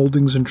fine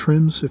moldings and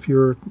trims. If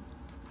you're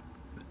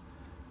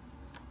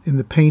in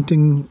the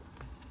painting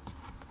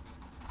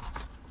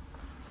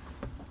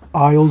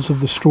aisles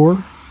of the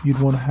store, you'd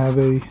want to have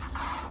a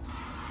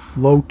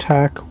low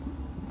tack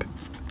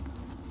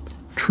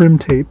trim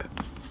tape,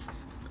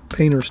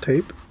 painter's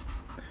tape.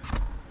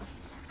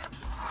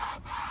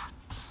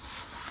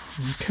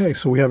 Okay,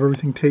 so we have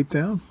everything taped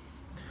down.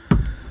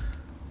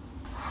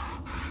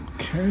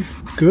 Okay,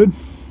 good.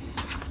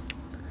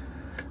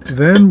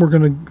 Then we're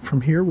going to,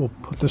 from here, we'll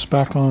put this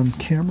back on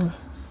camera.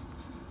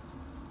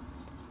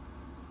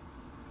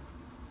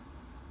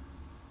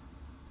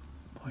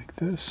 Like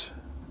this.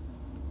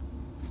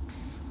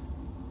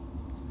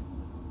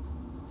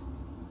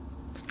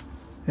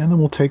 And then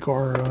we'll take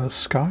our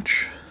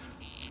Scotch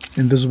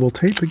invisible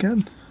tape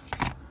again.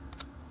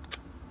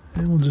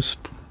 And we'll just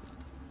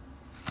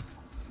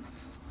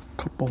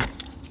couple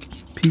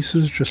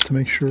pieces just to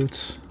make sure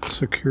it's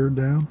secured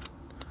down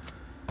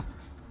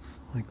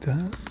like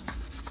that.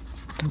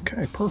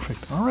 Okay,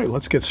 perfect. All right,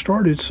 let's get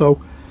started.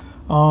 So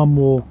I'm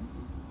going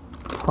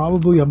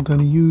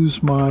to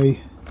use my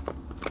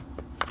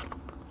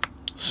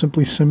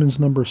Simply Simmons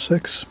number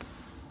 6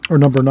 or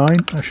number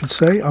 9, I should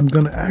say. I'm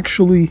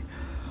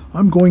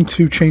going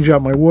to change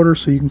out my water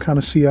so you can kind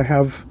of see I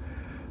have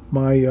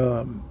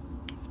my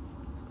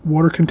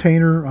water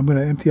container. I'm going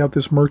to empty out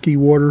this murky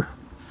water,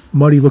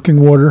 muddy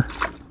looking water,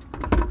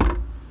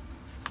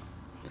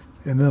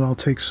 and then I'll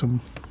take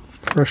some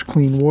fresh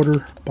clean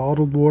water,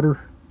 bottled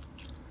water,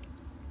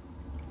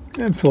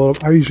 and fill it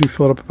up. I usually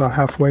fill it up about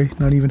halfway,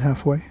 not even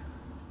halfway.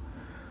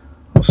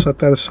 I'll set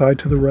that aside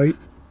to the right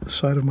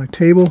side of my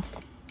table,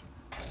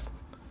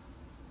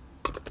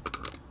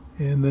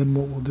 and then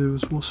what we'll do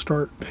is we'll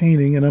start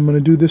painting. And I'm going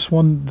to do this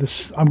one,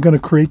 I'm going to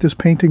create this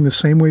painting the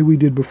same way we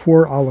did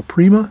before, a la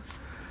prima.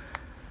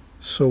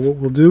 So what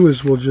we'll do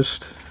is we'll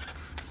just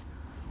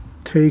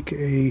take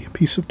a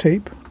piece of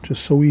tape,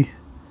 just so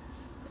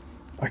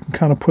I can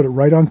kind of put it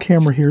right on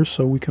camera here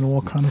so we can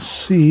all kind of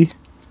see.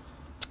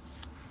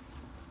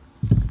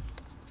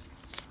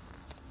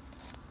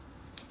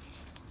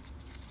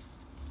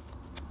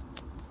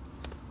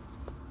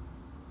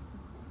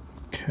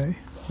 Okay,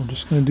 I'm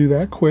just going to do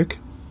that quick.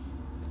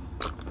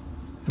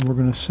 And we're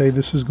going to say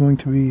this is going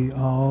to be a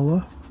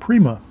la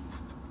prima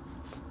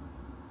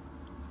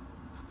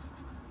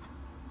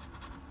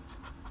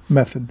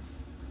method.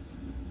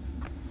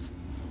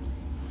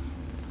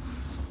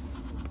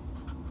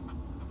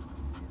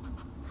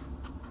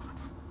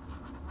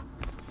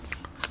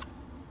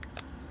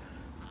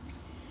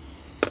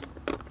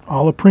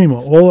 A la prima,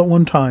 all at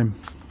one time,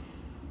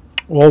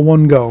 all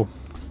one go.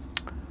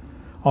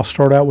 I'll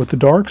start out with the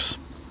darks.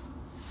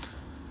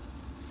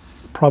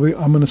 I'm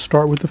going to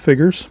start with the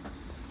figures.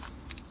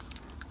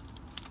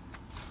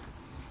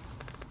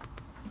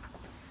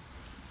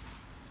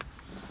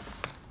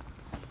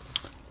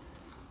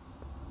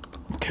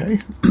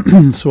 Okay,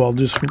 so I'll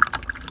just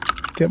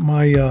get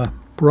my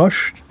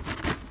brush.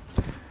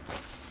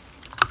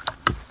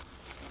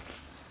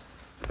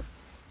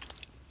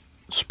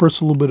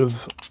 Spritz a little bit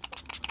of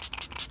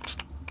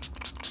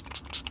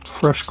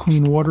fresh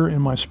clean water in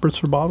my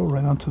spritzer bottle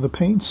right onto the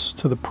paints,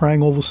 to the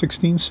Prang Oval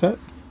 16 set.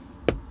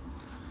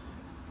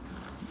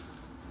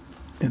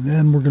 And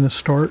then we're going to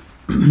start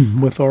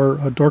with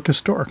our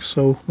darkest dark.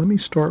 So let me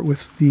start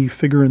with the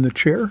figure in the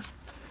chair.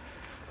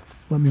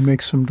 Let me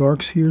make some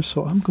darks here.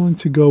 So I'm going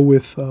to go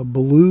with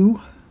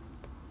blue,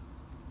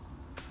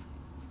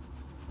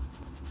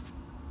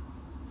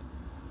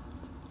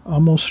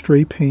 almost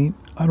straight paint.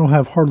 I don't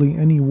have hardly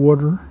any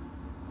water.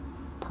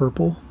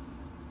 Purple.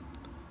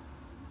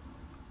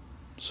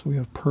 So we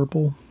have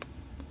purple,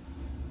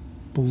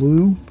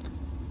 blue,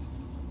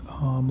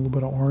 a little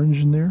bit of orange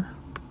in there.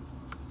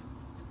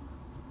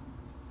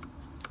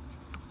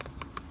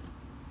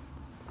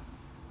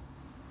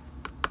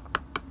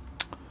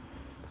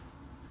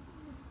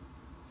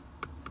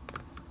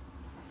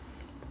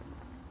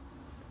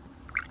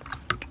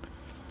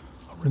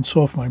 I'll rinse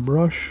off my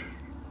brush,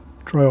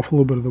 dry off a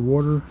little bit of the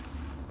water.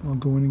 I'll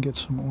go in and get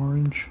some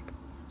orange,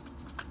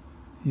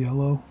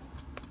 yellow,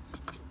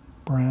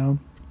 brown.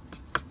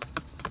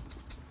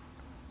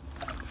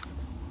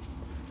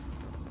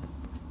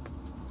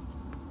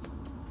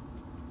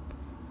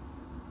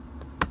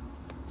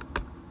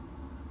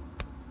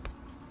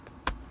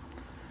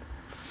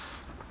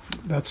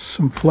 That's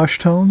some flesh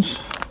tones,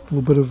 a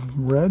little bit of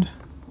red.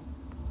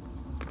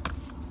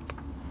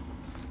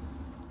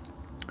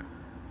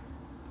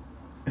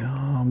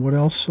 What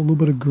else? A little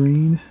bit of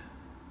green.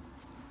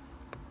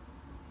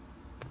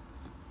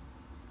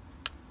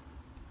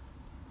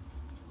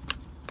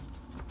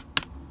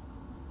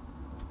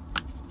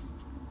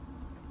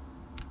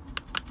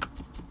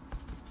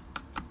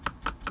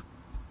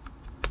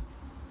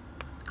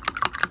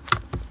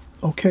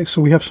 Okay,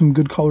 so we have some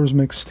good colors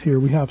mixed here.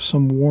 We have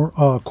some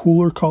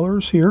cooler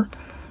colors here.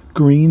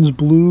 Greens,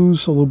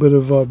 blues, a little bit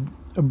of a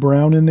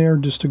brown in there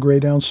just to gray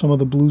down some of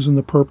the blues and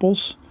the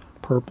purples.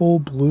 Purple,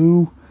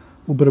 blue,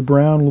 a little bit of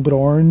brown, a little bit of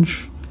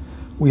orange.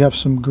 We have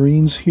some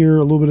greens here,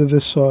 a little bit of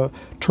this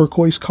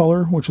turquoise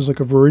color, which is like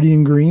a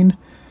viridian green.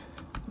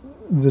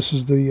 This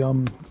is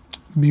the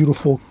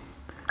beautiful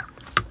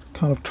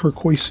kind of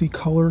turquoisey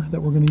color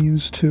that we're going to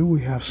use too.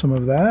 We have some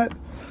of that.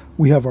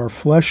 We have our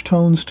flesh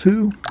tones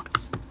too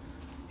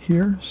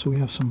here, so we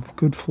have some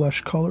good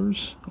flesh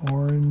colors: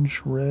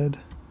 orange, red,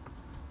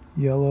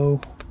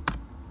 yellow, a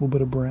little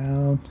bit of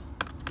brown,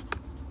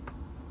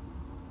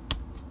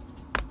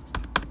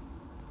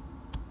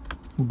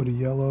 a little bit of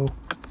yellow,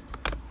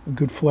 a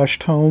good flesh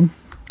tone,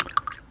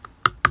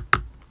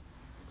 a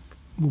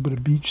little bit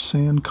of beach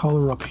sand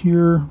color up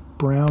here,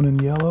 brown and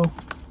yellow,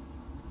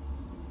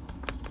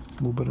 a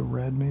little bit of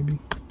red maybe.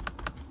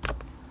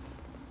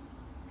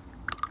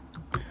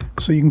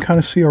 So you can kind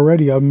of see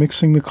already I'm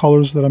mixing the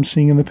colors that I'm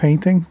seeing in the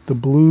painting. The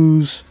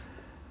blues,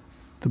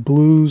 the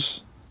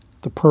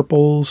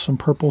purples, some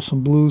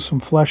blues, some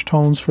flesh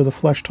tones for the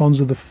flesh tones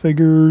of the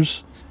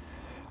figures,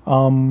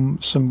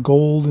 some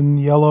gold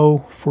and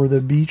yellow for the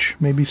beach,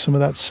 maybe some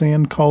of that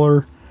sand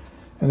color.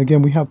 And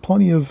again, we have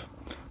plenty of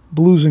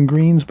blues and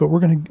greens, but we're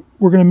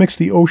gonna mix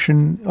the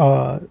ocean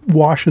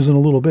washes in a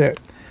little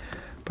bit.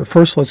 But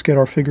first, let's get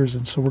our figures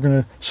in. So we're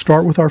gonna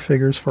start with our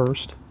figures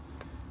first.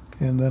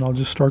 And then I'll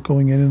just start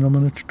going in, and I'm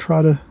going to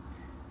try to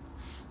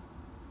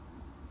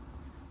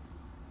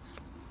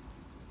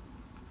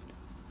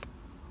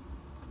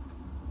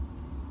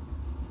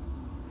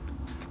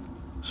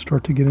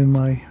start to get in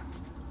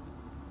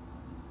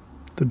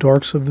the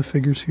darks of the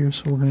figures here.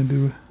 So we're going to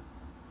do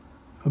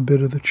a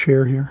bit of the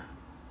chair here.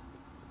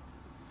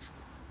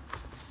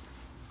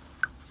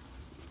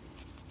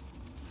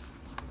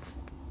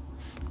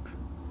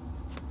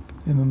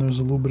 And then there's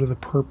a little bit of the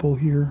purple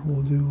here.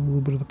 We'll do a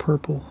little bit of the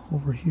purple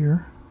over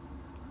here.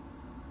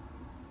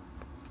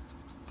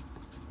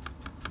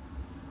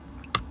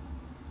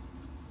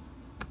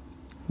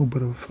 A little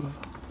bit of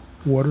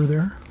water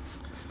there,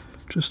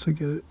 just to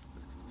get it.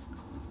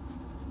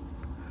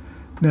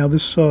 Now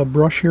this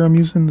brush here I'm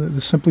using,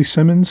 the Simply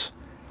Simmons,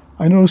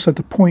 I noticed that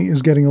the point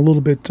is getting a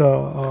little bit,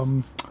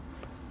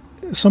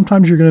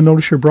 sometimes you're going to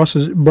notice your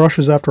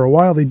brushes after a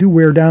while, they do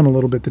wear down a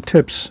little bit, the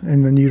tips,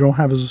 and then you don't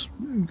have as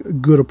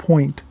good a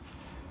point.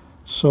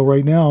 So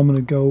right now I'm going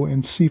to go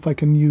and see if I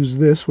can use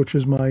this, which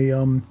is my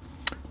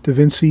Da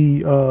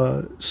Vinci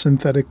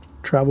synthetic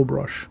travel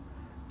brush.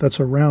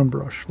 That's a round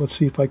brush. Let's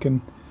see if I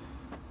can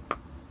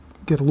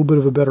get a little bit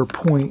of a better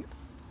point.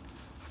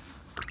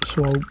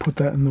 So I'll put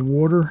that in the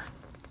water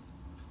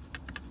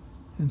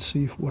and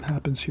see what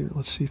happens here.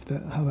 Let's see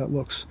how that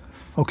looks.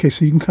 Okay,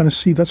 so you can kind of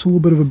see that's a little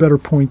bit of a better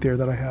point there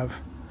that I have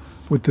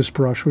with this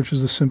brush, which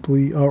is the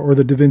Simply or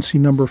the Da Vinci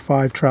No.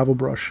 5 travel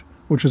brush,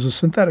 which is a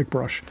synthetic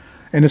brush,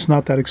 and it's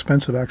not that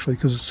expensive actually,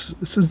 because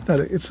it's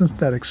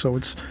synthetic, so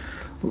it's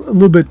a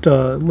little bit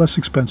less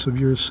expensive,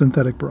 your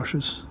synthetic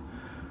brushes.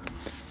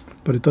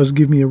 But it does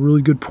give me a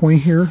really good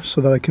point here,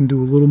 so that I can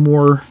do a little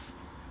more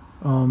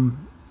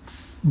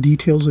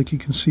details. Like you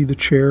can see the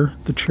chair,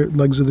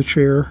 legs of the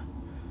chair,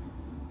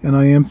 and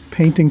I am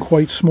painting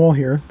quite small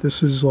here.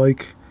 This is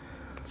like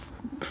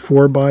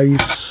 4 by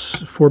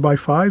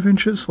 5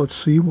 inches. Let's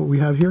see what we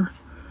have here.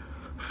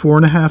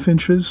 4.5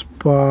 inches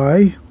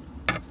by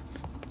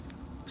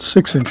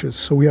 6 inches.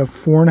 So we have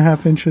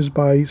 4.5 inches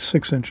by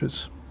 6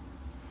 inches.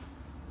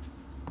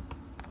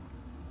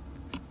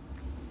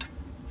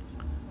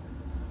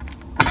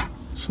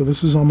 So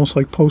this is almost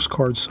like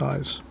postcard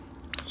size.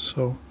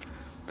 So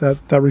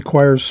that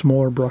requires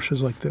smaller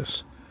brushes like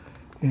this.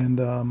 And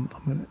I'm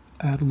going to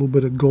add a little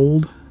bit of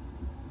gold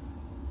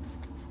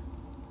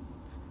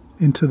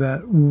into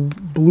that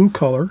blue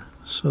color.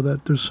 so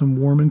that there's some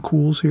warm and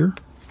cools here.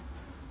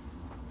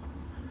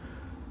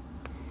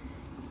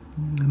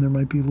 And there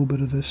might be a little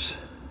bit of this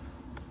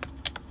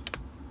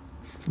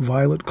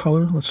violet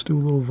color. Let's do a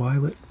little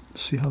violet,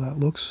 see how that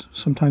looks.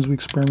 Sometimes we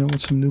experiment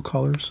with some new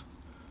colors.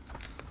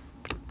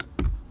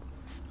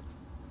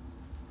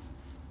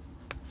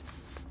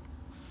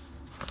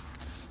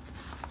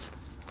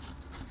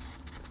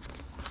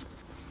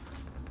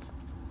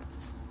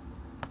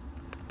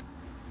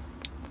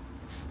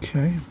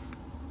 Okay.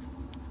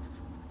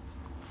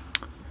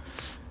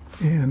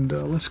 And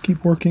let's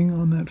keep working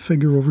on that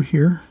figure over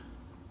here.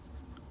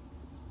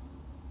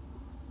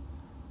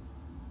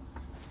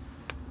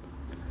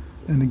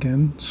 And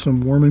again,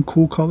 some warm and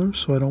cool colors,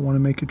 so I don't want to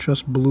make it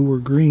just blue or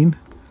green.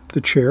 The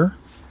chair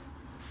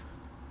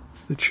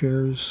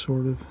is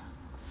sort of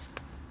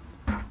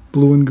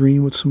blue and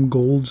green with some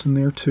golds in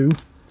there too.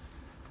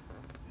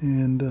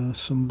 And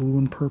some blue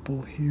and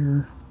purple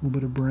here, a little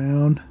bit of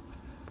brown,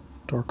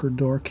 darker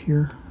dark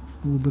here,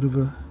 a little bit of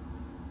a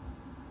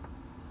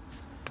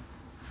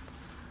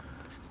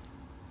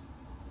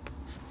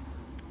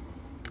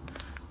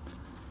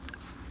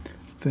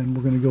then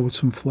we're going to go with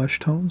some flesh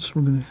tones.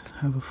 We're going to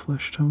have a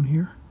flesh tone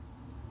here.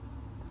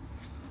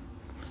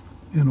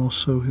 And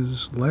also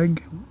his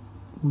leg.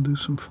 We'll do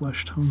some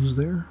flesh tones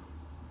there.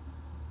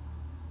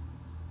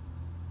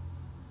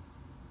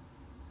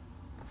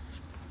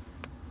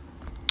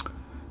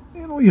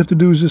 And all you have to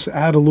do is just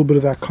add a little bit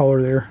of that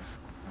color there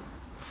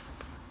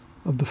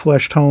of the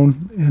flesh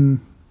tone,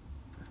 and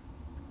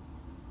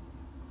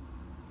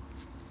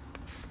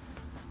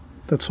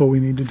that's all we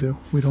need to do.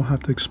 We don't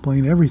have to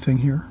explain everything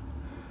here.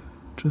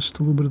 Just a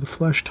little bit of the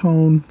flesh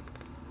tone.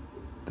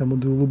 Then we'll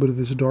do a little bit of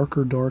this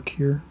darker dark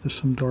here. There's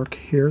some dark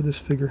hair. This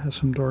figure has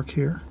some dark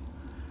hair.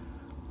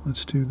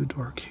 Let's do the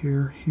dark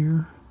hair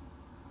here.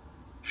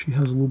 She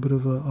has a little bit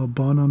of a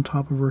bun on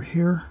top of her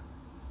hair.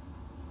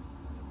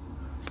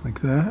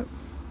 Like that.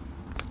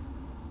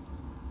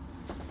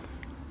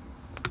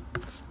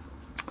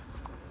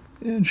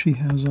 And she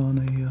has on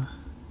a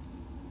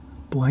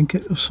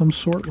blanket of some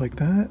sort like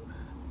that.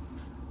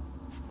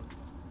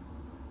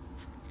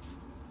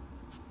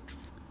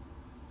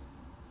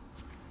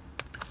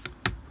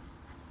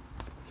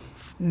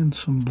 And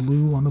some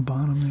blue on the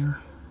bottom there.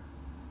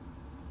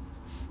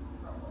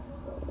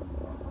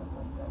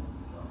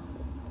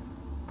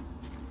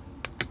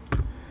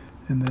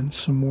 And then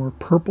some more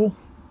purple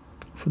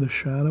for the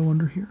shadow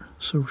under here.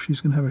 So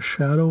she's going to have a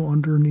shadow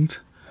underneath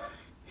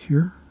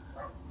here.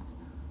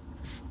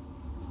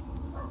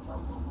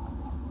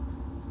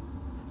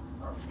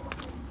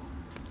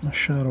 A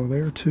shadow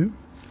there too,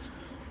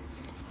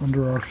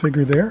 under our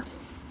figure there.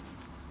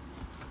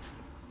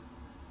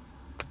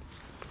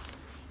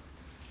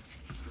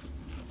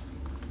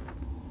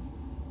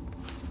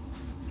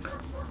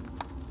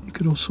 You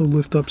could also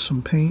lift up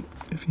some paint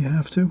if you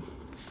have to.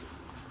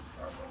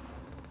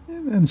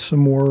 And then some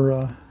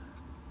more,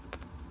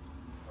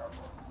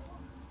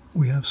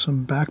 we have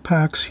some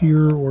backpacks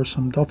here or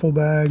some duffel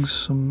bags,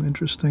 some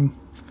interesting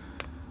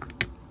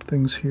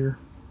things here.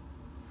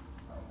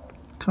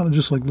 Kind of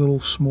just like little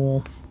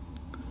small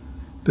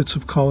bits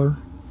of color.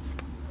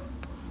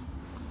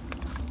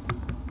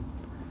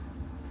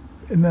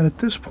 And then at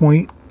this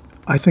point,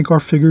 I think our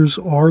figures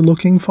are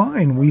looking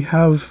fine. We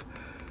have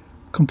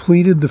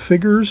completed the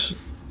figures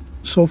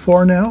so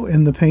far now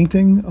in the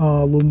painting.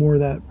 A little more of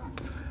that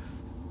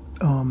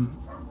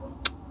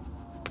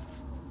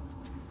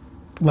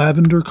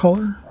lavender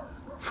color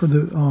for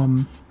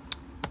the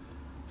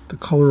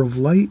color of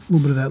light. A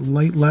little bit of that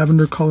light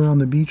lavender color on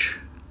the beach.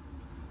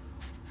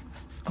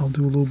 I'll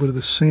do a little bit of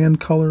the sand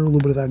color, a little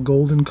bit of that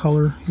golden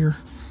color here.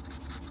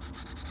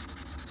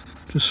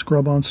 Just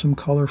scrub on some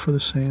color for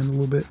the sand a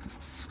little bit.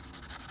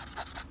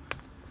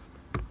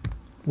 A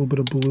little bit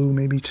of blue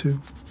maybe too.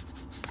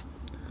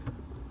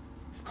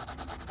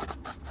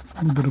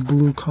 A little bit of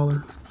blue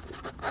color.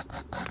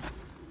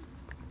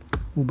 A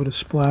little bit of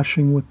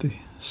splashing with the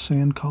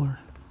sand color.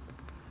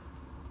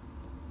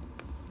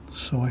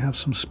 So I have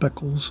some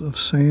speckles of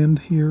sand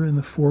here in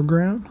the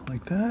foreground,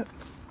 like that.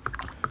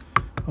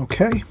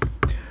 Okay.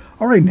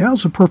 All right,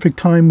 now's the perfect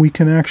time we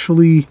can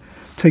actually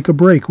take a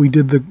break. We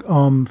did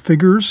the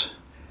figures.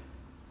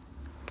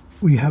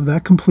 We have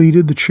that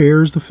completed, the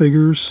chairs, the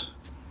figures.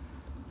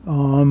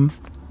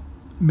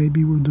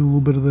 Maybe we'll do a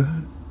little bit of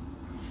the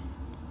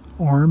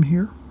arm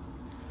here,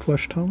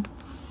 flesh tone.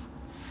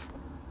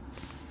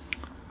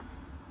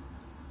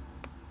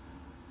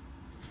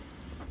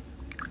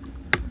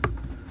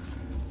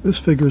 This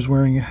figure is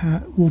wearing a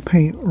hat. We'll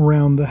paint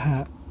around the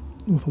hat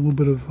with a little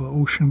bit of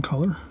ocean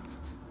color.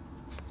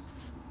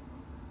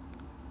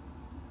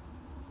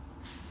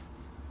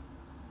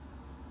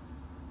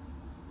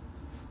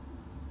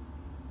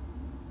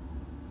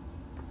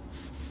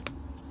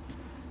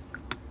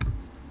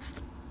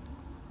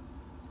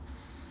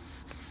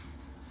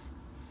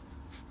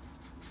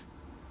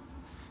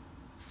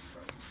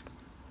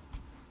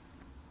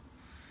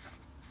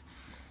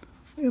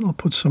 And I'll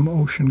put some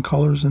ocean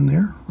colors in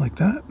there, like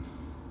that.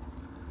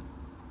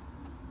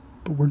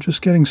 But we're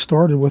just getting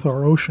started with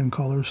our ocean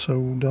colors,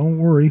 so don't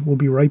worry. We'll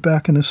be right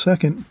back in a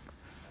second.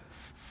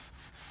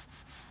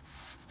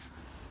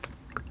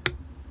 A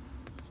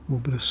little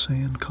bit of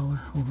sand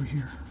color over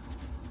here.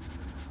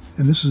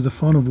 And this is the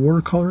fun of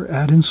watercolor.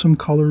 Add in some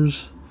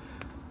colors.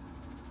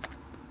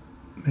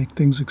 Make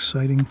things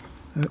exciting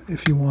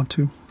if you want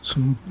to.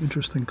 Some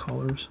interesting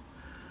colors.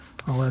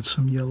 I'll add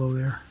some yellow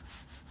there.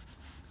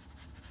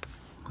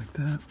 Like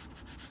that.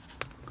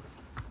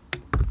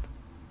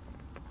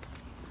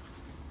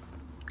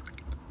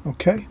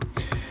 Okay.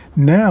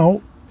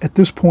 Now, at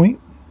this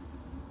point,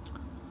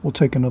 we'll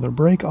take another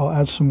break. I'll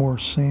add some more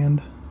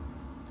sand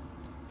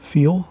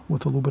feel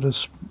with a little bit of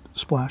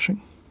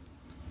splashing.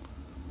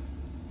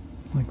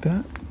 Like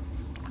that.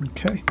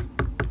 Okay.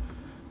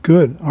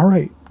 Good. All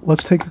right.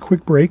 Let's take a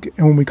quick break,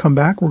 and when we come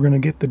back, we're going to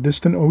get the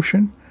distant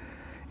ocean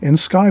and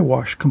sky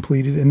wash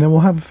completed, and then we'll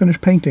have a finished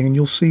painting, and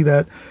you'll see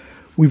that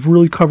we've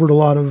really covered a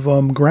lot of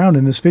ground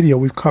in this video.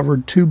 We've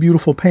covered two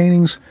beautiful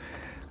paintings,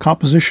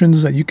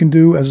 compositions that you can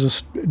do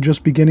as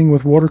just beginning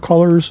with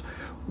watercolors.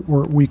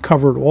 We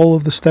covered all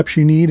of the steps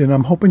you need, and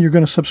I'm hoping you're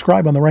going to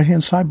subscribe on the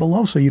right-hand side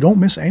below so you don't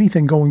miss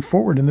anything going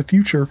forward in the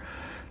future.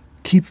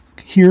 Keep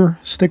here,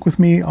 stick with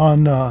me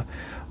on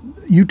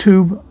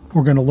YouTube.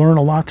 We're going to learn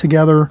a lot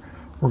together.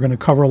 We're going to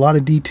cover a lot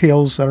of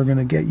details that are going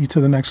to get you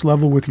to the next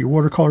level with your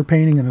watercolor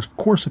painting. And of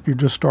course, if you're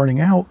just starting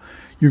out,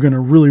 you're going to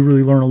really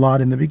learn a lot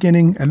in the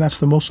beginning. And that's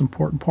the most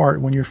important part.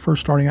 When you're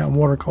first starting out in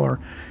watercolor,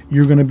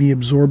 you're going to be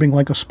absorbing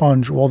like a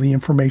sponge all the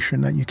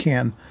information that you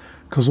can,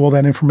 because all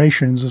that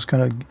information is just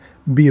going to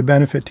be a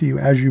benefit to you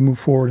as you move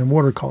forward in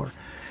watercolor.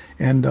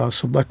 And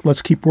so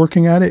let's keep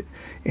working at it.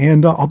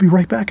 And I'll be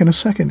right back in a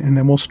second. And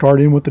then we'll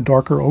start in with the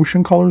darker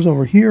ocean colors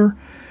over here.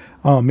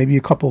 Maybe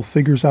a couple of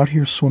figures out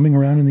here swimming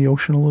around in the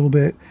ocean a little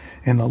bit,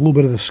 and a little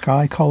bit of the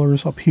sky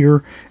colors up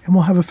here, and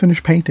we'll have a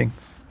finished painting,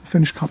 a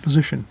finished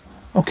composition.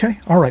 Okay?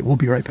 All right, we'll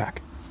be right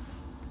back.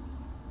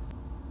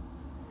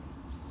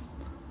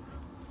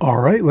 All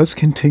right, let's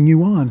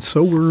continue on.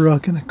 So we're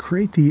going to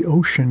create the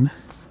ocean,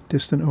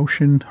 distant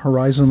ocean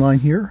horizon line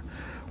here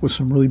with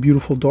some really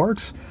beautiful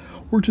darks.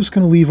 We're just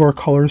going to leave our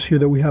colors here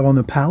that we have on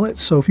the palette.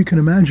 So if you can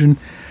imagine,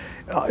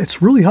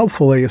 it's really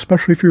helpful,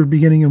 especially if you're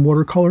beginning in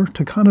watercolor,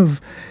 to kind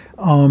of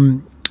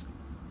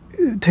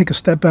take a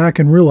step back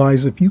and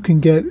realize if you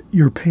can get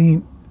your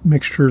paint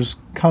mixtures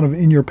kind of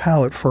in your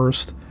palette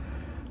first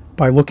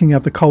by looking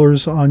at the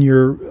colors on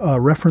your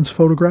reference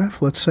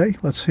photograph. Let's say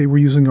we're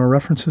using our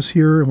references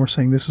here and we're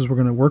saying we're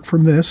going to work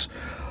from this.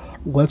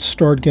 Let's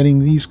start getting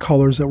these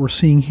colors that we're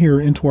seeing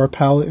here into our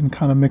palette and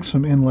kind of mix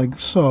them in like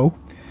so.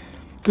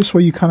 This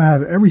way you kind of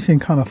have everything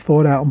kind of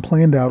thought out and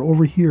planned out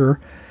over here,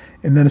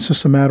 and then it's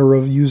just a matter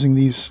of using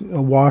these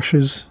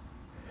washes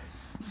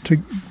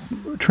to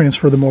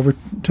transfer them over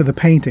to the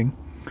painting.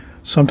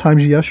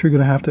 Sometimes, yes, you're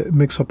going to have to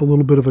mix up a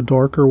little bit of a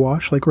darker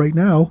wash. Like right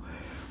now,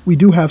 we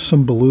do have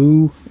some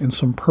blue and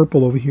some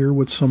purple over here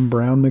with some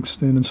brown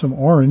mixed in and some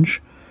orange.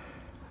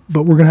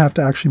 But we're going to have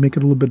to actually make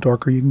it a little bit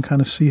darker. You can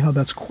kind of see how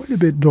that's quite a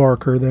bit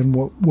darker than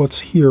what's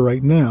here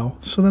right now.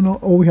 So then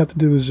all we have to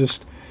do is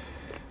just,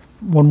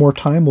 one more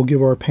time, we'll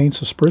give our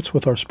paints a spritz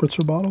with our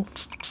spritzer bottle.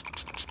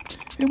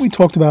 And we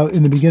talked about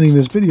in the beginning of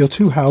this video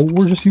too how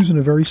we're just using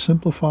a very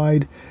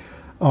simplified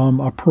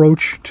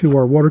approach to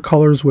our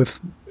watercolors.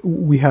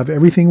 We have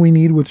everything we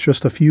need with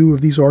just a few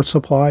of these art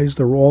supplies.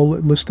 They're all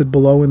listed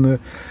below in the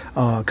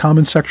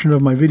comment section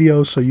of my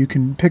video, so you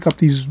can pick up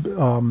these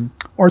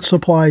art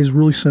supplies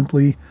really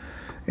simply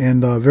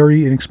and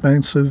very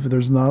inexpensive.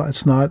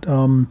 It's not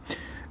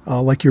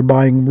like you're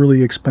buying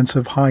really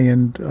expensive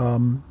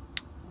high-end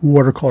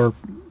watercolor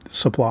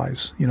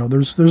supplies. You know,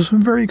 there's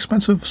some very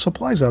expensive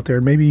supplies out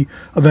there. Maybe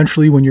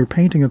eventually when you're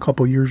painting a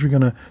couple years, you're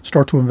going to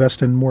start to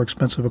invest in more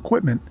expensive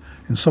equipment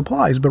and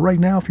supplies. But right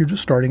now, if you're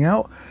just starting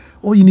out,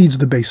 all you need is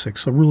the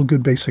basics, a real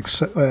good basic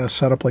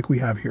setup like we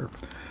have here.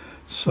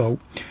 So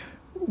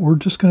we're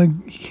just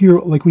going to, here,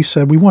 like we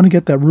said, we want to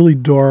get that really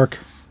dark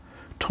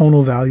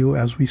tonal value,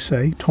 as we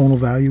say. Tonal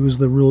value is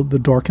the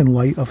dark and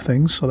light of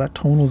things. So that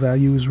tonal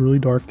value is really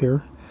dark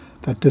there,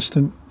 that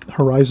distant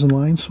horizon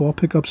line. So I'll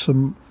pick up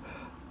some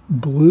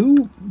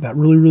blue, that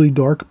really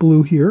dark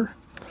blue here,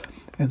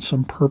 and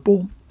some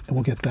purple, and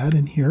we'll get that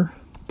in here,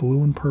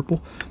 blue and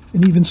purple,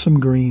 and even some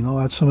green. I'll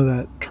add some of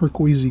that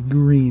turquoisey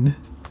green,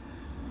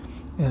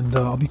 and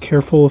I'll be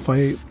careful if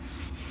I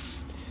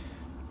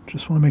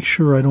just want to make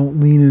sure I don't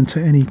lean into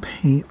any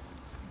paint.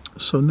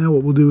 So now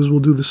what we'll do is we'll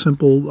do the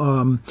simple,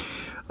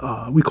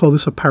 we call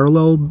this a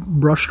parallel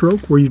brush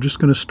stroke, where you're just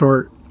going to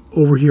start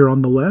over here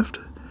on the left.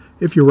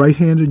 If you're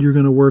right-handed, you're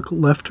going to work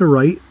left to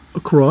right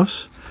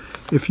across.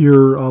 If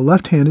you're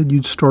left-handed,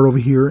 you'd start over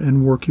here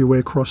and work your way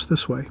across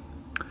this way.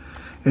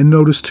 And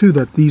notice too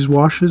that these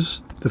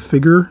washes,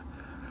 the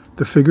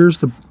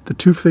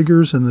two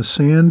figures and the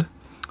sand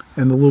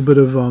and the little bit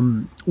of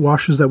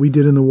washes that we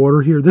did in the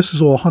water here, this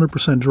is all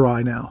 100%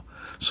 dry now.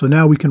 So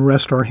now we can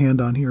rest our hand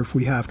on here if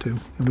we have to,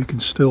 and we can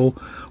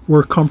still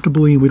work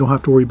comfortably, and we don't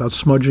have to worry about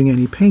smudging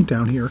any paint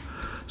down here.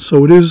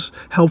 So it is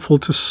helpful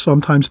to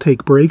sometimes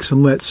take breaks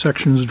and let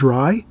sections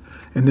dry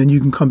And then you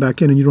can come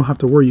back in and you don't have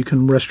to worry. You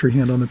can rest your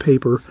hand on the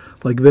paper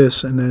like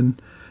this, and then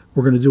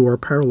we're going to do our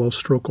parallel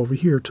stroke over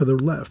here to the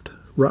left,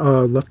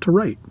 left to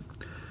right.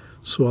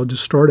 So I'll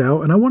just start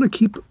out, and I want to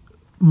keep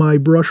my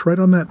brush right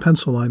on that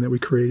pencil line that we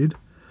created.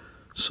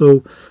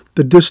 So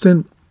the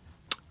distant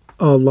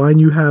line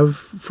you have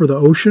for the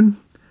ocean,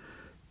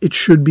 it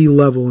should be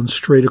level and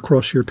straight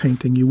across your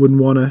painting. You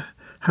wouldn't want to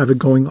have it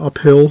going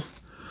uphill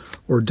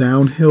or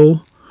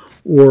downhill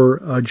or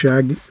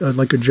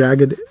like a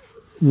jagged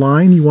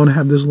line. You want to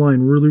have this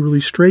line really,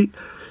 really straight.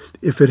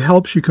 If it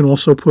helps, you can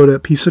also put a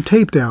piece of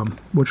tape down,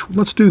 which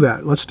let's do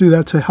that. Let's do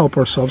that to help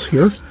ourselves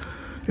here.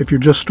 If you're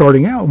just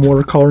starting out in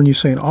watercolor and you're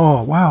saying,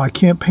 oh, wow, I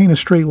can't paint a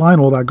straight line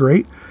all that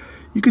great,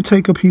 you could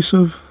take a piece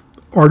of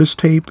artist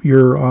tape,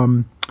 your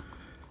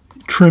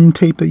trim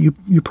tape that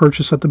you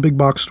purchase at the big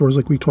box stores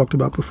like we talked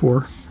about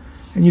before,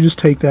 and you just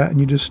take that and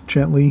you just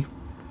gently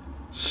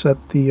set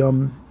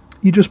the,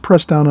 you just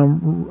press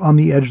down on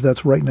the edge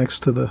that's right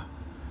next to the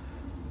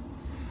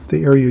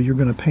area you're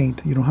going to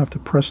paint. You don't have to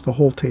press the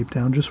whole tape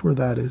down, just where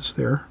that is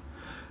there.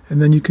 And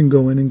then you can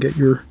go in and get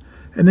your,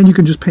 and then you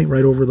can just paint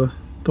right over the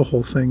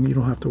whole thing. You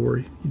don't have to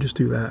worry. You just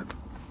do that,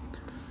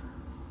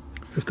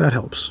 if that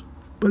helps.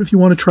 But if you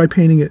want to try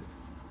painting it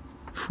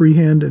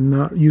freehand and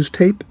not use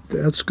tape,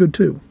 that's good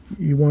too.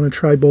 You want to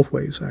try both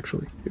ways,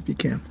 actually, if you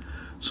can.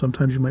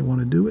 Sometimes you might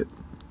want to do it,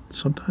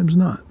 sometimes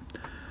not.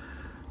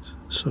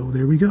 So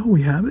there we go.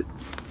 We have it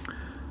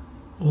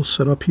all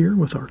set up here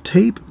with our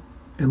tape.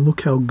 And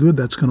look how good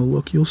that's going to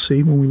look. You'll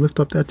see when we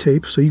lift up that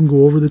tape. So you can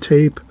go over the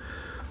tape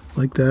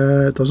like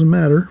that. It doesn't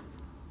matter,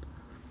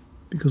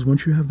 because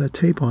once you have that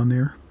tape on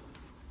there,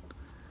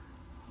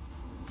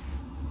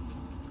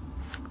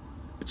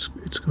 it's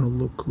going to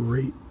look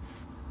great.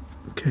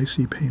 Okay,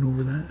 so you paint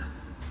over that.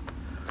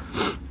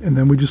 And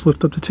then we just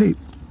lift up the tape.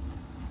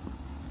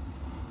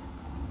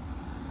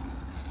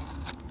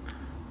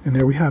 And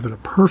there we have it, a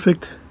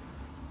perfect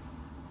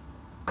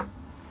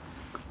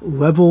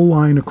level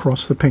line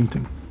across the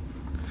painting.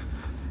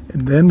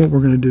 And then what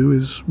we're going to do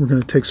is we're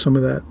going to take some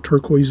of that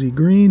turquoisey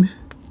green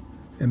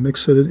and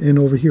mix it in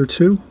over here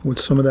too with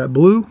some of that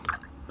blue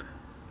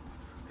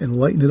and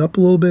lighten it up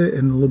a little bit,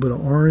 and a little bit of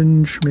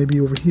orange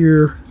maybe over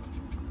here.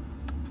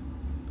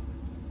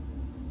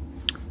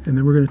 And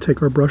then we're going to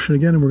take our brush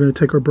again, and we're going to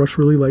take our brush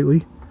really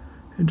lightly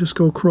and just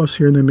go across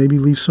here, and then maybe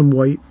leave some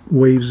white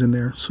waves in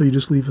there. So you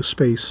just leave a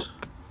space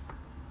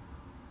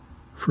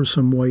for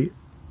some white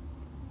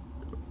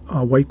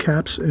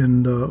caps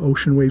and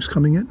ocean waves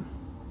coming in.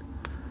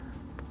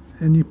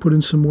 And you put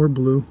in some more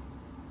blue,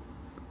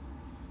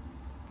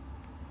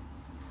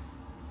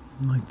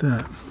 like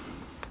that.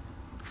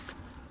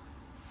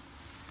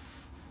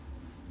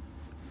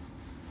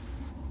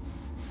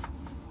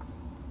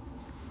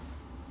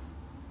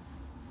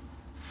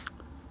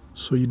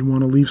 So you'd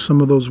want to leave some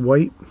of those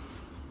white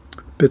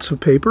bits of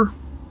paper.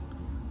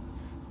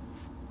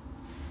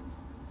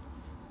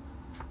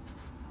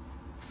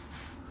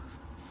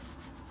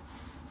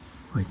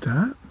 Like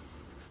that.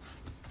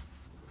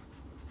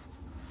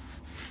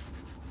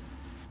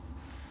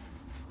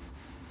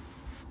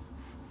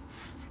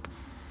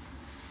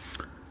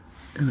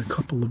 And a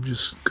couple of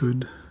just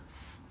good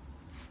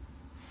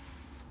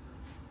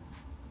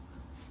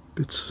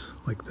bits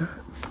like that.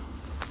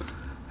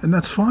 And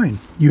that's fine.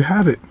 You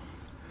have it.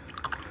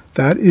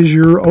 That is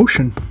your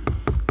ocean.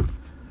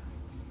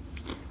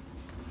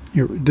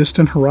 Your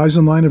distant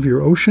horizon line of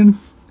your ocean.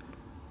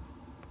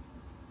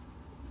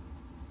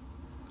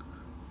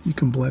 You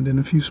can blend in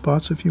a few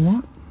spots if you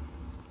want.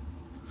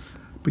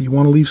 But you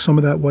want to leave some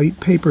of that white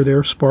paper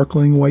there,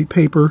 sparkling white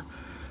paper.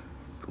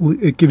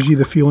 It gives you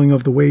the feeling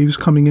of the waves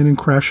coming in and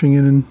crashing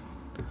in, and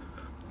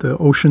the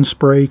ocean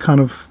spray kind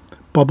of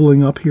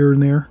bubbling up here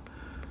and there.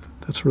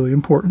 That's really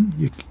important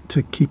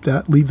to keep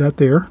that, leave that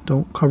there.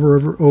 Don't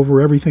cover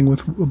over everything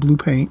with a blue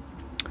paint.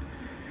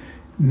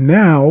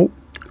 Now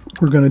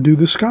we're going to do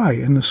the sky,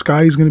 and the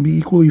sky is going to be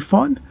equally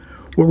fun.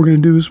 What we're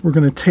going to do is we're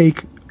going to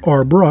take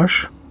our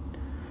brush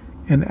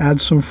and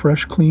add some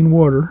fresh clean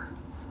water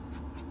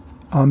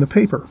on the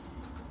paper.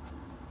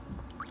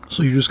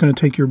 So you're just going to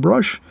take your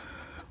brush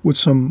with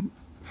some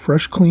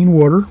fresh clean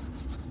water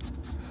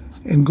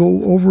and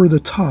go over the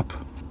top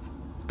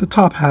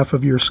half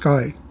of your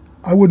sky.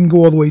 I wouldn't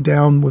go all the way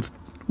down with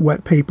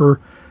wet paper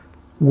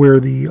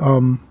where the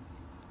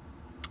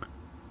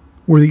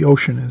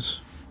ocean is.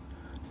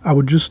 I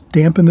would just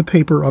dampen the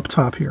paper up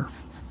top here,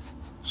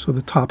 so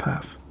the top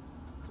half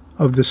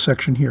of this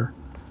section here.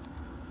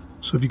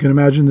 So if you can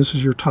imagine, this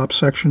is your top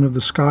section of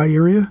the sky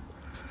area,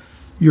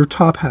 your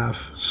top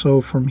half.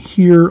 So from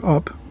here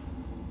up,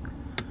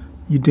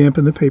 you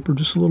dampen the paper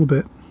just a little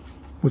bit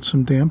with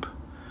some damp,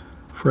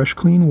 fresh,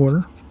 clean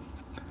water.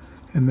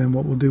 And then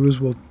what we'll do is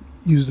we'll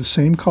use the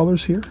same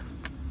colors here,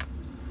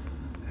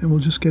 and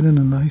we'll just get in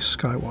a nice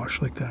sky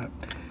wash like that.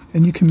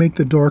 And you can make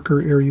the darker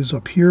areas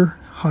up here,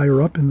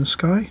 higher up in the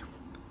sky,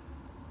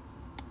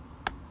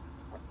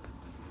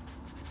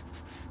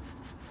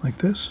 like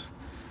this.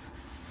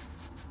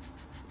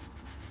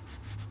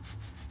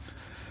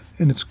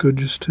 And it's good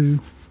just to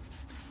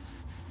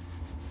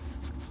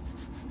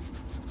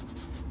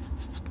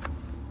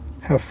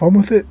Have fun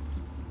with it.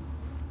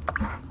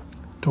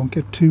 Don't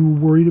get too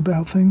worried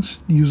about things.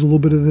 Use a little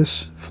bit of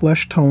this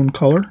flesh tone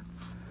color.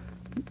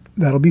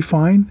 That'll be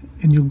fine,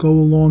 and you'll go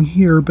along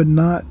here, but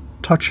not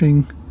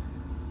touching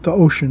the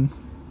ocean,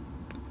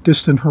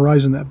 distant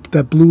horizon,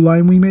 that blue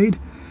line we made.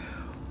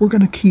 We're going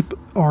to keep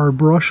our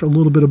brush a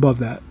little bit above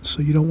that,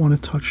 so you don't want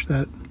to touch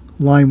that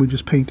line we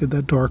just painted,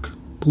 that dark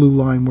blue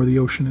line where the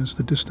ocean is,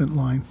 the distant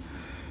line.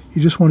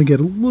 You just want to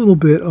get a little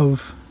bit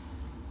of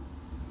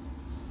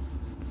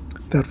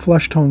that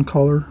flesh tone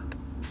color,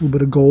 a little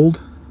bit of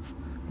gold,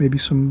 maybe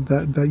some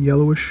that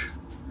yellowish,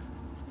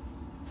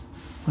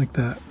 like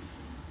that,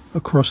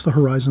 across the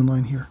horizon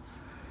line here.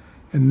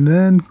 And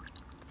then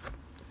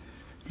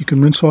you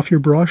can rinse off your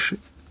brush,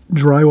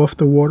 dry off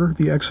the water,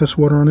 the excess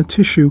water on a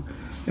tissue,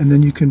 and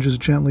then you can just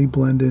gently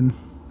blend in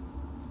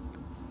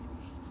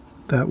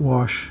that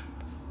wash.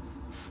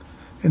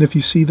 And if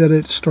you see that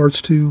it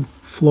starts to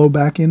flow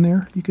back in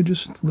there, you can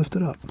just lift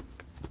it up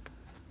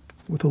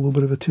with a little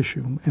bit of a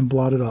tissue and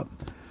blot it up.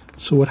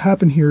 So what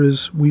happened here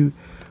is we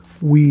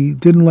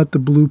didn't let the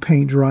blue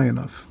paint dry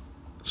enough.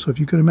 So if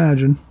you could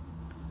imagine,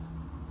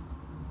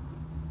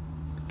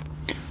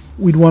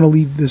 we'd want to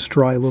leave this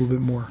dry a little bit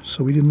more.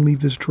 So we didn't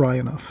leave this dry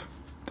enough,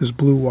 this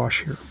blue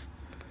wash here.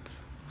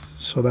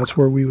 So that's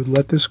where we would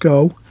let this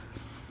go.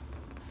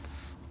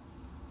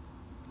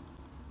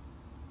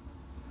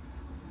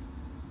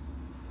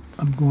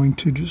 I'm going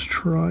to just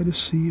try to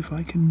see if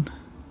I can...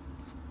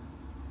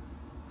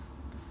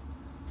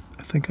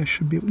 I think I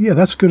should be... Yeah,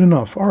 that's good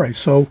enough. All right,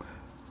 so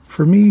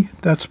for me,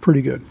 that's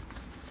pretty good.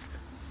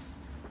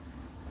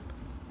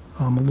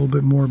 A little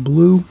bit more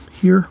blue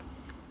here.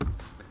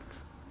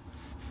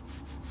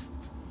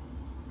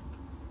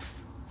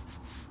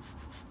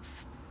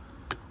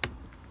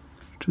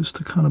 Just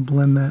to kind of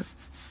blend that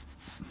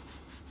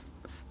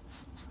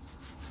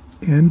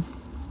in,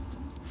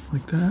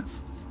 like that.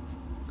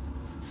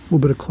 A little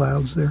bit of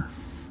clouds there.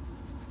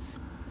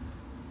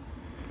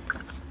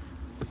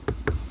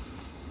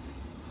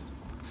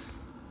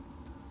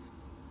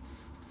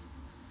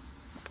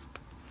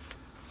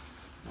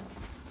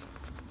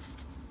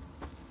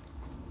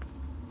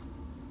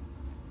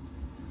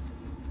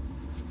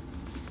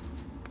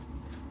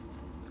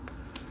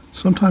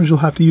 Sometimes you'll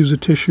have to use a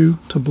tissue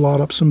to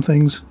blot up some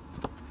things.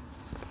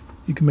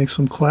 You can make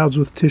some clouds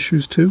with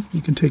tissues too.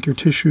 You can take your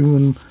tissue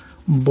and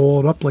ball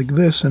it up like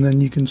this, and then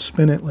you can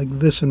spin it like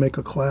this and make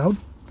a cloud.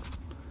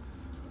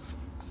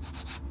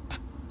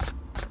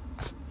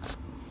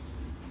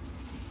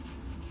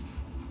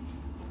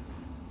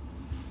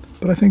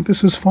 But I think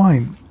this is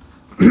fine.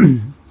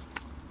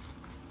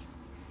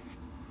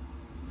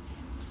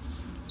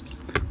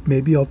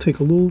 Maybe I'll take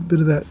a little bit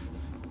of that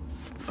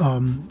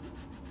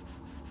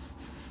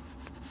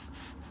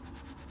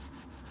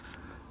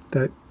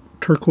that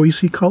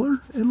turquoisey color,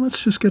 and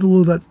let's just get a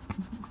little of that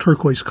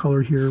turquoise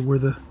color here where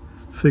the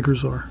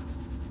figures are.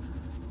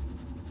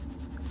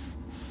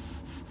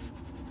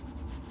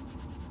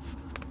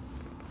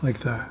 Like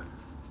that.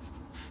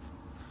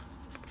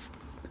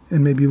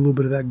 And maybe a little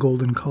bit of that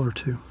golden color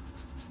too.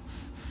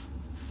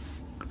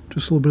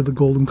 Just a little bit of the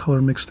golden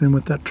color mixed in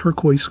with that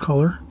turquoise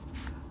color,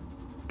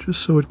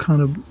 just so it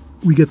kind of,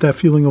 we get that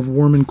feeling of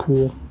warm and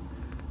cool.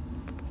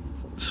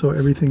 So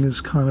everything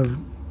is kind of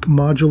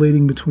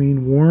modulating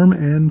between warm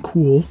and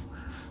cool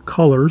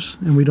colors,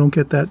 and we don't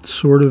get that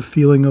sort of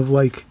feeling of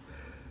like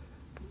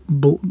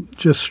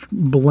just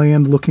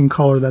bland looking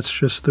color that's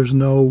just, there's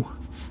no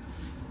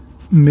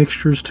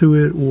mixtures to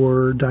it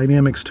or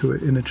dynamics to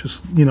it, and it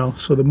just, you know,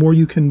 so the more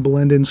you can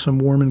blend in some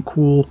warm and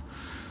cool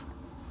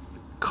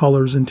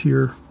colors into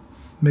your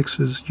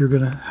mixes, you're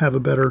going to have a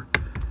better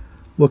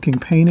looking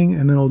painting.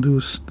 And then I'll do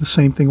the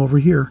same thing over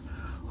here.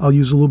 I'll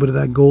use a little bit of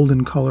that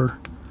golden color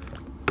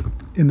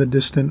in the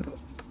distant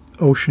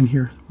ocean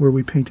here where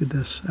we painted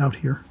this out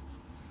here.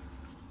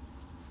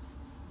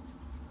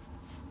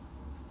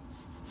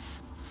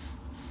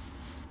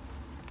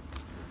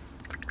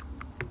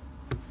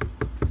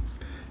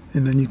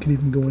 And then you can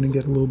even go in and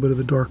get a little bit of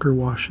the darker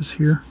washes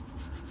here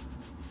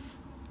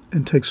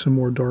and take some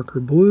more darker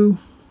blue,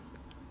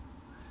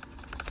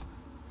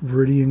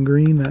 viridian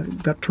green,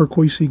 that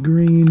turquoisey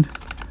green,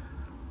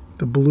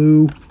 the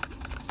blue,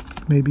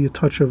 maybe a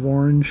touch of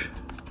orange.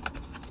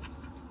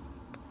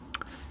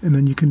 And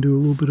then you can do a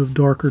little bit of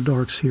darker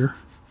darks here,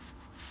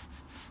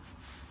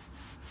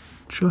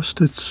 just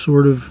to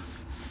sort of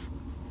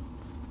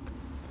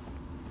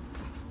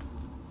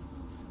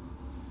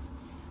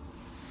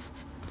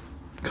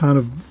kind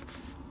of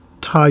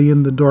tie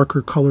in the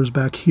darker colors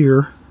back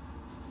here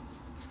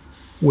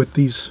with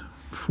these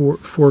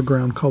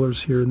foreground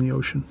colors here in the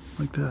ocean,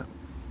 like that.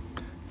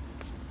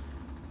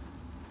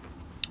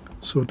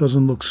 So it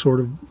doesn't look sort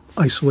of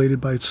isolated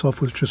by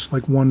itself with just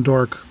like one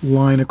dark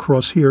line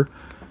across here.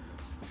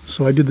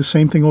 So I did the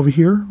same thing over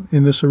here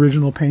in this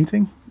original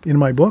painting in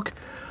my book.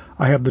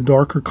 I have the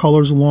darker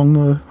colors along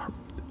the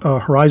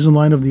horizon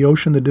line of the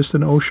ocean, the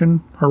distant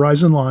ocean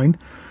horizon line.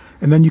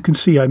 And then you can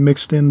see I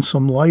mixed in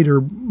some lighter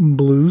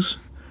blues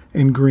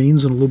and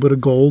greens and a little bit of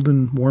gold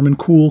and warm and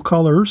cool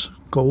colors,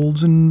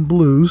 golds and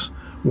blues,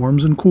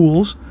 warms and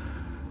cools,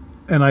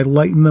 and I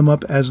lighten them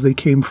up as they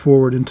came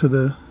forward into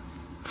the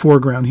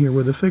foreground here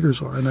where the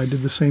figures are. And I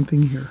did the same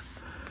thing here.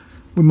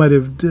 We might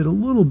have did a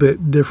little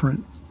bit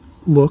different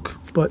look,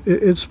 but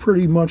it's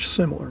pretty much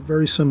similar,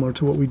 very similar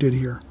to what we did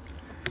here.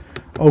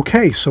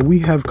 Okay, so we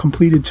have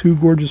completed 2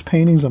 gorgeous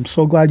paintings. I'm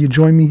so glad you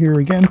joined me here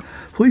again.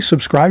 Please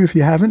subscribe if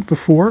you haven't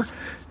before,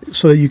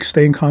 so that you can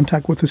stay in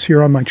contact with us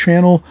here on my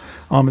channel.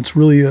 It's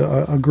really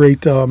a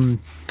great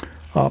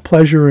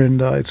pleasure,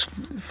 and it's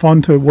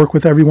fun to work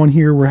with everyone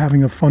here. We're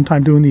having a fun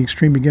time doing the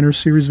Extreme Beginner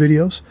Series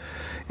videos,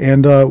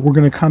 and we're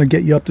going to kind of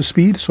get you up to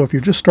speed. So if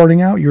you're just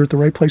starting out, you're at the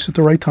right place at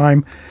the right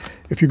time.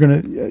 If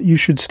you're you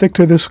should stick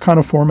to this kind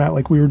of format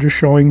like we were just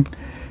showing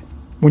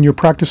when you're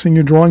practicing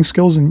your drawing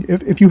skills. And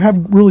if you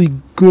have really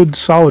good,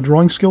 solid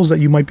drawing skills that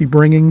you might be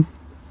bringing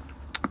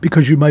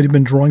because you might have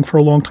been drawing for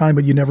a long time,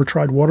 but you never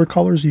tried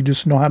watercolors, you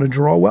just know how to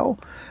draw well,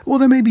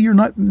 then maybe you're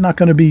not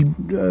going to be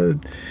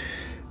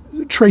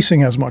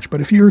tracing as much.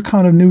 But if you're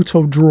kind of new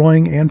to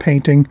drawing and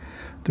painting,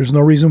 there's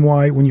no reason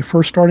why, when you're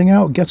first starting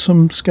out, get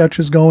some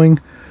sketches going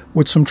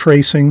with some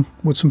tracing,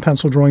 with some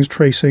pencil drawings,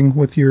 tracing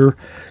with your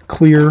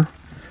clear.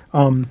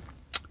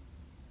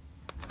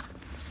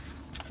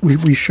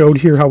 We showed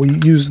here how we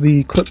use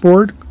the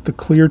clipboard, the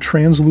clear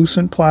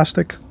translucent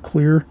plastic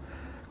clear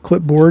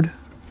clipboard.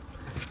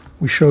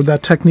 We showed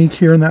that technique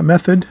here and that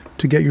method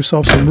to get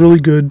yourself some really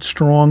good,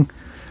 strong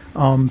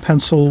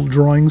pencil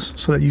drawings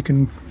so that you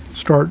can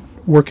start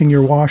working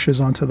your washes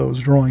onto those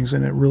drawings,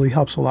 and it really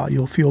helps a lot.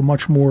 You'll feel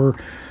much more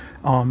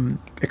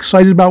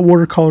excited about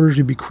watercolors.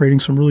 You'll be creating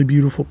some really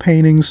beautiful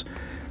paintings,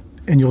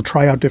 and you'll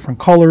try out different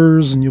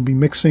colors, and you'll be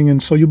mixing,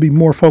 and so you'll be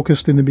more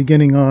focused in the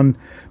beginning on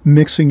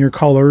mixing your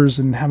colors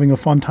and having a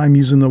fun time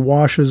using the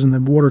washes and the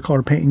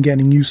watercolor paint and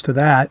getting used to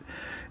that.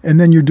 And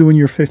then you're doing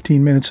your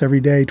 15 minutes every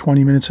day,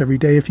 20 minutes every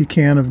day if you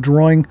can, of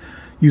drawing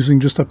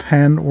using just a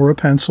pen or a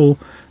pencil,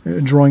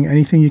 drawing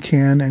anything you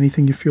can,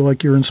 anything you feel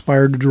like you're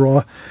inspired to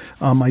draw.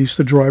 I used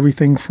to draw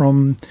everything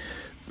from,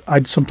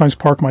 I'd sometimes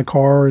park my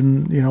car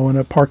in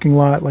a parking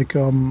lot, like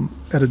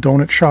at a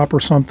donut shop or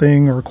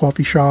something, or a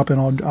coffee shop,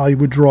 and I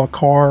would draw a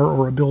car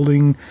or a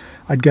building.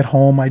 I'd get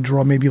home, I'd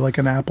draw maybe like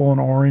an apple, an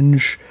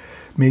orange,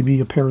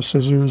 maybe a pair of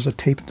scissors, a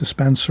tape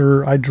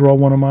dispenser. I'd draw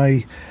one of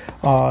my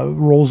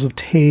rolls of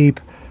tape.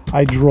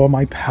 I'd draw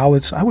my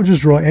palettes. I would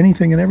just draw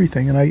anything and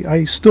everything, and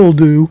I still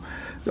do.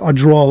 I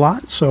draw a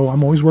lot, so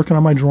I'm always working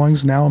on my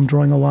drawings. Now I'm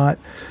drawing a lot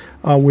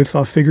with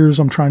figures.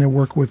 I'm trying to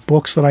work with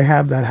books that I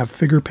have that have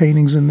figure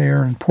paintings in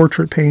there and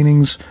portrait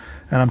paintings,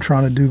 and I'm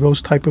trying to do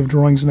those type of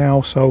drawings now.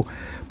 So,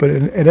 but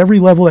at every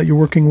level that you're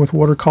working with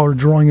watercolor,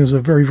 drawing is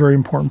a very, very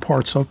important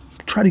part. So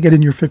try to get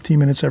in your 15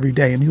 minutes every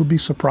day, and you'll be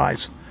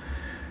surprised.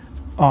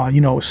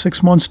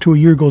 6 months to a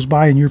year goes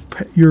by, and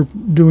you're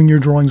doing your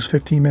drawings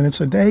 15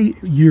 minutes a day.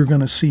 You're going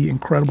to see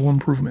incredible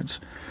improvements.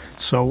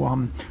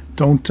 So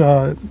don't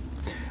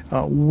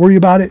worry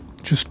about it.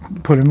 Just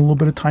put in a little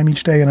bit of time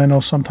each day. And I know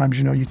sometimes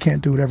you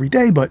can't do it every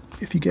day, but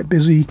if you get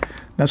busy,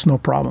 that's no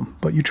problem.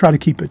 But you try to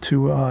keep it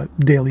to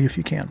daily if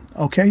you can.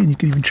 Okay, and you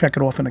can even check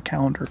it off in a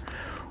calendar,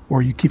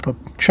 or you keep a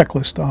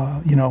checklist,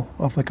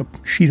 of like a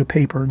sheet of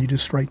paper, and you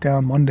just write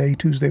down Monday,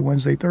 Tuesday,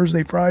 Wednesday,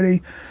 Thursday,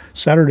 Friday,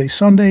 Saturday,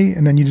 Sunday,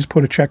 and then you just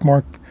put a check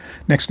mark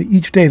next to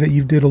each day that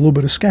you did a little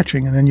bit of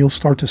sketching, and then you'll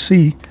start to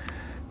see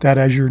that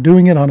as you're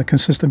doing it on a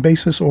consistent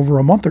basis over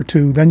a month or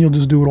two, then you'll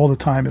just do it all the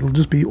time. It'll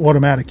just be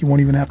automatic. You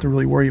won't even have to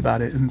really worry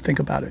about it and think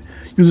about it.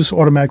 You'll just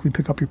automatically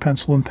pick up your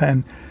pencil and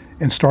pen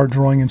and start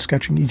drawing and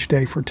sketching each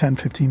day for 10,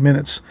 15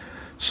 minutes.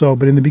 So,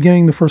 but in the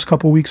beginning, the first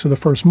couple of weeks of the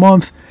first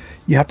month,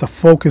 you have to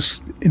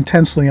focus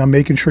intensely on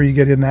making sure you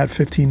get in that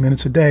 15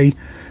 minutes a day,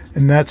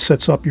 and that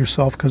sets up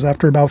yourself, because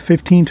after about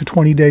 15 to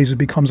 20 days, it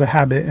becomes a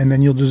habit, and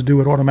then you'll just do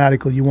it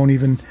automatically. You won't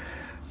even,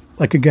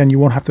 you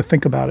won't have to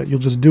think about it. You'll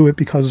just do it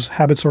because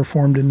habits are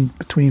formed in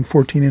between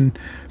 14 and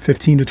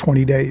 15 to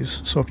 20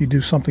 days. So if you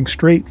do something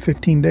straight,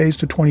 15 days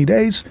to 20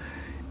 days,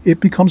 it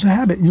becomes a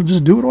habit. You'll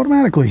just do it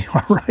automatically.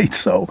 All right,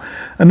 so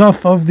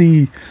enough of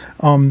the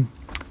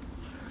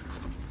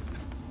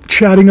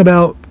chatting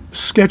about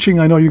sketching.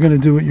 I know you're going to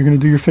do it. You're going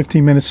to do your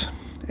 15 minutes,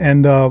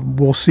 and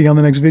we'll see you on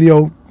the next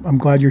video. I'm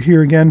glad you're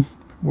here again.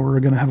 We're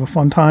going to have a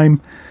fun time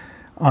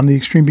on the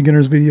Extreme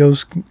Beginners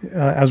videos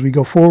as we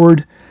go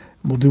forward.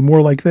 We'll do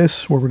more like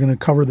this, where we're going to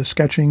cover the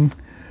sketching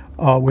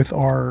with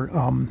our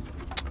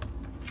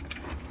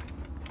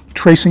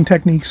tracing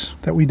techniques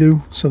that we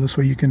do, so this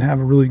way you can have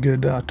a really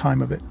good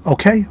time of it.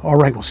 Okay? All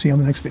right, we'll see you on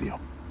the next video.